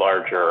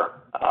larger,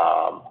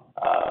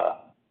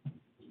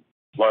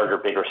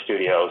 bigger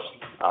studios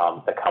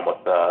that come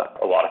with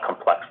a lot of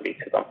complexity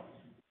to them.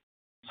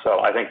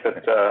 So I think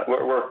that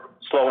we're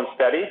slow and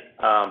steady,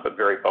 but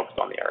very focused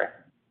on the area.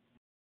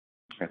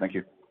 Okay, thank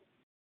you.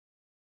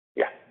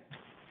 Yeah.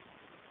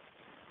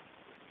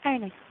 Our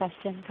next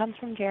question comes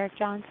from Garrett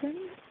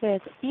Johnson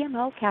with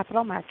BMO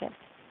Capital Markets.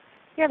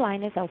 Your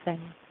line is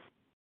open.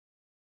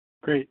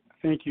 Great.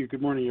 Thank you.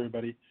 Good morning,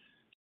 everybody.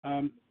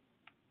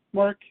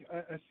 Mark,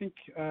 I think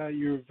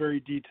you're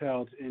very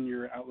detailed in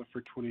your outlook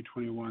for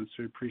 2021,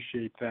 so I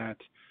appreciate that.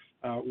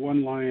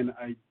 One line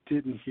I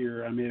didn't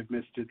hear, I may have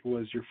missed it,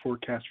 was your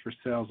forecast for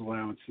sales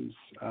allowances.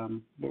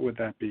 What would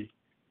that be?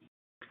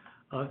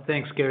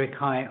 Thanks, Garrick.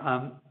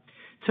 Hi.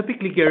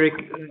 Typically, Garrick,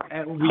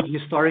 we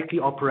historically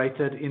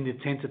operated in the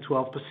 10 to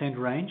 12%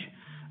 range.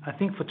 I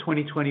think for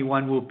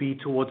 2021 we'll be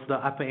towards the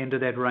upper end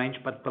of that range,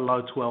 but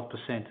below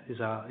 12%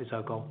 is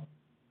our goal.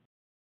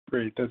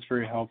 Great, that's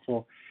very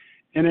helpful.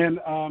 And then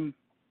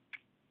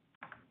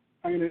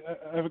I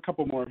have a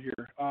couple more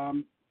here.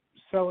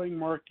 Selling,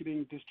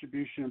 marketing,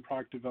 distribution, and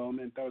product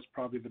development, that was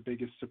probably the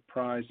biggest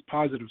surprise,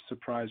 positive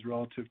surprise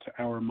relative to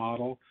our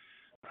model.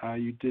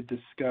 You did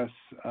discuss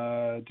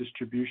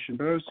distribution,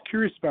 but I was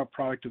curious about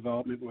product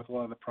development with a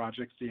lot of the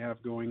projects you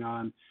have going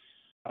on.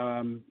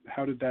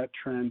 How did that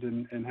trend,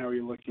 and how are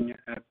you looking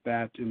at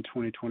that in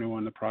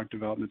 2021, the product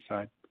development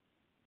side?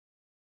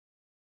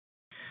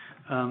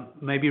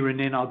 Maybe,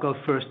 René, I'll go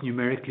first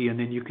numerically, and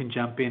then you can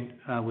jump in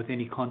with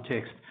any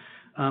context.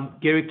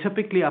 Gary,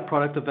 typically our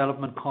product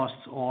development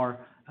costs are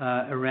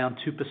around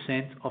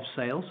 2% of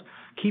sales.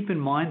 Keep in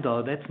mind,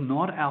 though, that's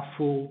not our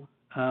full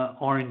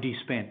R&D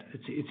spend.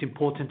 It's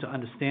important to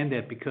understand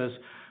that because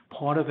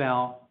part of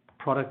our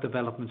product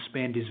development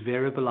spend is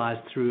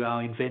variabilized through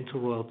our inventor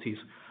royalties,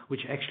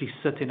 which actually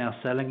sit in our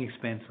selling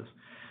expenses.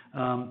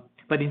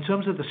 But in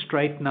terms of the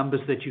straight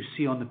numbers that you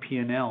see on the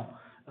P&L,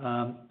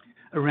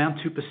 around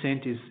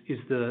 2% is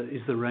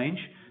the range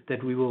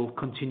that we will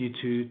continue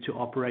to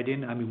operate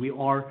in. I mean, we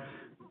are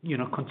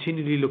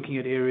continually looking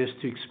at areas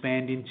to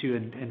expand into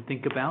and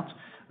think about.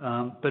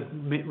 But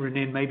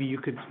René, maybe you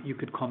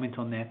could comment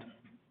on that.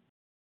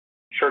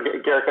 Sure,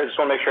 Garrick. I just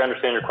want to make sure I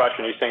understand your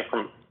question. Are you saying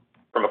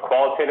from a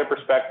qualitative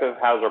perspective,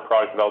 how's our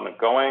product development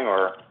going,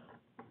 or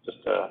just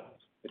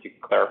if you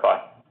could clarify?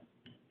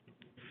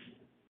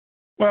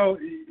 Well,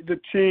 the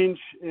change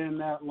in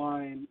that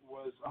line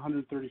was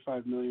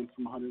 $135 million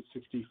from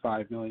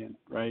 $165 million,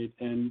 right?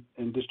 And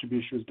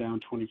distribution was down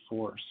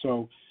 24.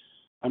 So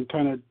I'm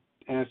kind of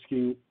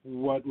asking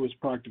what was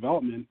product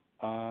development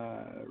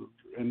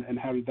and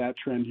how did that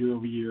trend year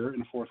over year in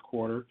the fourth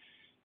quarter,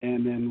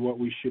 and then what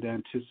we should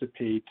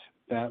anticipate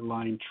that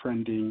line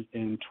trending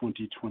in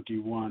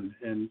 2021.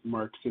 And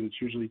Mark said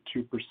it's usually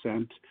 2%,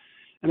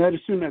 and I'd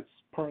assume that's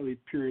partly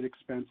period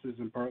expenses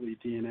and partly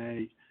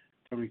D&A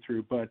coming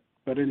through. But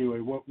anyway,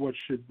 what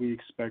should we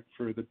expect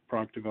for the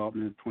product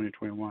development in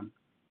 2021?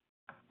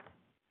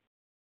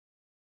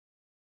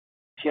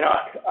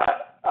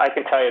 I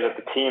can tell you that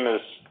the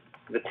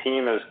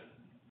team is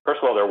first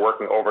of all, they're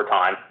working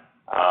overtime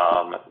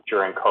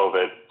during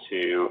COVID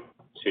to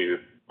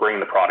bring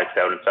the products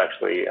out. It's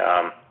actually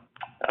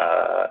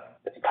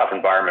it's a tough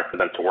environment for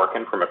them to work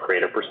in from a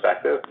creative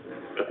perspective,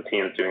 but the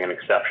team is doing an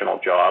exceptional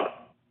job,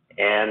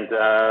 and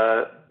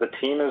the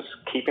team is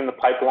keeping the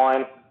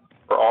pipeline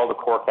for all the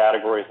core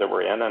categories that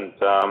we're in, and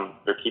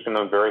they're keeping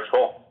them very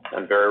full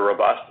and very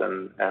robust,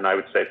 and I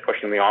would say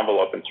pushing the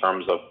envelope in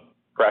terms of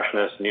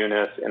freshness,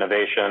 newness,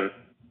 innovation,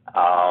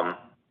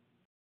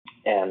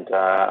 and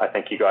I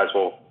think you guys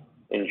will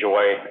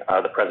enjoy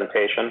the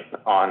presentation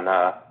on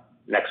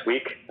next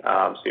week,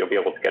 so you'll be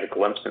able to get a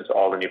glimpse into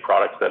all the new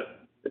products that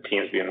the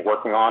team's been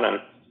working on, and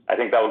I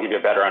think that will give you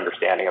a better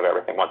understanding of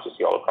everything once you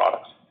see all the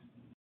products.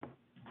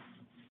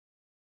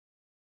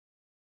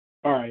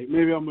 All right,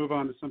 maybe I'll move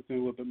on to something a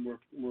little bit more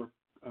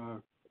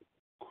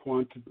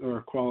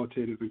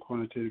qualitative than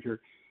quantitative here.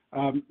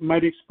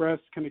 Mighty Express,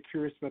 kind of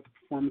curious about the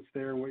performance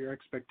there and what your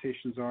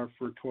expectations are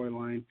for toy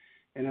line.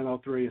 And then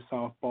I'll throw you a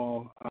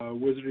softball.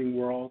 Wizarding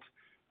World,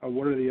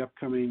 what are the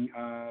upcoming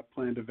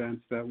planned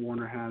events that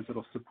Warner has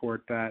that'll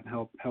support that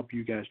and help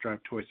you guys drive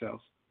toy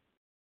sales?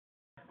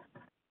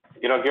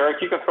 You know, Garrick,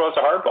 you can throw us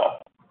a hardball.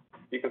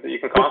 You can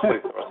constantly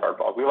throw us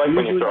hardballs. We like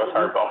when you throw us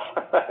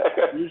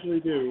hardballs. Usually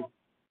do.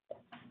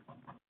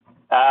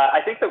 I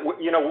think that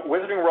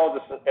Wizarding World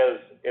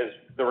is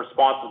the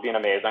response has been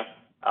amazing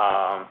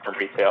from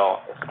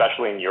retail,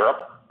 especially in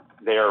Europe.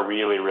 They are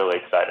really, really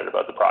excited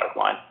about the product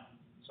line.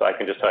 So I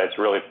can just tell you, it's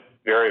really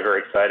very,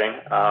 very exciting.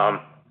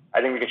 I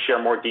think we can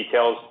share more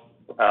details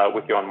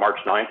with you on March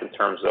 9th in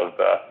terms of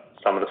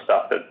some of the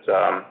stuff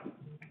that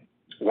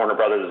Warner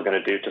Brothers is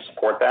going to do to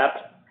support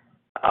that.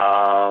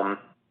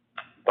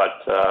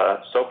 But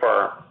so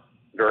far,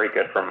 very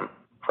good from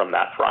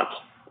that front.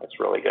 It's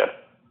really good.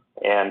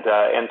 And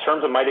in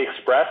terms of Mighty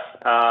Express,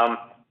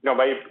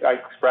 Mighty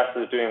Express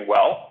is doing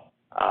well.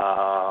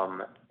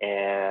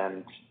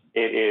 And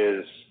it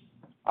is,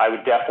 I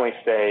would definitely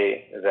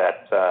say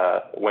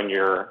that when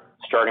you're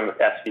starting with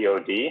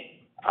SVOD,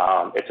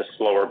 it's a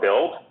slower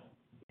build.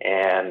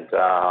 And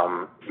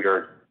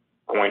we're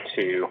going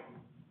to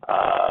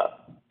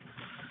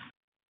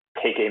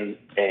take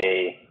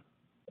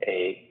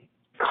a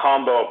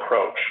combo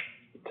approach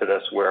to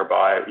this,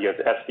 whereby you have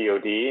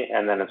SVOD,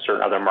 and then in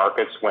certain other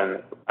markets,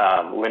 when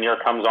linear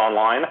comes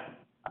online,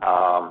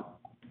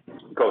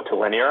 go to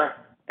linear.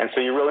 And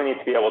so you really need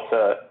to be able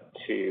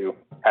to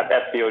have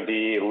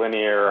SVOD,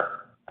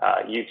 linear,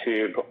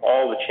 YouTube,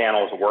 all the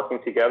channels working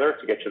together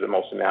to get you the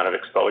most amount of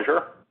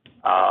exposure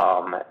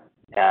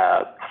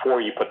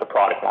before you put the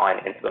product line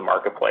into the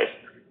marketplace.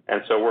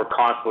 And so we're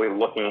constantly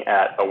looking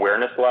at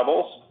awareness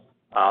levels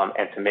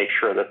and to make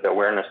sure that the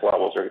awareness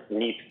levels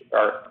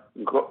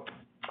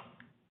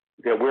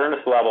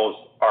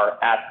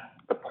are at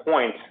the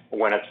point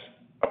when it's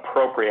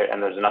appropriate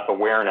and there's enough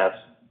awareness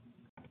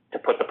to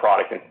put the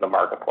product into the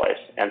marketplace.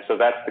 And so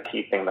that's the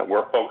key thing that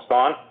we're focused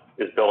on,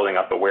 is building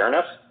up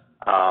awareness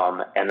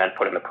and then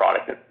putting the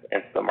product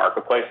into the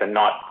marketplace, and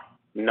not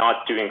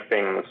doing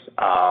things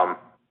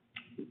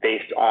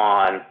based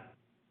on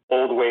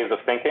old ways of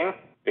thinking,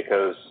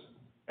 because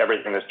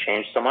everything has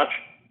changed so much.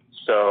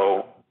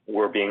 So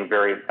we're being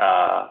very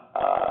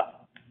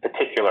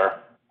particular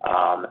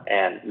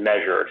and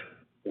measured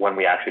when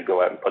we actually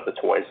go out and put the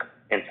toys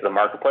into the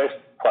marketplace,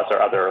 plus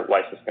our other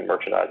licensing and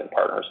merchandising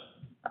partners.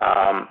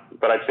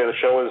 But I'd say the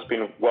show has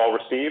been well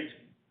received,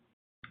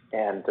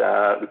 and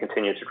we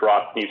continue to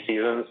drop new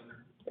seasons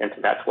into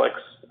Netflix,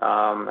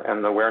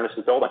 and the awareness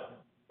is building.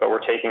 But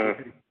we're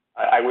taking,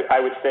 I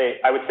would say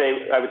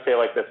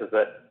like this, is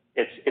that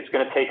it's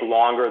going to take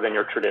longer than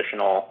your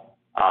traditional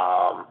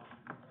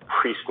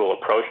preschool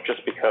approach,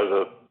 just because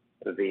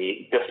of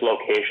the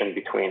dislocation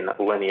between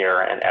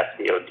linear and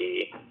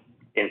SVOD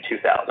in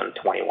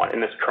 2021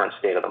 in this current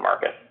state of the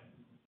market.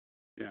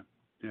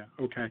 Yeah,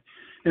 okay.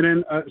 And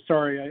then,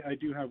 sorry, I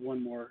do have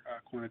one more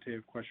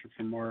quantitative question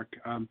from Mark.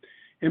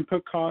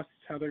 Input costs,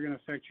 how they're going to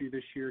affect you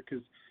this year,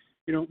 because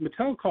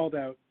Mattel called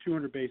out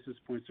 200 basis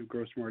points of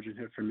gross margin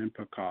hit from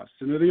input costs,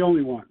 and they're the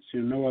only ones.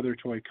 No other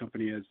toy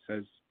company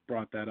has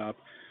brought that up.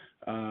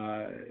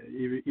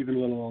 Even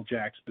little old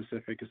Jack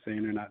specific is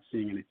saying they're not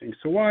seeing anything.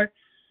 So what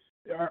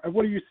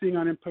are you seeing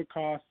on input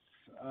costs?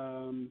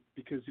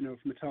 Because if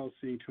Mattel is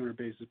seeing 200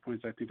 basis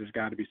points, I think there's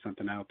got to be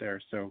something out there.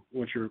 So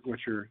what's your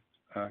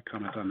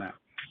comment on that?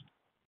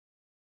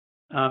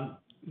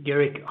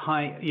 Garrick,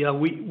 hi. Yeah,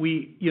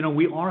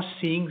 we are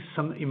seeing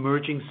some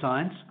emerging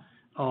signs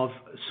of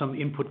some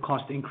input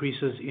cost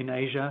increases in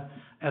Asia.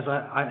 As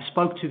I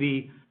spoke to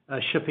the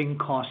shipping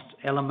cost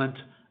element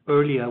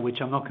earlier, which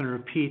I'm not going to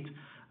repeat.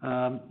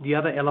 The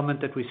other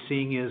element that we're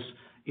seeing is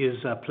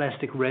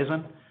plastic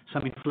resin,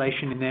 some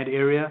inflation in that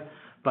area.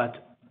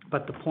 But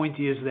the point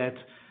is that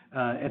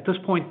at this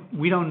point,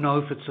 we don't know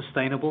if it's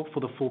sustainable for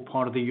the full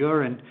part of the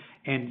year, and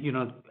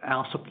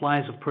our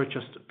suppliers have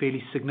purchased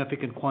fairly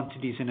significant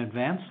quantities in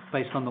advance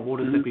based on the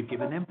orders that we've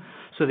given them.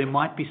 So there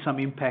might be some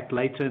impact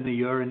later in the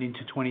year and into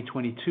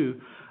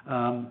 2022.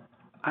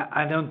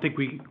 I don't think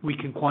we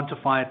can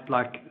quantify it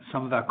like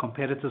some of our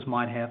competitors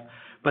might have,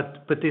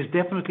 but there's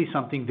definitely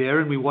something there,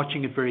 and we're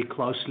watching it very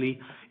closely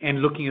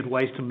and looking at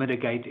ways to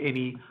mitigate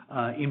any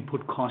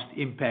input cost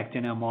impact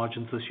in our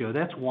margins this year.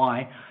 That's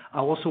why I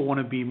also want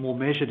to be more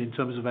measured in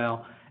terms of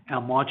our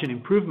margin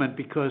improvement,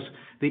 because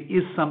there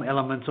is some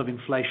elements of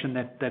inflation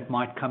that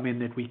might come in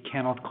that we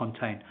cannot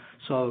contain.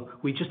 So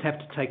we just have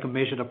to take a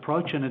measured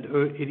approach, and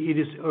it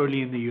is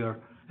early in the year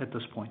at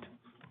this point.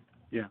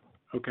 Yeah.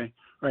 Okay.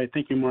 All right.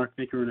 Thank you, Mark.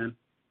 Thank you, Renan.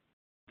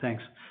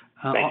 Thanks.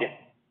 Thank you.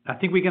 I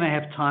think we're going to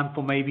have time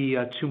for maybe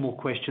 2 more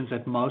questions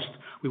at most.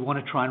 We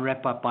want to try and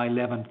wrap up by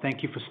 11.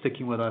 Thank you for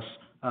sticking with us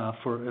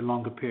for a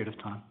longer period of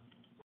time.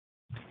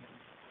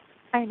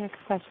 Our next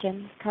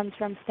question comes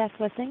from Steph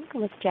Wissink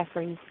with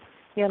Jefferies.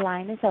 Your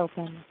line is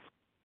open.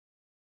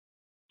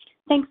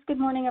 Thanks. Good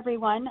morning,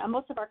 everyone.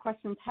 Most of our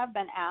questions have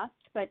been asked,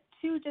 but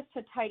 2 just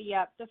to tidy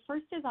up. The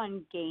first is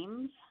on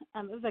games.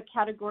 It was a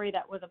category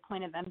that was a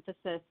point of emphasis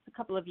a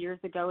couple of years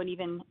ago, and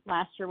even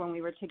last year when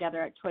we were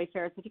together at Toy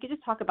Fair. So if you could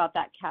just talk about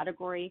that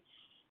category,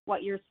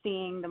 what you're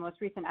seeing, the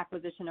most recent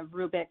acquisition of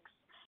Rubik's,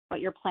 what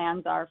your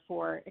plans are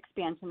for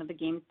expansion of the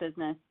games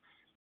business.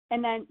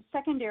 And then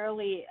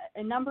secondarily,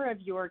 a number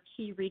of your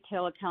key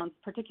retail accounts,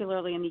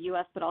 particularly in the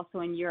US, but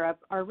also in Europe,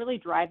 are really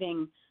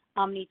driving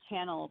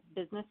omni-channel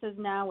businesses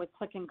now with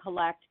click and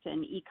collect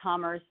and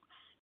e-commerce.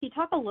 Can you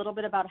talk a little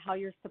bit about how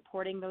you're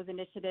supporting those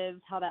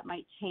initiatives, how that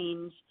might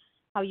change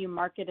how you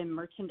market and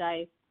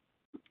merchandise,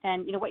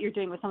 and what you're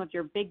doing with some of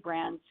your big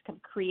brands to kind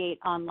of create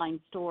online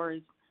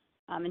stores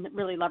and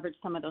really leverage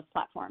some of those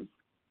platforms?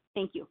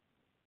 Thank you.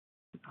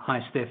 Hi,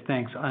 Steph.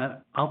 Thanks.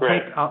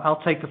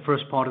 I'll take the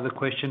first part of the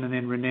question, and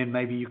then René,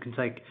 maybe you can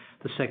take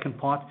the second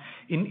part.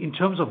 In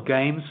terms of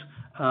games,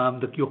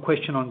 your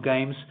question on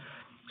games,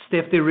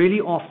 Steph, there really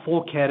are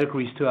 4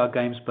 categories to our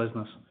games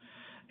business,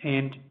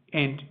 and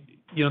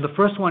the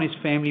first one is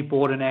family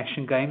board and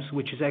action games,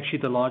 which is actually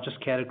the largest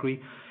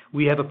category.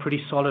 We have a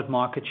pretty solid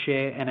market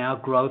share, and our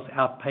growth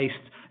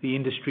outpaced the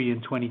industry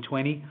in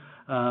 2020.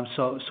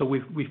 So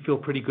we feel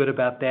pretty good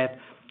about that.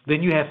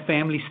 Then you have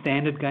family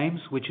standard games,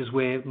 which is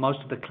where most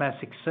of the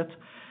classics sit.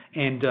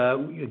 And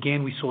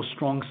again, we saw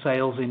strong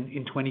sales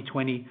in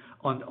 2020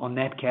 on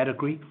that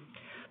category.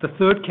 The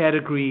third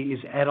category is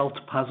adult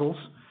puzzles.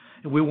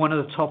 We're one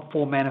of the top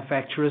 4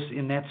 manufacturers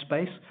in that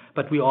space,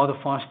 but we are the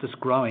fastest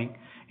growing.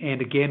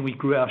 And again, we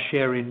grew our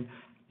share in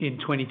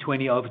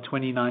 2020 over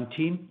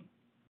 2019.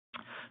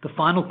 The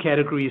final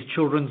category is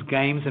children's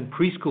games and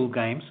preschool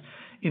games.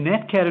 In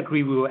that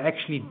category, we were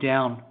actually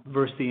down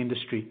versus the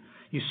industry.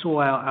 You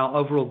saw our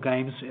overall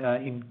games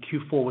in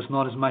Q4 was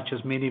not as much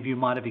as many of you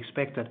might have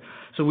expected.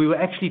 So we were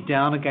actually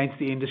down against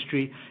the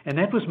industry, and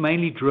that was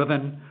mainly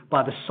driven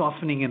by the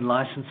softening in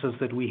licenses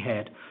that we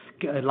had.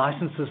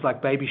 Licenses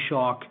like Baby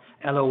Shark,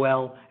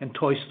 LOL, and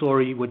Toy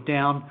Story were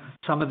down.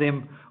 Some of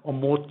them are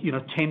more,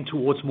 tend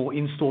towards more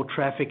in-store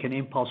traffic and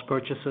impulse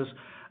purchases.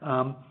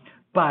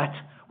 But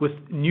with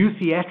new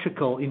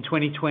theatrical in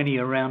 2020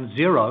 around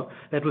 0,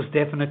 that was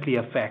definitely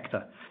a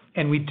factor.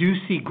 And we do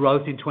see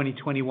growth in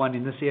 2021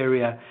 in this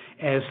area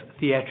as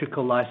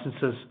theatrical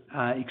licenses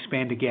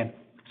expand again.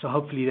 So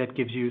hopefully that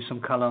gives you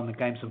some color on the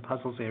games and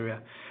puzzles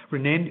area.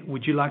 René,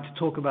 would you like to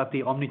talk about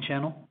the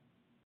omni-channel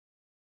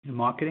in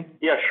marketing?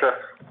 Yeah, sure.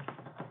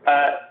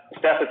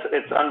 Steph,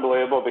 it's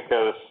unbelievable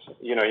because,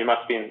 you must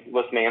have been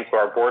listening into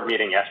our board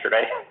meeting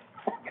yesterday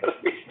because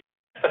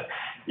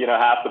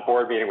half the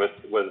board meeting was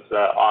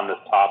on this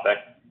topic.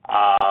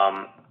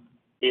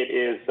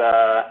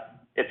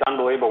 It's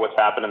unbelievable what's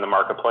happened in the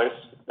marketplace.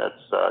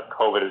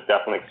 COVID has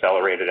definitely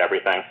accelerated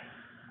everything.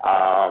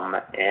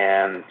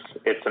 And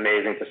it's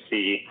amazing to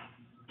see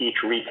each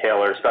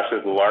retailer,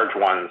 especially the large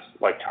ones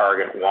like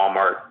Target and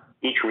Walmart,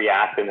 each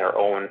react in their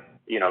own,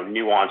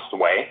 nuanced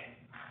way.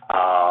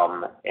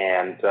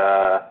 And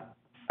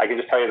I can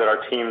just tell you that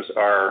our teams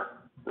are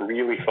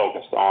really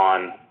focused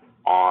on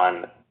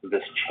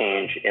this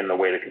change in the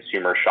way the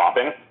consumer is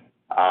shopping,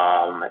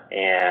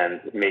 and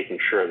making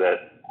sure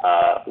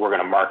that we're going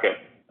to market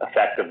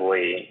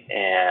effectively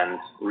and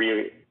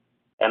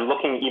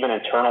looking even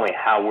internally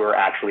how we're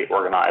actually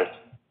organized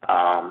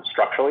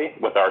structurally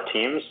with our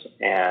teams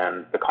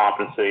and the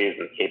competencies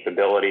and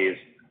capabilities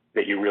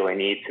that you really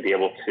need to be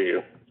able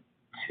to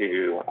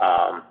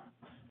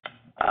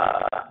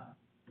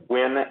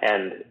win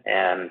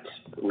and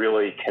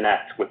really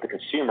connect with the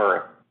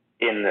consumer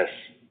in this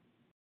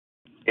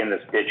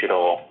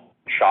digital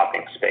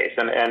shopping space.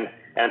 And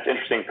it's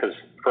interesting because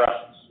for us,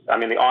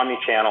 the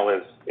omni-channel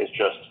is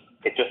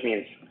just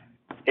means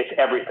it's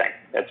everything.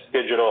 It's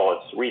digital,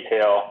 it's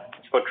retail,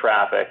 it's foot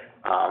traffic.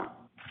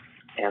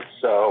 And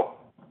so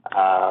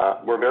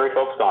we're very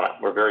focused on it.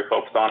 We're very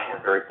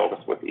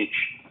focused with each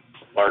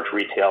large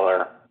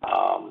retailer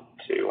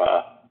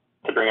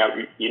to bring out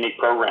unique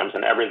programs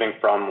and everything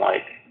from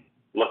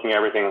looking at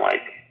everything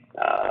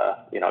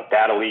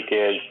data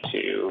leakage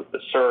to the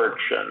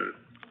search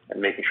and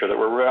making sure that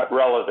we're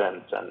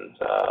relevant, and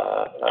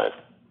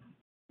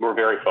we're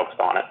very focused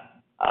on it.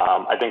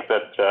 I think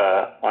that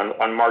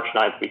on March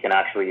 9th, we can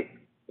actually,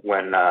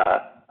 when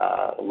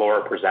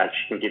Laura presents,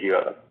 she can give you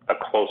a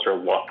closer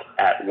look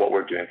at what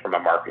we're doing from a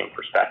marketing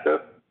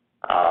perspective,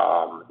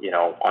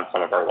 on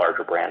some of our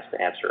larger brands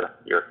to answer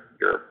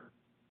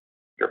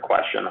your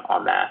question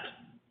on that.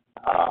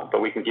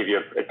 But we can give you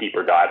a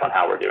deeper dive on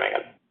how we're doing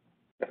it,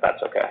 if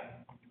that's okay.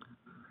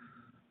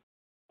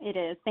 It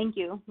is. Thank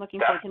you. Looking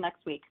forward to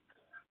next week.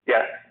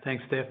 Yeah.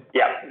 Thanks, Steph.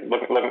 Yeah.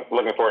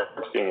 Looking forward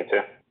to seeing you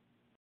too.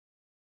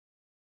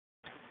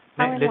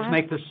 Let's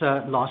make this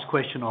last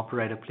question,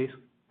 operator, please.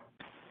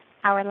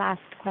 Our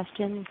last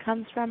question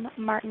comes from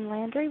Martin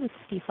Landry with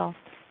Stifel.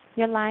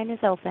 Your line is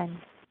open.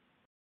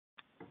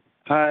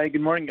 Hi,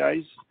 good morning,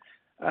 guys.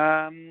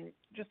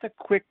 Just a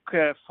quick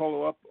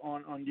follow-up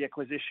on the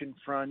acquisition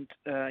front.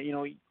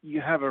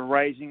 You have a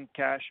rising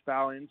cash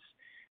balance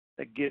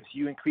that gives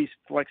you increased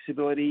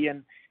flexibility.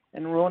 And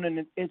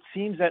Ronan, it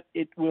seems that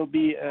it will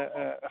be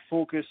a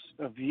focus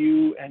of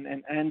you and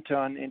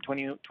Anton in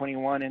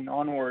 2021 and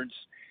onwards.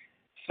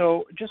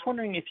 So just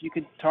wondering if you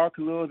could talk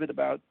a little bit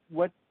about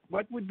what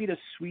would be the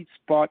sweet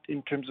spot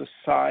in terms of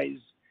size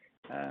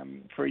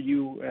for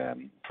you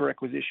for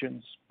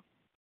acquisitions?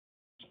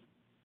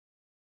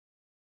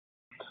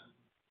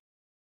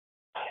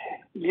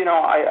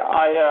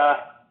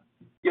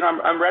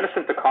 I'm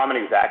reticent to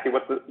comment exactly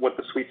what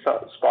the sweet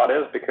spot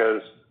is,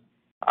 because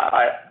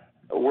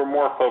we're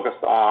more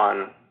focused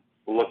on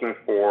looking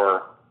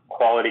for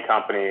quality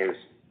companies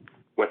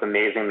with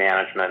amazing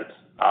management,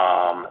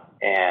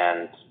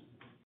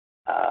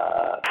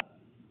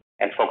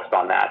 and focused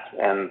on that.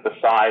 And the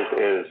size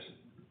is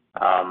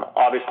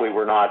obviously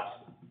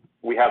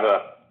we have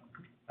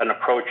an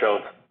approach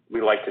of,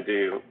 we like to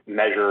do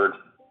measured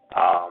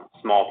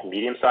small to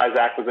medium-sized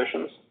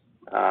acquisitions,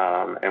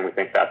 and we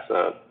think that's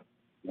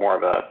more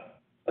of a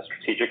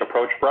strategic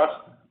approach for us.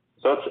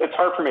 So it's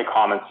hard for me to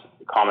comment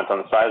on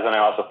the size, and I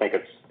also think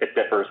it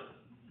differs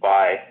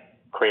by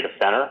creative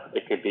center.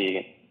 It could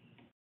be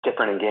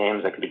different in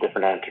games, it could be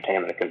different in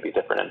entertainment, it could be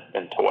different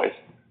in toys.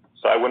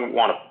 So I wouldn't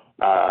want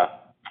to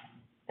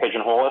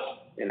pigeonhole us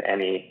in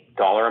any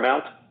dollar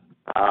amount.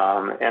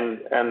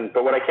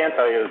 But what I can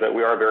tell you is that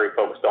we are very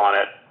focused on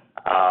it,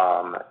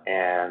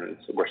 and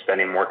we're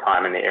spending more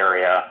time in the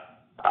area.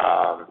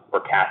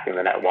 We're casting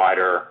the net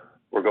wider.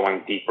 We're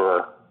going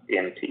deeper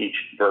into each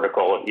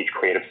vertical of each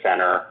creative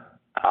center,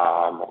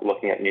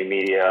 looking at new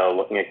media,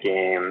 looking at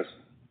games,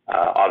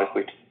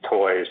 obviously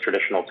toys,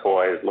 traditional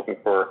toys, looking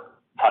for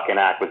tuck-in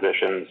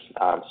acquisitions,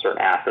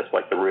 certain assets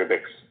like the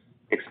Rubik's,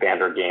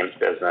 expand our games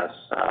business,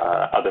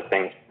 other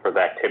things for the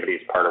activities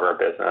part of our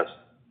business.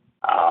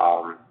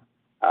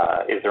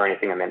 Is there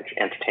anything in the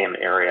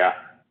entertainment area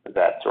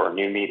or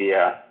new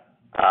media?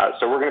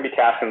 So we're going to be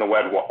casting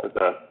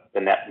the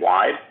net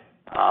wide.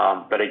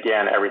 But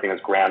again, everything is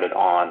grounded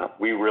on,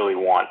 we really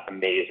want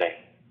amazing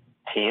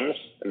teams,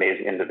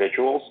 amazing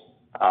individuals.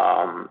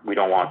 We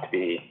don't want to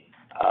be,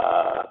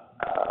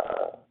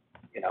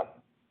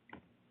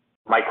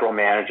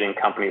 micromanaging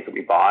companies that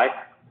we buy.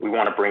 We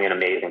want to bring in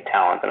amazing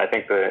talent. And I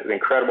think the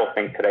incredible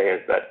thing today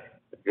is that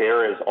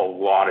there is a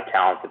lot of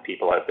talented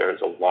people out there.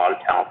 There's a lot of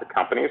talented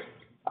companies.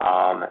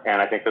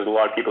 And I think there's a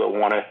lot of people that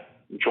want to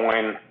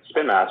join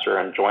Spin Master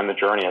and join the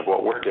journey of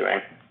what we're doing.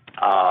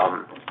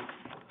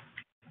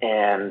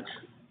 And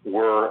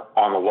we're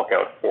on the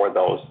lookout for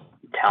those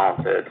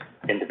talented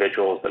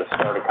individuals that have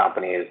started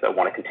companies, that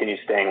want to continue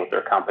staying with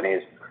their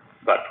companies,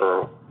 but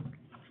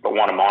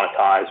want to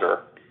monetize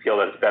or feel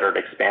that it's better to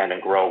expand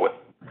and grow with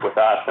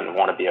us and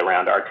want to be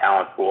around our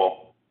talent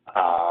pool,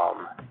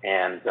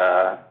 and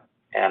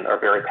are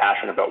very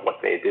passionate about what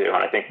they do.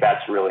 And I think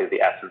that's really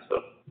the essence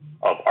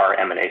of our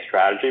M&A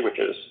strategy, which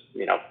is,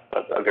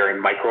 a very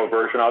micro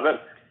version of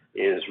it,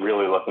 is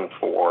really looking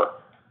for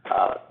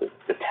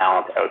the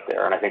talent out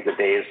there. And I think the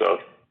days of,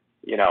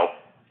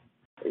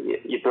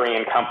 you bring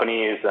in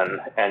companies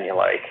and you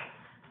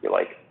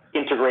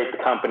integrate the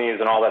companies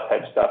and all that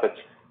type of stuff. It's,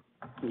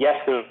 yes,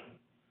 there's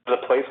a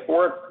place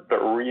for it, but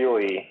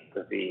really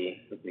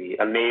the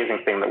amazing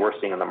thing that we're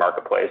seeing in the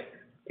marketplace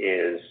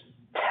is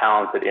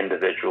talented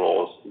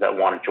individuals that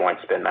want to join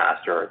Spin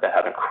Master, that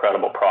have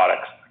incredible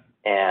products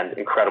and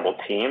incredible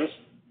teams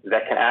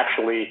that can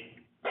actually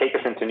take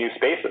us into new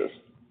spaces.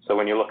 So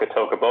when you look at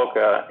Toca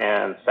Boca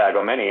and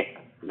Sago Mini,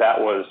 that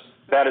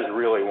is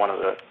really one of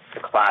the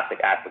classic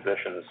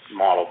acquisitions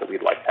models that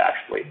we'd like to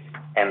actually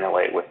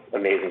emulate with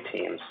amazing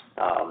teams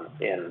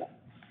in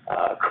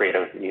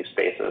creative new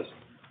spaces.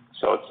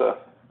 So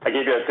I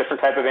gave you a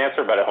different type of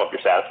answer, but I hope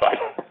you're satisfied.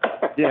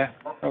 Yeah.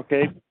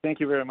 Okay. Thank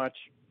you very much.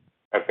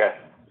 Okay.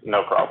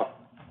 No problem.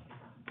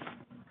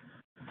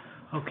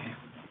 Okay.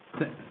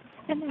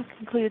 And that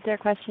concludes our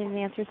question and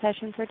answer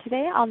session for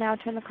today. I'll now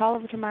turn the call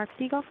over to Mark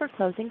Segal for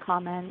closing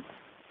comments.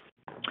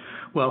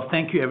 Well,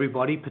 thank you,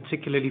 everybody,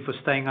 particularly for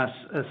staying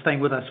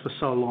with us for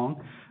so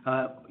long.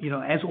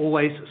 As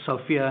always,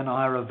 Sophia and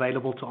I are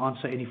available to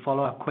answer any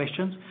follow-up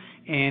questions,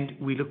 and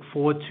we look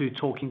forward to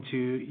talking to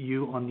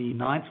you on the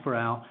 9th for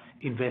our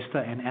Investor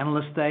and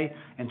Analyst Day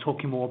and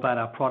talking more about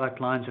our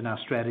product lines and our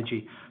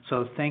strategy.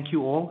 So thank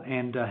you all,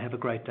 and have a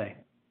great day.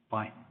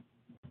 Bye.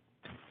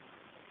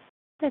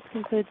 This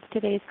concludes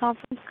today's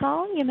conference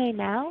call. You may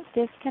now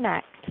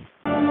disconnect.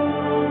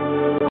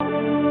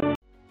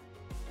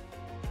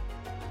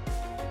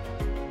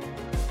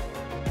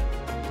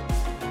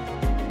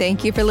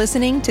 Thank you for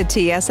listening to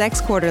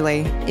TSX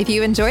Quarterly. If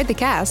you enjoyed the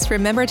cast,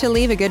 remember to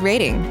leave a good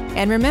rating.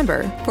 And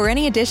remember, for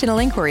any additional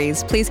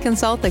inquiries, please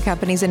consult the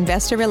company's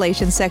investor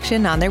relations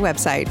section on their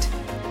website.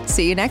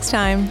 See you next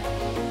time.